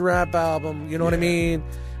 You know what I mean?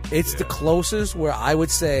 It's the closest where I would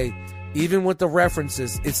say, even with the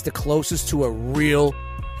references, it's the closest to a real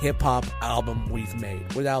hip-hop album we've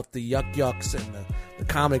made. Without the yucks and the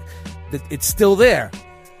comic. It's still there.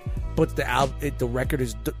 But the record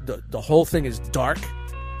is, the whole thing is dark.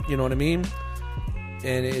 You know what I mean?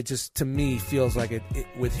 And it just, to me, feels like it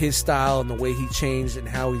with his style and the way he changed and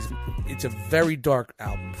how it's a very dark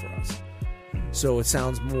album for us. So it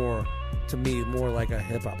sounds more, to me, more like a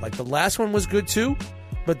hip-hop. Like the last one was good too,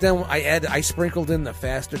 but then I sprinkled in the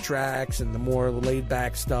faster tracks and the more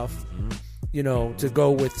laid-back stuff, to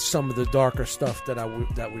go with some of the darker stuff that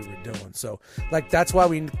we were doing. So, like, that's why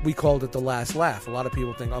we called it The Last Laugh. A lot of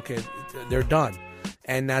people think, okay, they're done.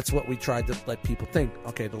 And that's what we tried to let people think,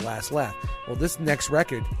 okay, The Last Laugh. Well, this next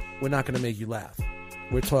record, we're not going to make you laugh.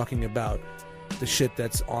 We're talking about the shit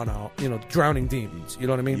that's on our, Drowning Demons. You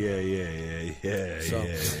know what I mean? Yeah. So,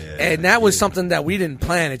 and that was something that we didn't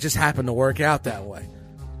plan. It just happened to work out that way.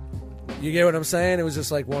 You get what I'm saying? It was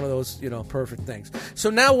just like one of those, perfect things. So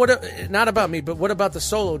now, not about me, but what about the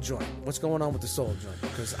solo joint? What's going on with the solo joint?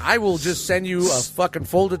 Because I will just send you a fucking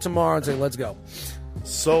folder tomorrow and say, let's go.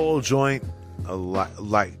 Solo joint,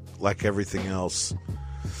 like everything else,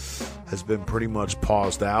 has been pretty much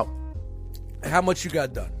paused out. How much you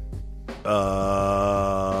got done? 4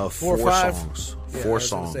 or 5 songs. Yeah, 4 I was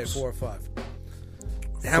songs. Say 4 or 5.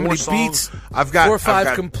 How many songs. beats? I've got 4 or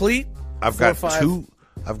 5 complete. I've got 2.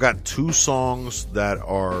 I've got 2 songs that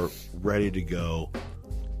are ready to go.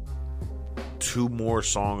 2 more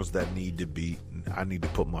songs that I need to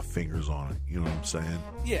put my fingers on it. You know what I'm saying?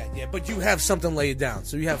 Yeah. But you have something laid down.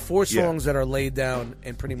 So you have 4 songs that are laid down,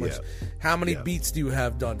 and pretty much. How many beats do you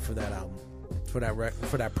have done for that album? For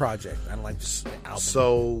that project? I don't like just the album.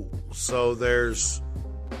 So there's.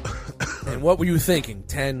 And what were you thinking?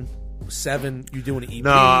 10, 7? You doing an EP?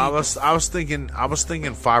 No, I was thinking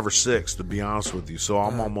 5 or 6, to be honest with you. So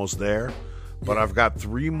I'm almost there, but I've got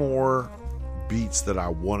 3 more beats that I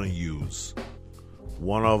want to use.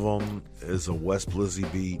 One of them is a West Blizzy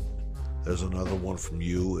beat. There's another one from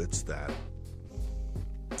you. It's that.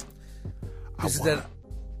 Is it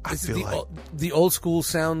the old school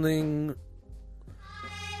sounding?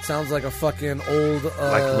 Sounds like a fucking old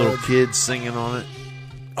like little kids singing on it.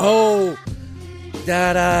 Oh,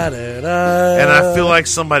 da da da da. And I feel like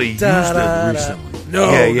somebody used it recently. No,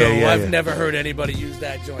 I've never heard anybody use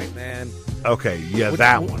that joint, man. Okay,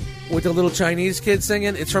 that one with the little Chinese kid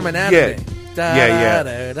singing. It's from an anime.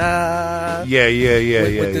 Da-da-da-da.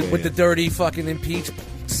 With the dirty fucking impeach.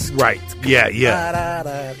 Right. Yeah.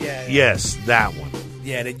 Da-da-da. Yes, that one.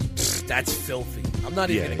 Yeah, that's filthy. I'm not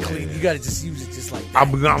even gonna clean. You gotta just use it just like that.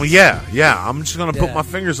 I'm just gonna put my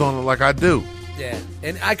fingers on it like I do. Yeah,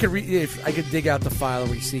 and I could if I could dig out the file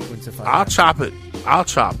and resequence if I'll chop it. I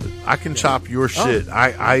can chop your shit.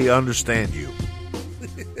 I understand you.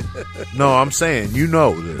 No, I'm saying you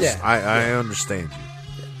know this. Yeah. I understand you.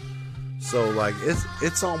 So like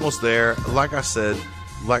it's almost there. Like I said,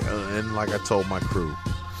 like I told my crew,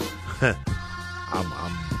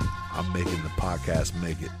 I'm making the podcast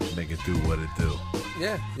make it do what it do.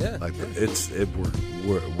 Yeah. Like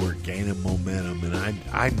we're gaining momentum, and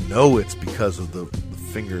I know it's because of the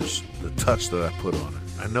fingers, the touch that I put on it.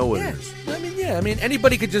 I know it is. I mean,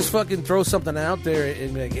 anybody could just fucking throw something out there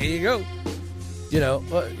and be like, here you go.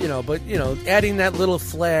 But adding that little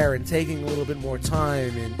flair and taking a little bit more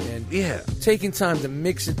time and taking time to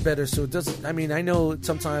mix it better so it doesn't. I mean, I know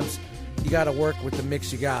sometimes you got to work with the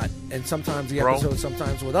mix you got, and sometimes the episode,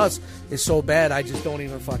 sometimes with us, is so bad I just don't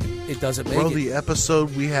even it doesn't make it. Bro, the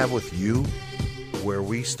episode we have with you, where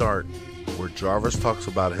Jarvis talks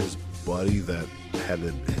about his buddy that had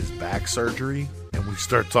his back surgery, and we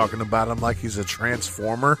start talking about him like he's a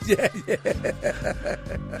transformer. Yeah.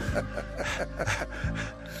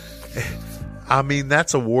 I mean,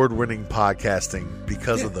 that's award-winning podcasting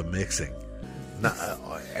because of the mixing.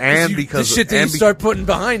 Because the shit that you start putting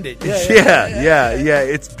behind it. Yeah.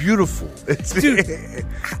 It's beautiful.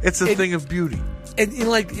 It's a thing of beauty. And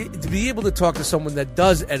to be able to talk to someone that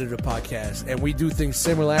does edit a podcast, and we do things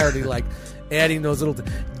similarly, like adding those little.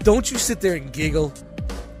 Don't you sit there and giggle?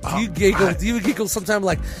 Do you giggle? Do you giggle sometimes?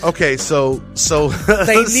 Like, okay, so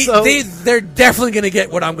they're definitely going to get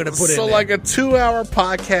what I'm going to put in. So, like, a 2-hour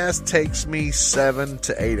podcast takes me 7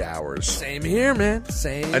 to 8 hours. Same here, man.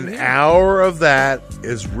 An hour of that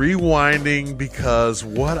is rewinding because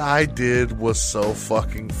what I did was so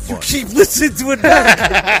fucking fun. You keep listening to it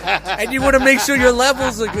back, and you want to make sure your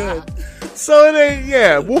levels are good. So it ain't.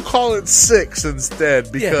 Yeah, we'll call it 6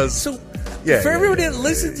 instead because. For everybody that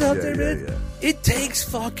listens out there, man. Yeah. It takes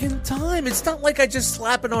fucking time. It's not like I just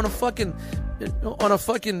slap it on a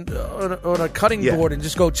cutting board and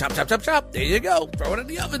just go chop, chop, chop, chop. There you go. Throw it in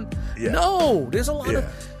the oven. Yeah. No, there's a lot of.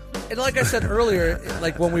 And like I said earlier,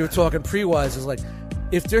 like when we were talking pre-wise, is like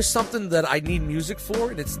if there's something that I need music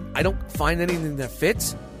for and I don't find anything that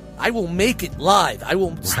fits, I will make it live. I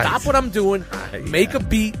will stop what I'm doing, make a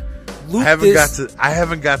beat. I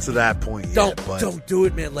haven't got to that point yet. Don't do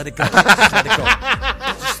it, man. Let it go. Just let it go.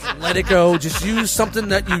 Just let it go. Just use something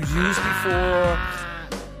that you used before.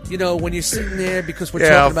 When you're sitting there, because we're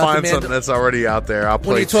talking about I'll find something that's already out there. I'll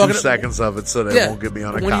play 2 seconds of it so they won't get me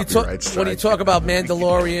on a copyright strike. When you talk about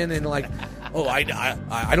Mandalorian and like, I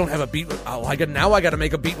don't have a beat. I got to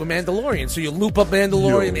make a beat with Mandalorian. So you loop up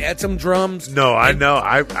Mandalorian, add some drums. No, I know.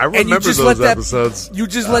 I remember those episodes. You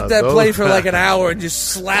just let that play for like an hour and just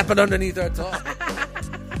slap it underneath our talk.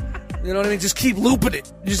 You know what I mean? Just keep looping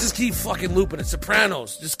it. Just keep fucking looping it.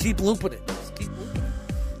 Sopranos. Just keep looping it.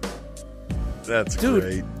 That's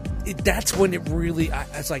great. That's when it really. I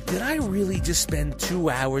was like, did I really just spend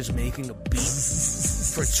 2 hours making a beat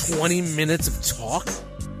for 20 minutes of talk?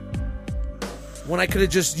 When I could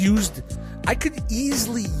have just used. I could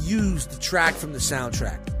easily use the track from the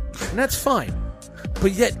soundtrack. And that's fine.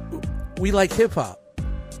 But yet, we like hip hop.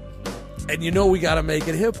 And we got to make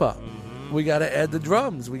it hip hop. We got to add the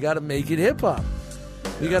drums. We got to make it hip hop.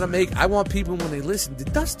 We got to make. I want people when they listen.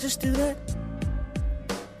 Did Dust just do that?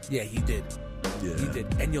 Yeah, he did. Yeah. He did.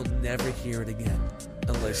 And you'll never hear it again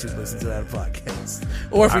unless you listen to that podcast.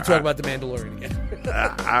 Or if we talk about The Mandalorian again.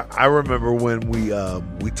 I remember when we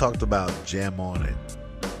talked about Jam On It.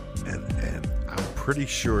 And I'm pretty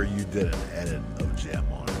sure you did an edit of Jam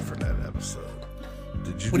On It for that episode.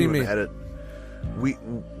 Did you do an edit?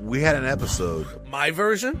 We had an episode. My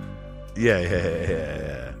version?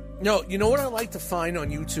 Yeah. No, you know what I like to find on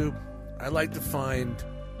YouTube? I like to find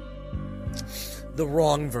the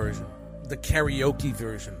wrong version, the karaoke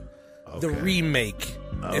version, the remake.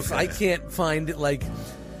 Okay. If I can't find it, like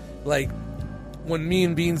when me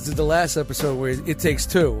and Beans did the last episode where It Takes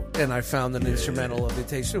Two, and I found an instrumental of It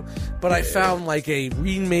Takes Two, but I found like a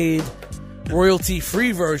remade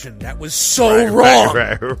royalty-free version that was so wrong.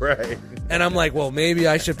 Right. And I'm like, well, maybe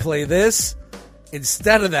I should play this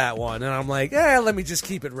instead of that one. And I'm like, let me just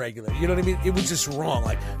keep it regular. You know what I mean? It was just wrong.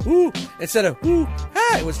 Like, ooh, instead of ooh,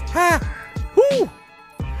 ha, it was ha, ooh,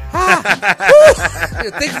 ha, ooh.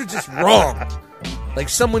 Things were just wrong. Like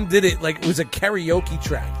someone did it like it was a karaoke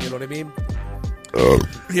track. You know what I mean?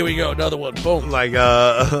 Here we go, another one. Boom. Like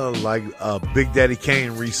Big Daddy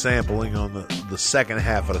Kane resampling on the second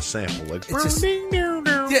half of the sample. Like, It's just-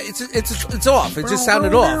 Yeah, it's off. It just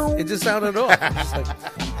sounded off. It just sounded off. It's like,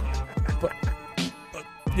 but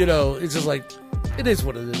you know, it's just like it is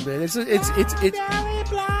what it is, man. It's.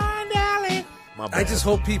 My bad. I just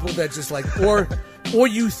hope people that just like or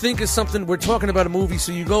you think of something. We're talking about a movie,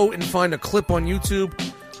 so you go and find a clip on YouTube,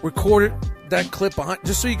 record it, that clip behind,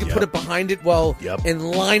 just so you can put it behind it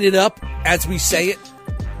and line it up as we say it.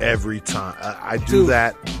 Every time I do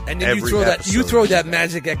that, and then every you throw that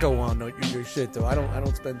magic echo on your shit though. I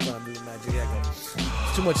don't spend time doing magic echo.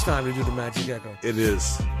 It's too much time to do the magic echo. It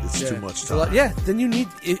is. It's too much time. Then you need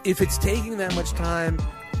if it's taking that much time,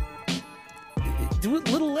 do it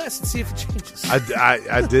a little less and see if it changes. I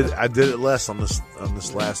did it less on this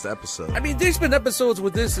last episode. I mean, there's been episodes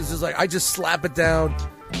with this. It's just like I just slap it down,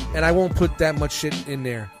 and I won't put that much shit in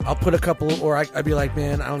there. I'll put a couple, or I'd be like,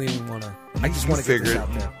 man, I don't even want to. I just want to get this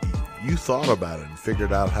out there. You thought about it and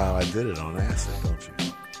figured out how I did it on acid, don't you?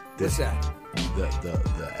 What's that?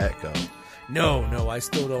 The echo. No, I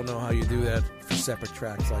still don't know how you do that for separate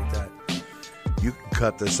tracks like that. You can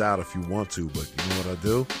cut this out if you want to, but you know what I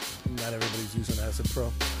do? Not everybody's using Acid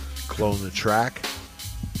Pro. Clone the track,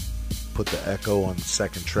 put the echo on the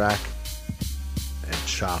second track, and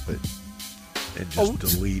chop it, and just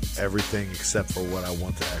delete everything except for what I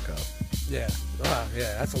want to echo. Yeah,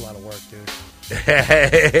 that's a lot of work, dude.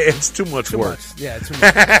 It's too much work. Yeah, too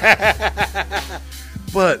much.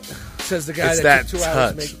 But says the guy it's that that took 2 touch.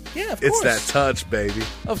 hours to make. Yeah, of course. It's that touch, baby.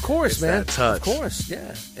 Of course, it's man. That touch. Of course,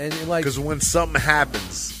 yeah. And like, because when something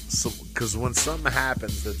happens,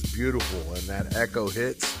 that's beautiful, and that echo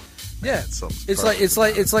hits. Yeah, it's like,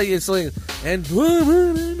 and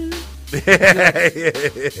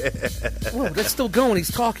whoa, that's still going.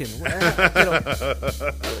 He's talking.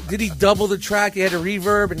 Did he double the track? He had a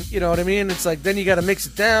reverb, and you know what I mean. It's like then you got to mix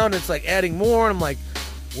it down. It's like adding more. And I'm like,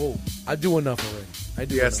 whoa, I do enough already.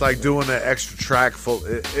 It's like doing an extra track full.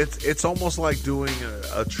 It's almost like doing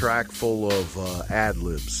a track full of ad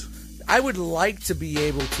libs. I would like to be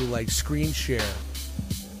able to like screen share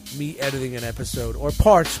me editing an episode or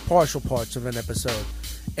partial parts of an episode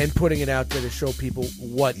and putting it out there to show people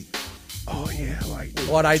what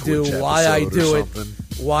I do, why I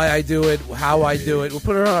do it, how I do it. We'll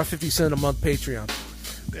put it on our 50 cent a month Patreon.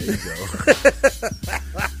 There you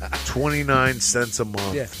go. 29 cents a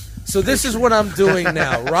month. Yeah. So this is what I'm doing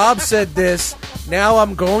now. Rob said this. Now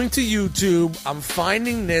I'm going to YouTube. I'm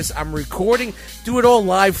finding this. I'm recording. Do it all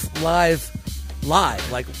live,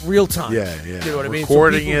 like real time. Yeah. You know what I mean?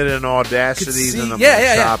 Recording it in Audacity, then I'm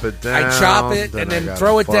gonna chop it down. I chop it and then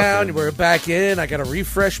throw it down. We're back in. I gotta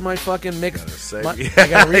refresh my fucking mix. I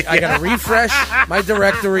gotta refresh my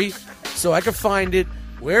directory so I can find it.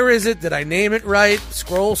 Where is it? Did I name it right?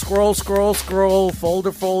 Scroll.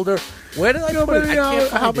 Folder. Where did I put it? I can't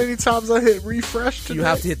find how many times I hit refresh today? You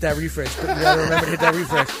have to hit that refresh. But you gotta remember to hit that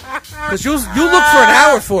refresh because you look for an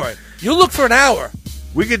hour for it. You look for an hour.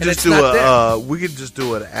 We could just do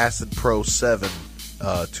an Acid Pro 7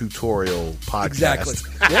 tutorial podcast. Exactly.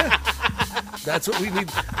 Yeah, that's what we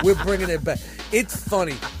need. We're bringing it back. It's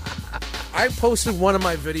funny. I posted one of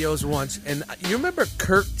my videos once, and you remember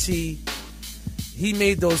Kirk T? He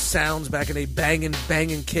made those sounds back in the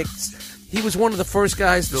banging kicks. He was one of the first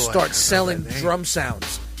guys to start selling drum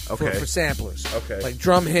sounds for samplers. Okay. Like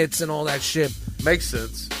drum hits and all that shit. Makes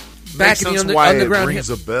sense. Back in the underground, it rings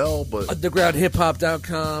a bell, but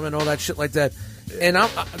undergroundhiphop.com and all that shit like that. And I'm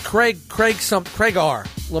Craig R.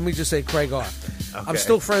 Let me just say Craig R. Okay. I'm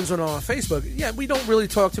still friends with him on Facebook. Yeah, we don't really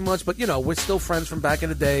talk too much, but you know, we're still friends from back in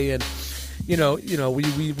the day, and you know,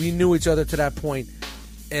 we knew each other to that point.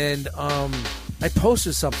 And I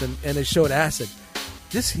posted something, and it showed Acid.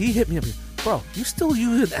 He hit me up, bro. You still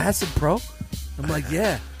using Acid Pro? I'm like,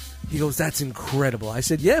 yeah. He goes, that's incredible. I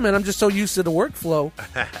said, yeah, man. I'm just so used to the workflow.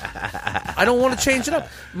 I don't want to change it up.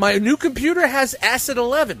 My new computer has Acid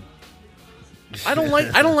 11. I don't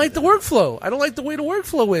like the workflow. I don't like the way the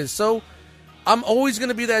workflow is. So I'm always going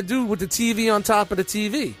to be that dude with the TV on top of the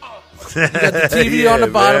TV. You got the TV on the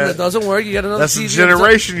bottom that doesn't work. You got another That's TV. That's the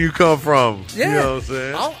generation you come from. Yeah. You know what I'm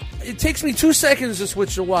saying? It takes me 2 seconds to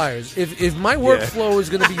switch the wires. If my workflow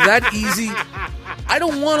is going to be that easy, I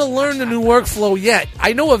don't want to learn the new workflow yet.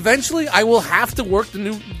 I know eventually I will have to do the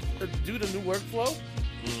new workflow.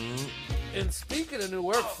 Mm-hmm. And speaking of new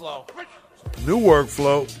workflow,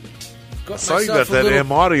 I saw you got that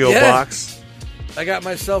M audio box. I got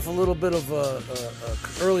myself a little bit of a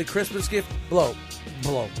early Christmas gift. Blow.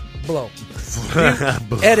 Blow.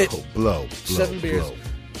 7 beers.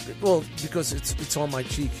 Well, because it's on my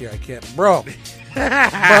cheek here, I can't. Bro,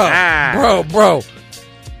 bro.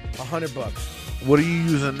 $100. What are you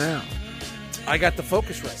using now? I got the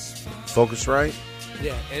Focusrite. Focusrite?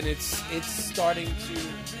 Yeah, and it's starting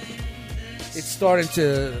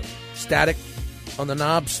to static on the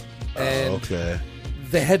knobs, and okay.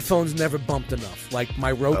 the headphones never bumped enough. Like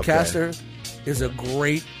my Rodecaster is a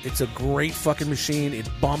great fucking machine. It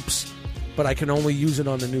bumps, but I can only use it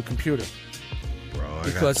on the new computer. Bro,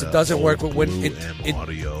 because it doesn't work with when it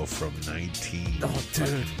audio from 19. Oh,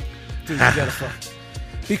 dude, you gotta fuck.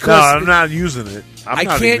 Because no, I'm not using it. I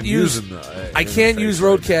can't use the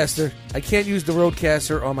Rodecaster. I can't use the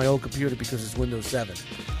Rodecaster on my old computer because it's Windows 7.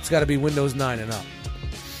 It's got to be Windows 9 and up.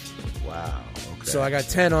 Wow. Okay. So I got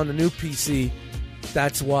 10 on the new PC.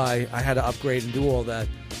 That's why I had to upgrade and do all that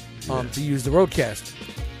to use the Rodecaster.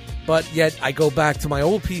 But yet I go back to my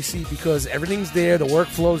old PC because everything's there. The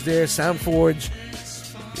workflow's there. SoundForge.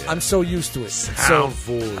 Yeah. I'm so used to it.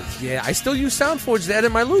 SoundForge. Yeah, I still use SoundForge to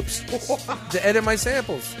edit my loops, to edit my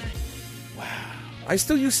samples. Wow. I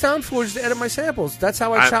still use SoundForge to edit my samples. That's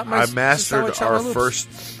how I chop my. I mastered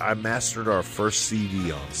our first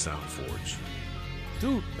CD on SoundForge.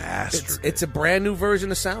 Dude, mastered. It's a brand new version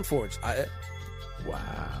of SoundForge.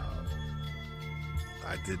 Wow.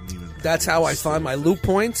 I didn't even. That's how I find my loop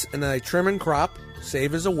points, and then I trim and crop,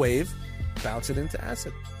 save as a wave, bounce it into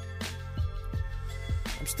Acid.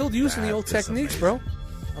 I'm still using the old techniques, bro.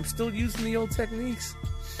 I'm still using the old techniques.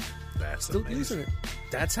 That's still using it.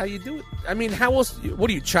 That's how you do it. I mean, how else? What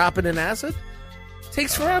are you chopping in Acid?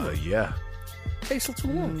 Takes forever. Yeah. Takes too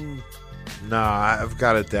long. Nah, I've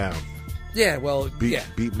got it down. Yeah, well,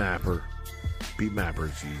 Beat Mapper. Beat Mapper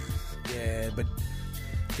is easy. Yeah, but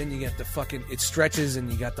then you get the fucking. It stretches,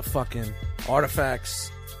 and you got the fucking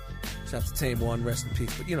artifacts. Just have to tame one. Rest in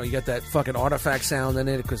peace. But you got that fucking artifact sound in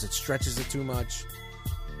it because it stretches it too much.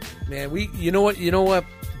 Man, you know what,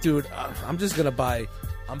 dude? I'm just gonna buy.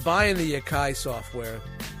 I'm buying the Yakai software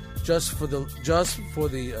just for the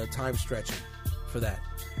time stretching for that,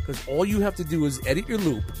 because all you have to do is edit your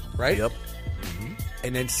loop, right? Yep. Mm-hmm.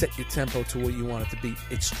 And then set your tempo to what you want it to be.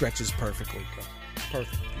 It stretches perfectly, bro.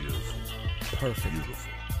 Perfect. Beautiful. Perfect.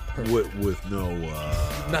 Beautiful. Perfect. With no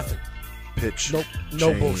nothing. Pitch. Nope.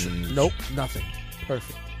 No change. bullshit. Nope. Nothing.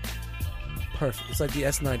 Perfect. It's like the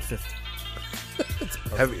S950.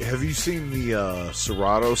 Have you seen the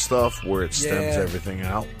Serato stuff where it stems everything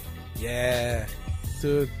out? Yeah,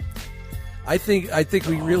 dude. I think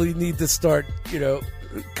we really need to start,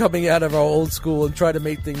 coming out of our old school and try to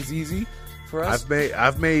make things easy for us.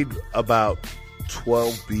 I've made about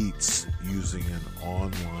 12 beats using an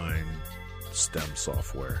online stem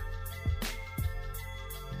software.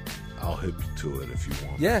 I'll hit you to it if you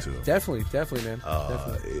want me to. Yeah, definitely, man.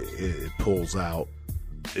 Definitely. It pulls out.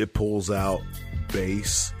 It pulls out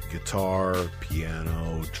bass, guitar,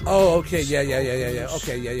 piano, drums. Oh, okay, yeah.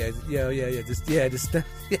 Okay, yeah. Just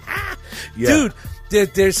Dude,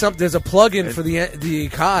 there's a plugin for the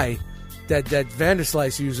Akai that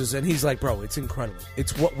Vanderslice uses, and he's like, bro, it's incredible.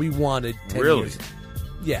 It's what we wanted 10 years ago.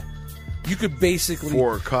 Yeah, you could basically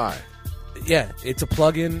for Akai. Yeah, it's a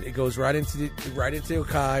plugin. It goes right into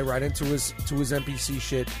Akai, right into his MPC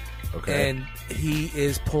shit. Okay, and he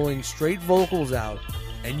is pulling straight vocals out.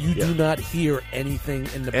 And you do not hear anything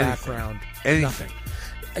in the background. Nothing.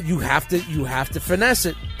 You have to finesse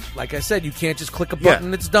it. Like I said, you can't just click a button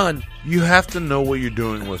and it's done. You have to know what you're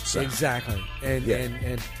doing with sound. Exactly.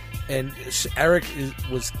 And Eric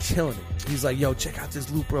was killing it. He's like, yo, check out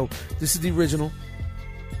this loop, bro. This is the original.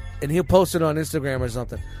 And he'll post it on Instagram or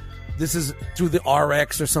something. This is through the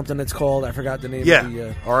RX or something it's called. I forgot the name of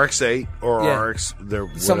the... RX-8 or RX...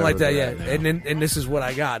 Something like that, yeah. And this is what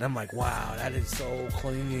I got. I'm like, wow, that is so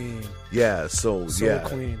clean. Yeah, so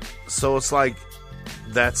clean. So it's like...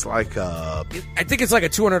 That's like I think it's like a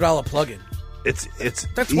 $200 plugin. It's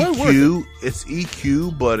that's EQ. Worth it. It's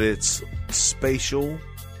EQ, but it's spatial,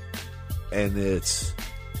 and it's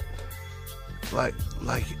like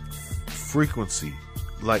frequency.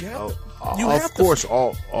 Like of course,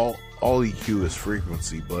 all EQ is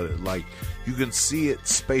frequency, but like you can see it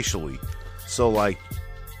spatially. So like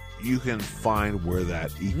you can find where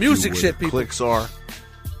that EQ music where shit the clicks are,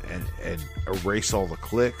 and erase all the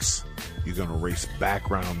clicks. You're gonna erase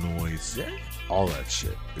background noise. Yeah. All that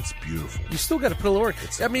shit. It's beautiful. You still got to put a work.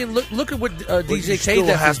 I mean, look at what DJ K-Def is doing. You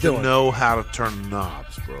still have to know how to turn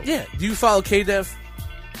knobs, bro. Yeah. Do you follow K-Def?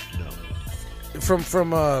 No.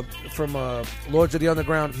 From Lords of the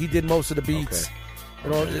Underground, he did most of the beats.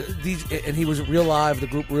 Okay. And he was Real Live, the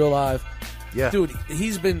group Real Live. Yeah. Dude,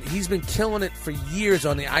 he's been killing it for years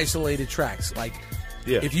on the isolated tracks. Like,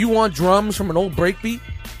 yeah. If you want drums from an old breakbeat,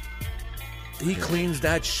 he cleans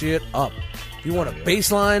that shit up. If you want a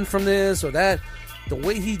bass line from this or that, the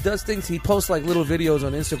way he does things, he posts like little videos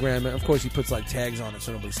on Instagram, and of course he puts like tags on it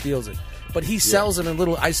so nobody steals it. But he sells it in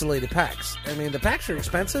little isolated packs. I mean, the packs are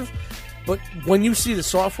expensive, but when you see the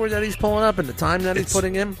software that he's pulling up and the time that he's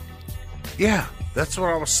putting in, yeah, that's what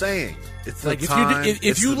I was saying. It's like the time,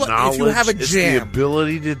 if you knowledge, have a it's jam, the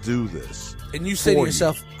ability to do this, and you say to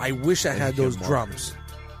yourself, "I wish I had those drums."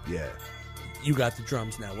 Yeah. You got the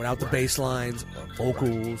drums now, without the bass lines or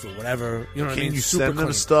vocals or whatever. You know what I mean? Can you Super send them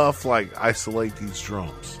clean. stuff like isolate these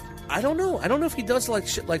drums? I don't know. I don't know if he does like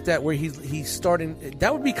shit like that where he's starting.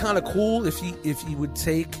 That would be kind of cool if he would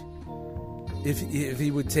take if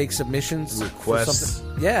he would take submissions requests. For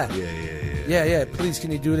something. Yeah. Yeah. Please,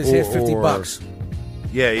 can you do this? Here's $50.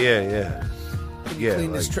 Yeah. Can you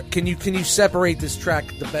clean this can you separate this track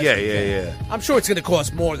the best? Yeah. I'm sure it's going to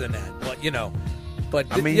cost more than that, but you know. But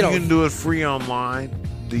I mean, you can do it free online.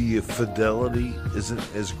 The fidelity isn't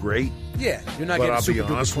as great. Yeah, you're not but getting I'll super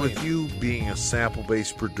be honest clean. with you, being a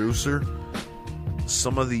sample-based producer,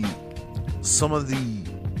 some of the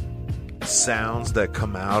sounds that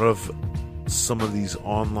come out of some of these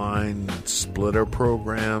online splitter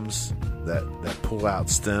programs that pull out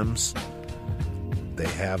stems, they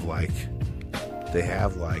have like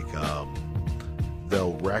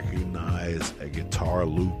they'll recognize a guitar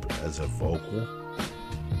loop as a vocal,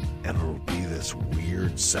 and it'll be this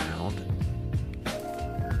weird sound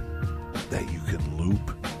that you can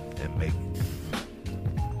loop and make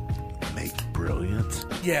brilliant.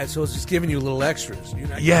 Yeah, so it's just giving you little extras. You're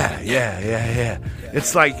not Yeah.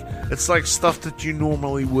 It's like stuff that you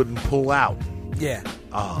normally wouldn't pull out. Yeah.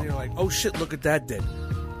 And you're like, oh shit, look at that did.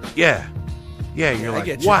 Yeah. You're I like,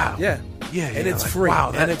 get you. wow. Yeah. And it's like, free.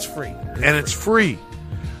 Wow, And it's free. It's free.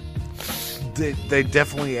 They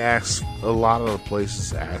definitely ask, a lot of the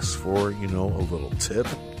places ask for, a little tip.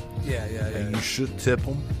 Yeah. And you should tip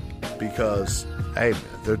them because, hey, man,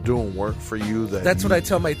 they're doing work for you. That's what I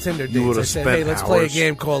tell my Tinder dates. I said, hey, let's play a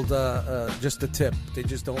game called Just a Tip. They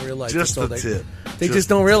just don't realize Just a tip. They just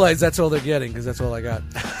don't realize that's all they're getting because that's all I got.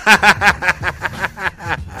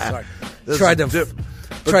 Sorry. Tried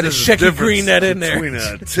to Shecky Green that in there. Between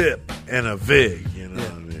a tip and a vig, you know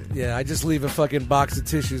what I mean? Yeah, I just leave a fucking box of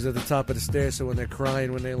tissues at the top of the stairs so when they're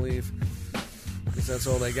crying when they leave, because that's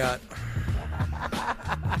all they got.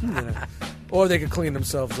 Or they could clean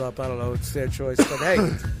themselves up. I don't know. It's their choice. But hey,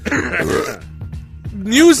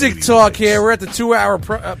 music talk here. We're at the 2-hour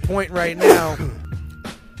point right now.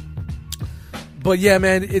 But yeah,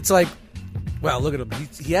 man, it's like, wow, look at him.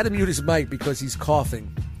 He had to mute his mic because he's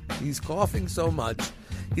coughing. He's coughing so much.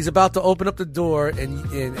 He's about to open up the door and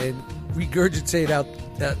regurgitate out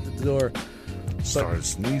the door. Started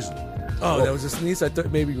sneezing. Oh, that was a sneeze? I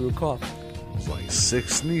thought maybe you were coughing. It was like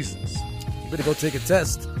 6 sneezes. You better go take a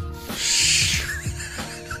test.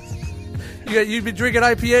 You've been drinking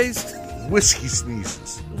IPAs? Whiskey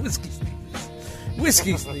sneezes.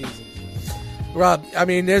 Whiskey sneezes. Rob, I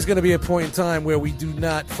mean, there's going to be a point in time where we do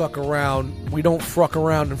not fuck around. We don't fuck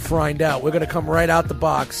around and find out. We're going to come right out the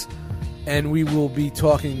box, and we will be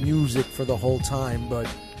talking music for the whole time.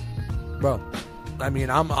 But, bro, I mean,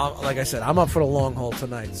 I'm like I said, I'm up for the long haul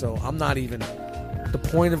tonight, so I'm not even the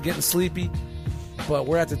point of getting sleepy. But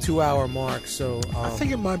we're at the 2-hour mark, so I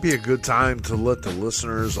think it might be a good time to let the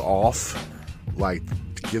listeners off, like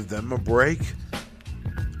give them a break.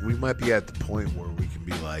 We might be at the point where we can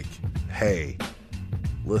be like, hey,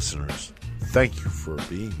 listeners, thank you for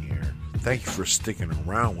being here. Thank you for sticking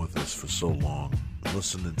around with us for so long,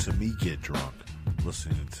 listening to me get drunk,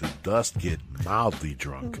 listening to Dust get mildly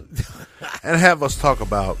drunk, and have us talk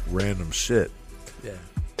about random shit. Yeah.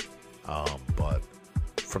 But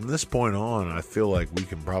from this point on, I feel like we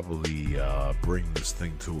can probably bring this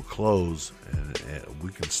thing to a close, and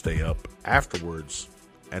we can stay up afterwards.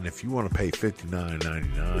 And if you want to pay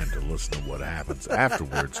 $59.99 to listen to what happens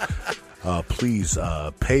afterwards, please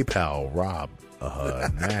PayPal Rob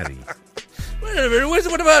Natty. Wait a minute.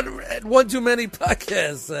 What about One Too Many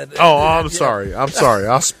Podcasts? I'm sorry.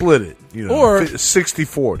 I'll split it. Or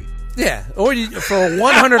 60-40. Yeah. Or for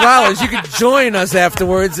 $100, you can join us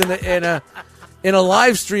afterwards in a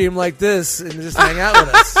live stream like this and just hang out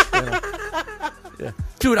with us. Yeah.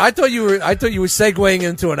 Dude, I thought you were segueing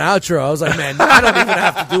into an outro. I was like, man, I don't even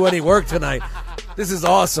have to do any work tonight. This is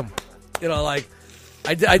awesome. Like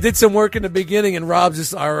I did some work in the beginning, and Rob's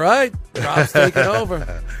just all right. Rob's taking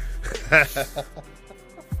over.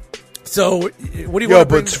 So, what do you want to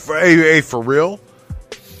bring? But for real,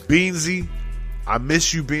 Beansy, I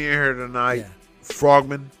miss you being here tonight. Yeah.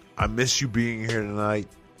 Frogman, I miss you being here tonight.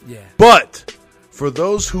 Yeah. But for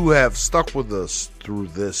those who have stuck with us through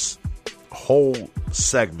this whole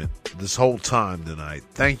segment, this whole time tonight,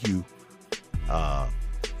 thank you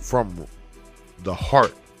from the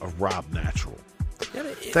heart of Rob Natural. Yeah,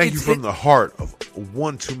 Thank you from the heart of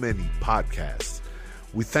One Too Many Podcasts.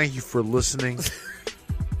 We thank you for listening,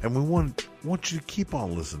 and we want you to keep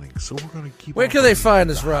on listening. So we're going to keep. Where on can they find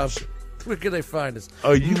us, the Rob? shit. Where can they find us?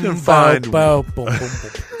 Oh, you can find. Bow, boom, boom,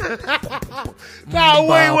 boom. No,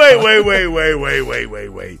 wait.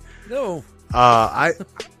 No.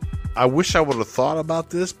 I wish I would have thought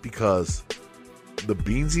about this because the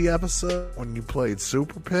Beansy episode when you played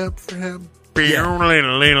Super Pimp for him. Yeah.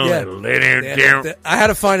 I had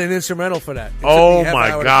to find an instrumental for that. It took me Oh half an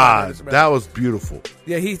my hour to find God, an instrumental. that was beautiful.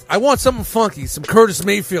 Yeah, I want something funky, some Curtis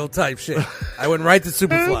Mayfield type shit. I went right to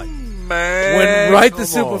Superfly. Man, Went right to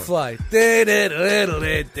come on. Superfly.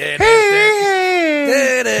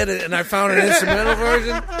 And I found an instrumental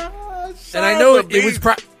version. And I know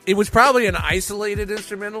it was probably an isolated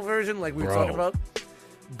instrumental version, like we were talking about.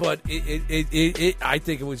 But I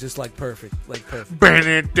think it was just like perfect. Dude,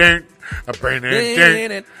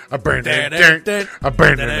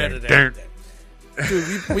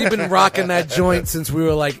 we've been rocking that joint since we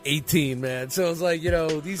were like 18, man. So it's like,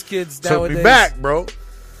 these kids Took nowadays. me back, bro.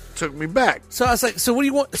 Took me back. So I was like, so what do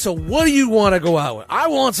you want? So what do you want to go out with? I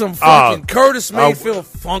want some fucking Curtis Mayfield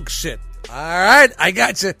funk shit. All right, I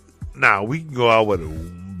got you. Nah, we can go out with a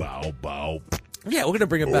bow bow. Yeah, we're gonna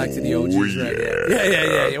bring it back to the OGs right here.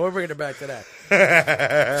 Yeah. We're bringing it back to that.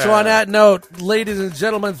 So on that note, ladies and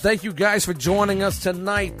gentlemen, thank you guys for joining us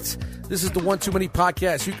tonight. This is the One Too Many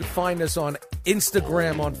Podcast. You can find us on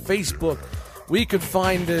Instagram, on Facebook. We can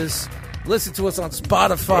find us, listen to us on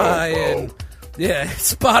Spotify and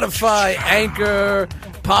Spotify, Anchor,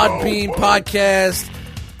 Podbean Podcast.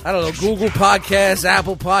 I don't know, Google Podcasts,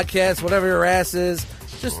 Apple Podcasts, whatever your ass is.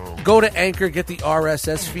 Just go to Anchor, get the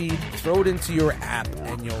RSS feed, throw it into your app,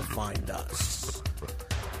 and you'll find us.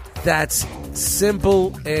 That's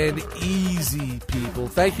simple and easy, people.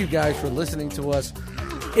 Thank you guys for listening to us.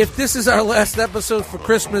 If this is our last episode for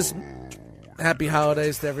Christmas, happy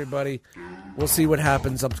holidays to everybody. We'll see what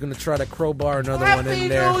happens. I'm going to try to crowbar another one in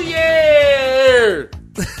there. Happy New Year!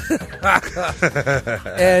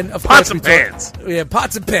 And of Pots course, and pans.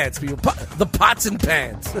 Pots and pans, people. The pots and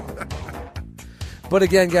pans. But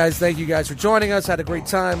again, guys, thank you guys for joining us. Had a great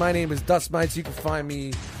time. My name is Dust Mites. You can find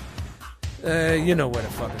me. You know where to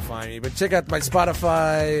fucking find me. But check out my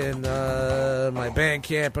Spotify and my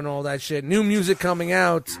Bandcamp and all that shit. New music coming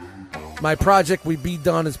out. My project, We Be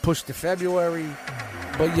Done, is pushed to February.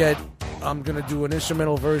 But yet, I'm going to do an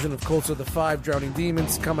instrumental version of Cults of the Five, Drowning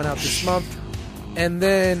Demons, coming out this month. And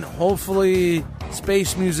then, hopefully,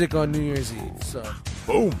 space music on New Year's Eve. So,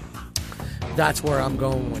 Boom. That's where I'm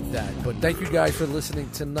going with that. But thank you guys for listening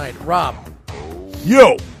tonight. Rob.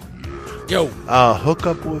 Yo. Hook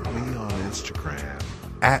up with me on Instagram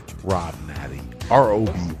at RobNatty.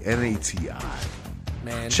 ROBNATI.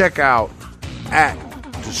 Man. Check out at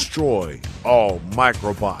Destroy All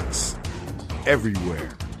Microbots everywhere.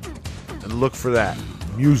 And look for that.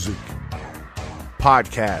 Music.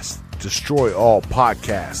 Podcast. Destroy All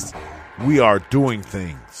Podcasts. We are doing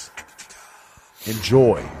things.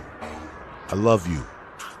 Enjoy. I love you.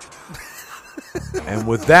 And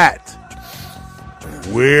with that,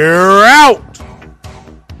 we're out.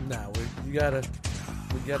 Nah, we gotta do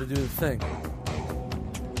the thing.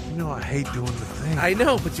 You know I hate doing the thing. I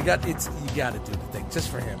know, but you gotta do the thing just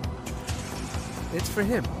for him. It's for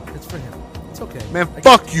him. It's for him. It's okay. Man,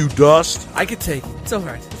 fuck you, Dust. I could take it. It's all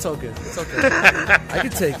right. It's all good. It's okay. I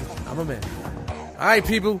could take it. I'm a man. All right,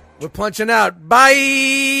 people. We're punching out.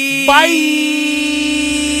 Bye. Bye.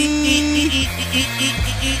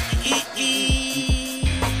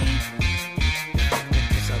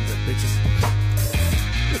 Sounds like bitches.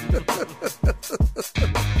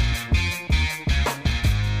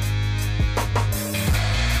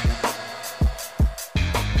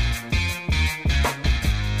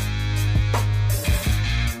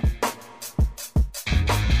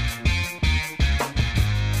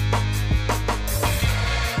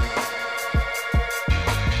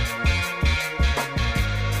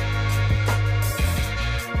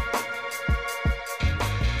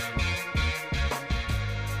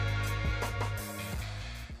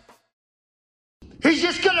 He's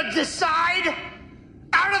just gonna decide